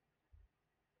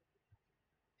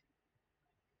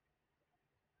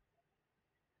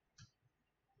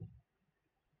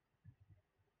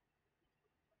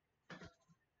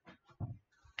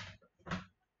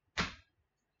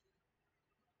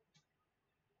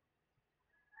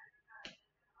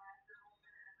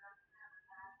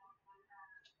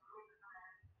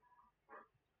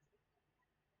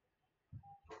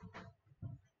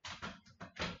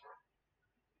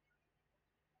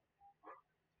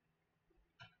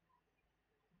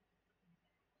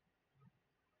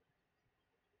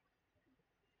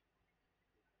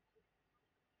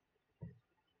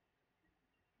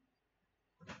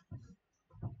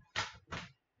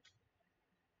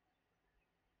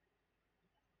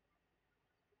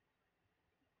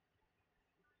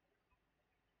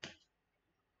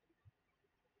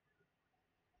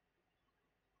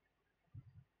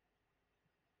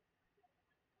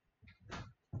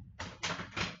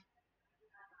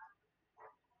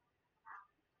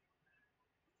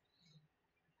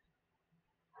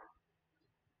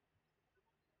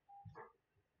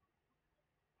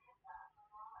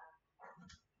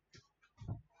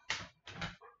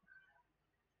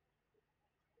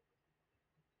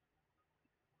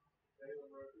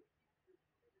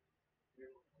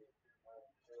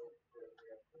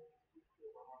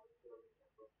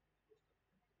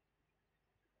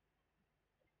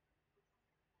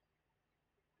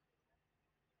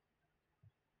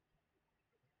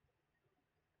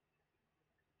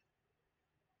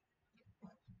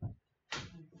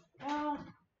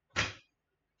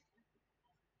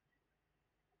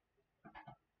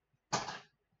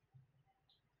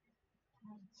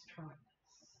 try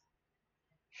this.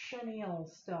 Chenille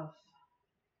stuff.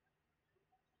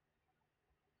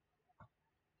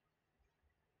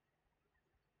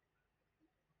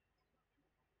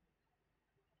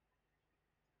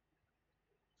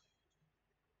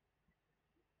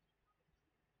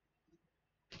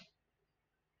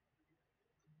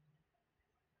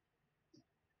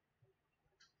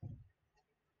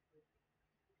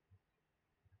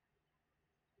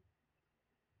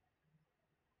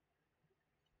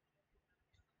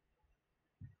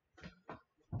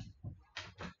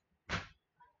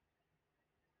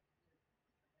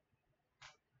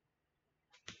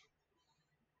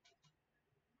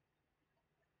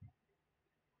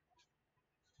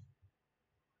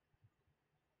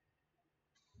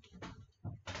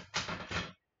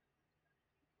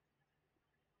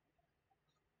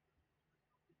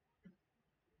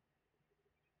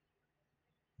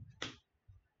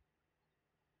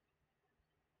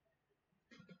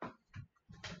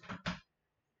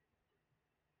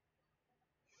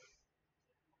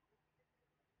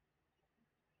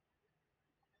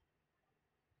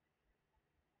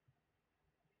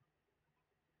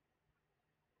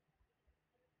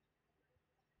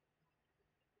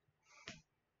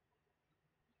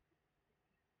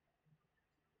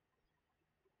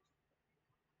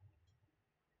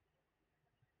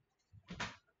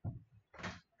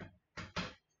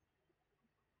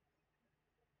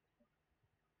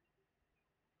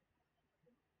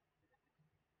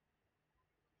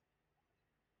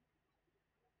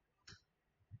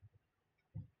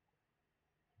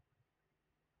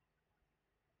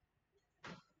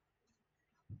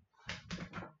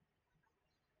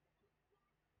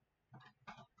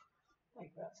 I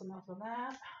think that's enough of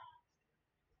that.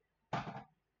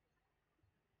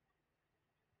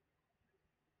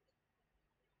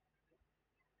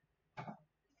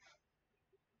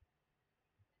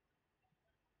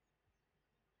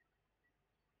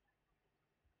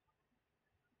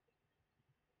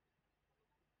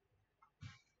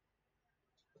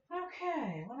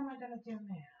 Okay, what am I going to do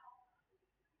now?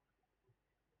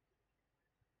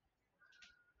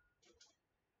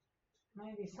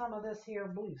 Maybe some of this here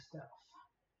blue stuff.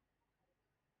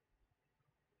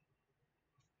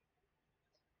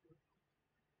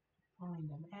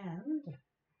 Find an end. There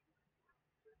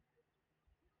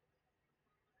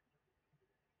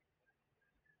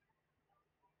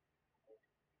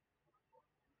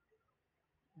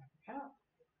we go.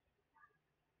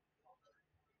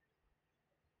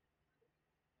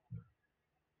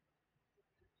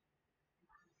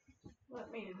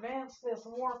 Let me advance this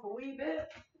warp a wee bit.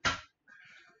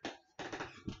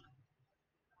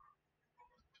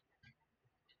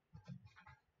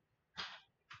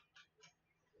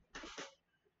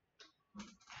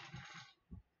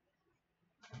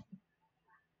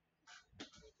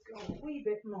 Go a wee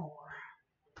bit more.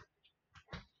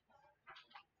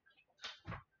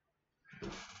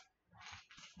 There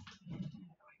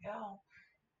we go.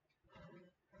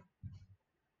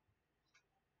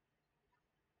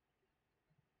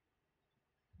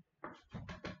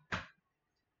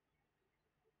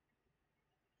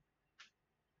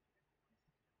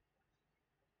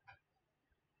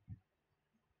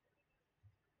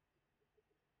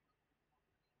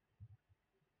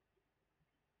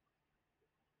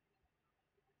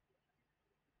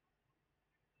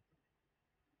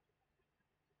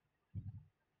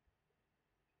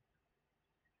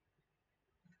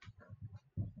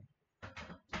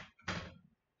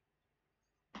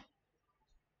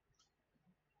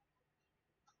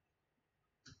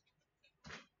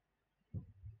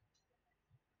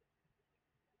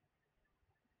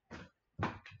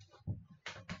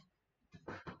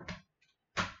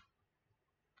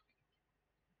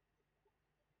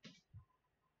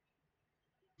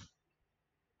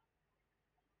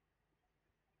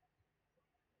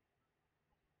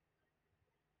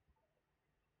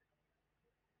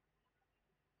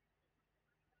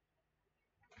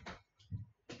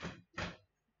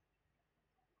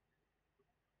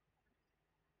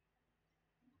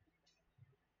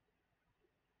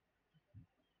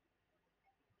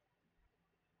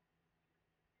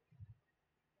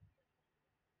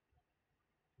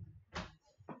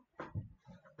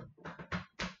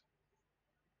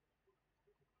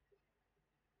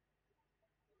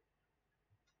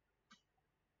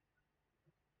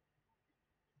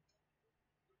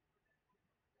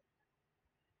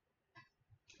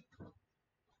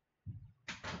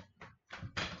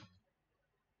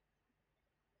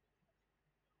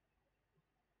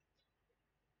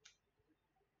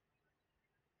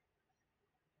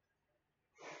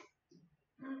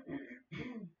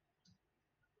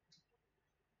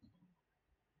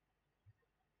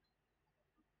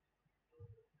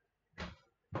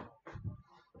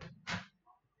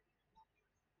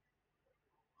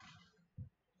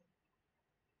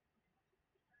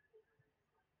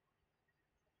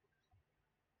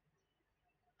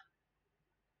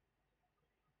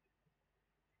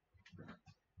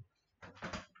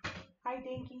 Hi,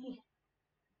 Dinky.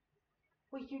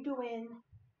 What you doing?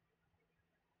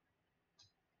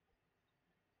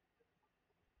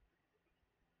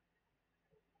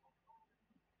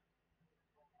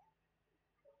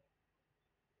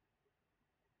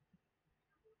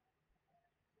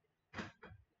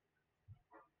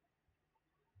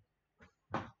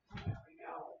 There we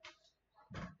go.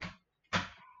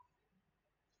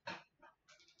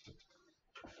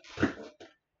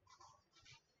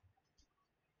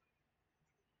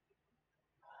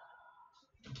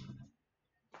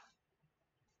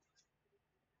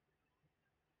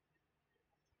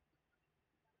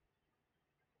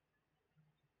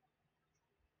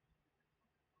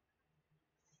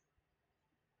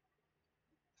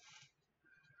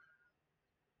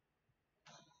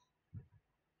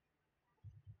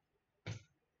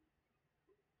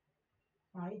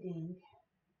 Hi, Dink.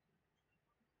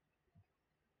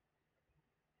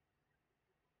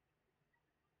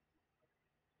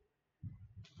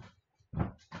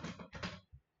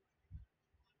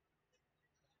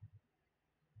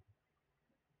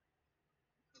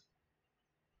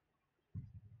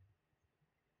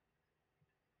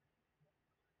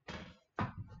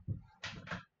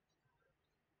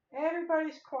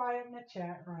 Everybody's quiet in the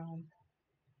chat room.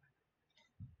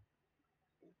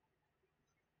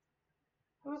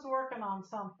 Who's working on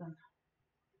something?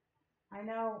 I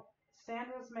know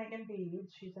Sandra's making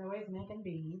beads. She's always making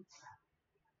beads.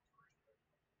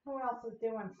 Who else is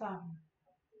doing something?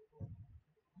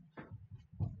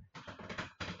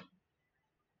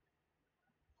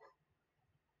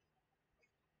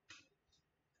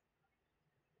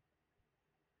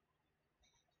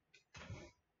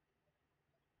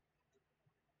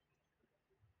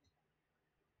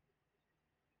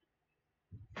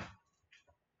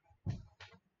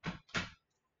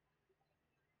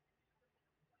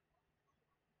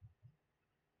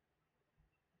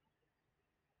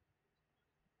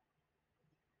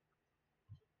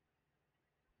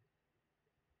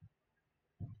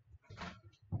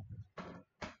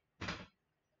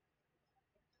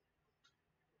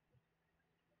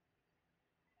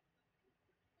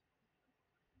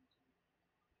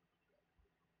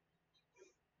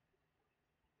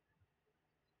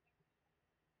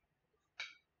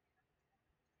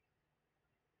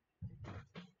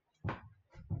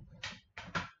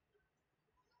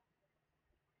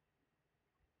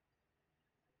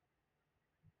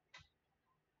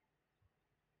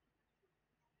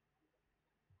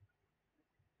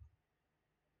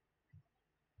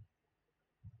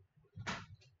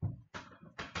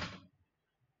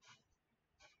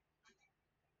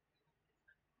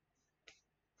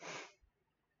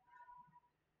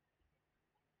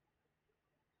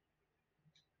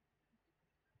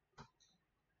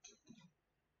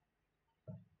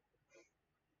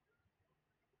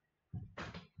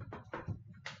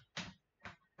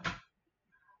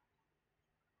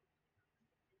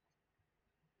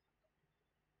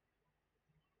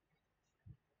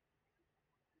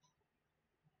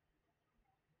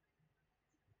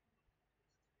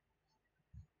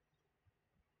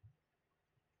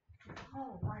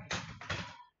 All right.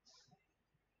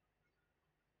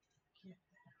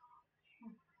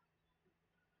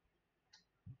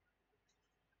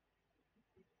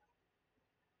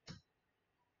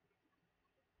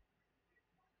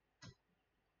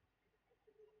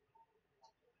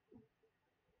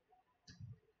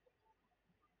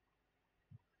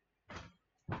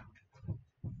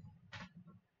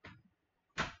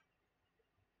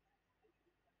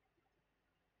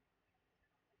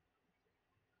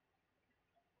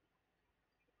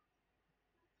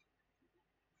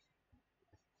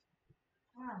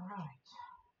 All right.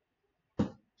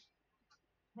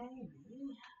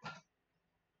 Maybe.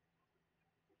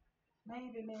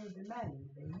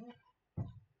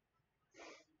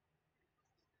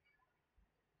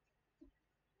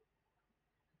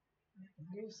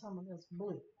 Do some of this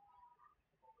blue.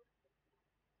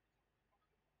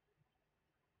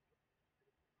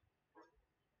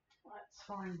 Let's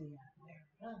find the end.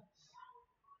 There it is.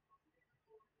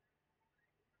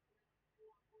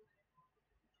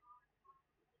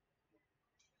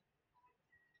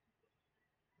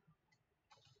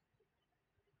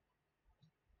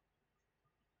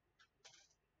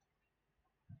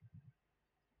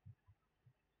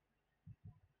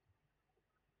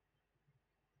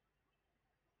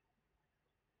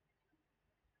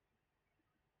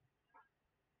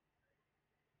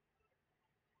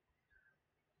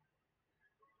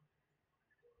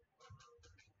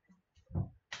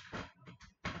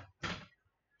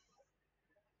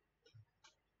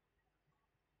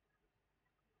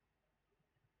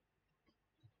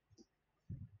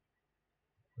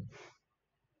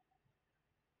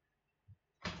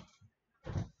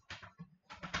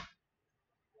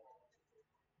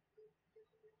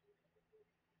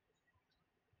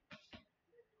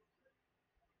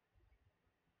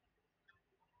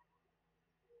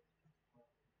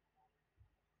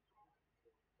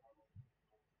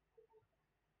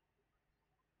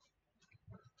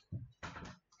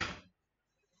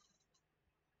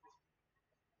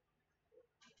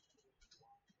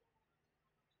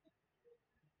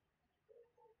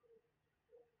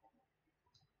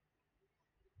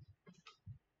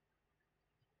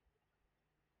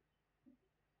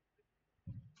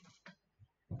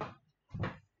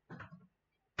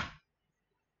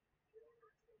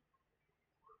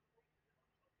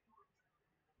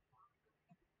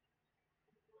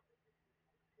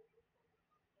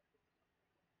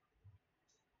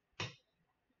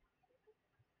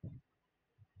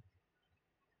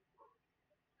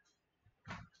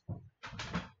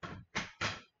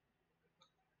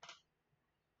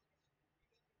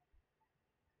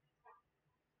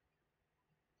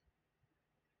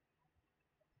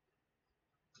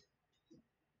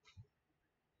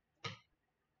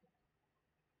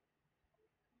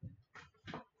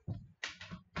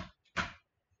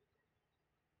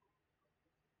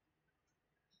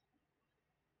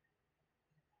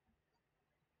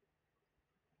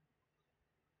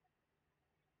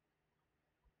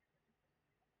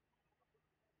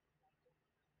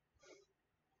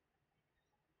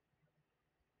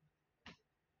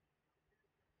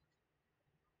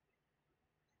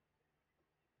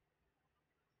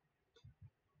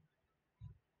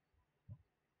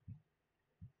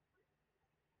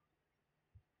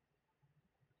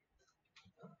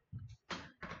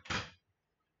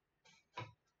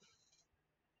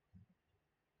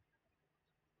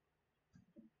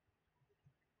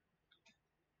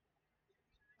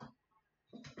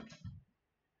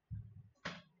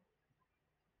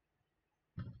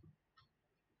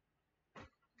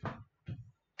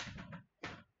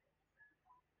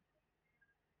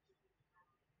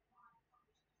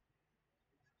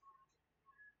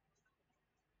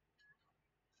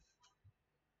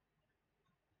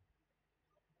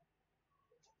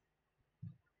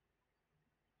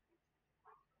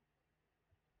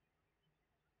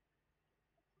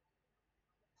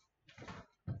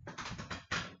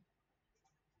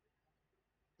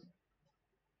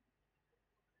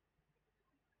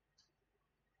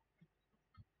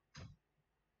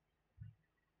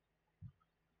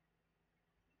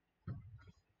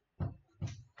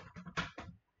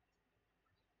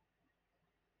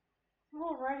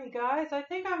 Alrighty, guys. I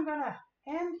think I'm gonna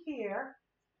end here.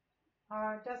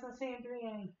 It doesn't seem to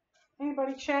be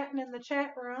anybody chatting in the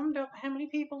chat room. Don't know how many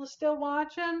people are still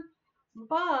watching,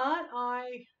 but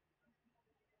I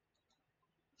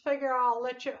figure I'll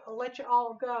let you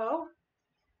all go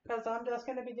because I'm just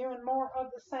going to be doing more of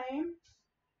the same.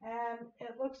 And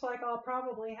it looks like I'll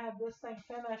probably have this thing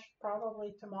finished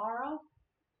probably tomorrow.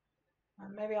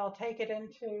 Maybe I'll take it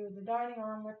into the dining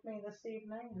room with me this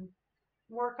evening and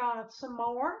work on it some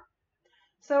more.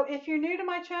 So if you're new to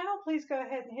my channel, please go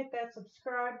ahead and hit that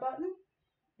subscribe button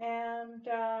and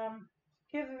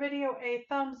give the video a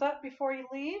thumbs up before you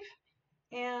leave,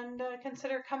 and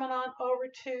consider coming on over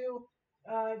to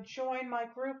join my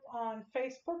group on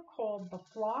Facebook called The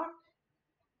Flock.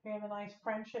 We have a nice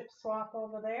friendship swap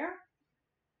over there.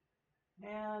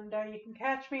 And you can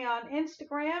catch me on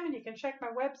Instagram, and you can check my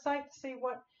website to see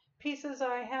what pieces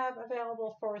I have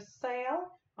available for sale.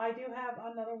 I do have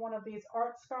another one of these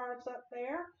art scarves up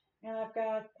there, and I've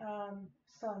got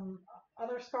some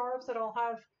other scarves that I'll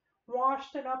have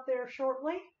washed and up there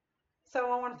shortly.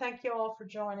 So I want to thank you all for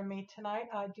joining me tonight.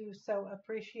 I do so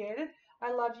appreciate it.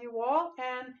 I love you all,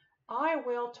 and I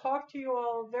will talk to you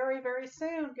all very, very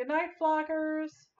soon. Good night, flockers.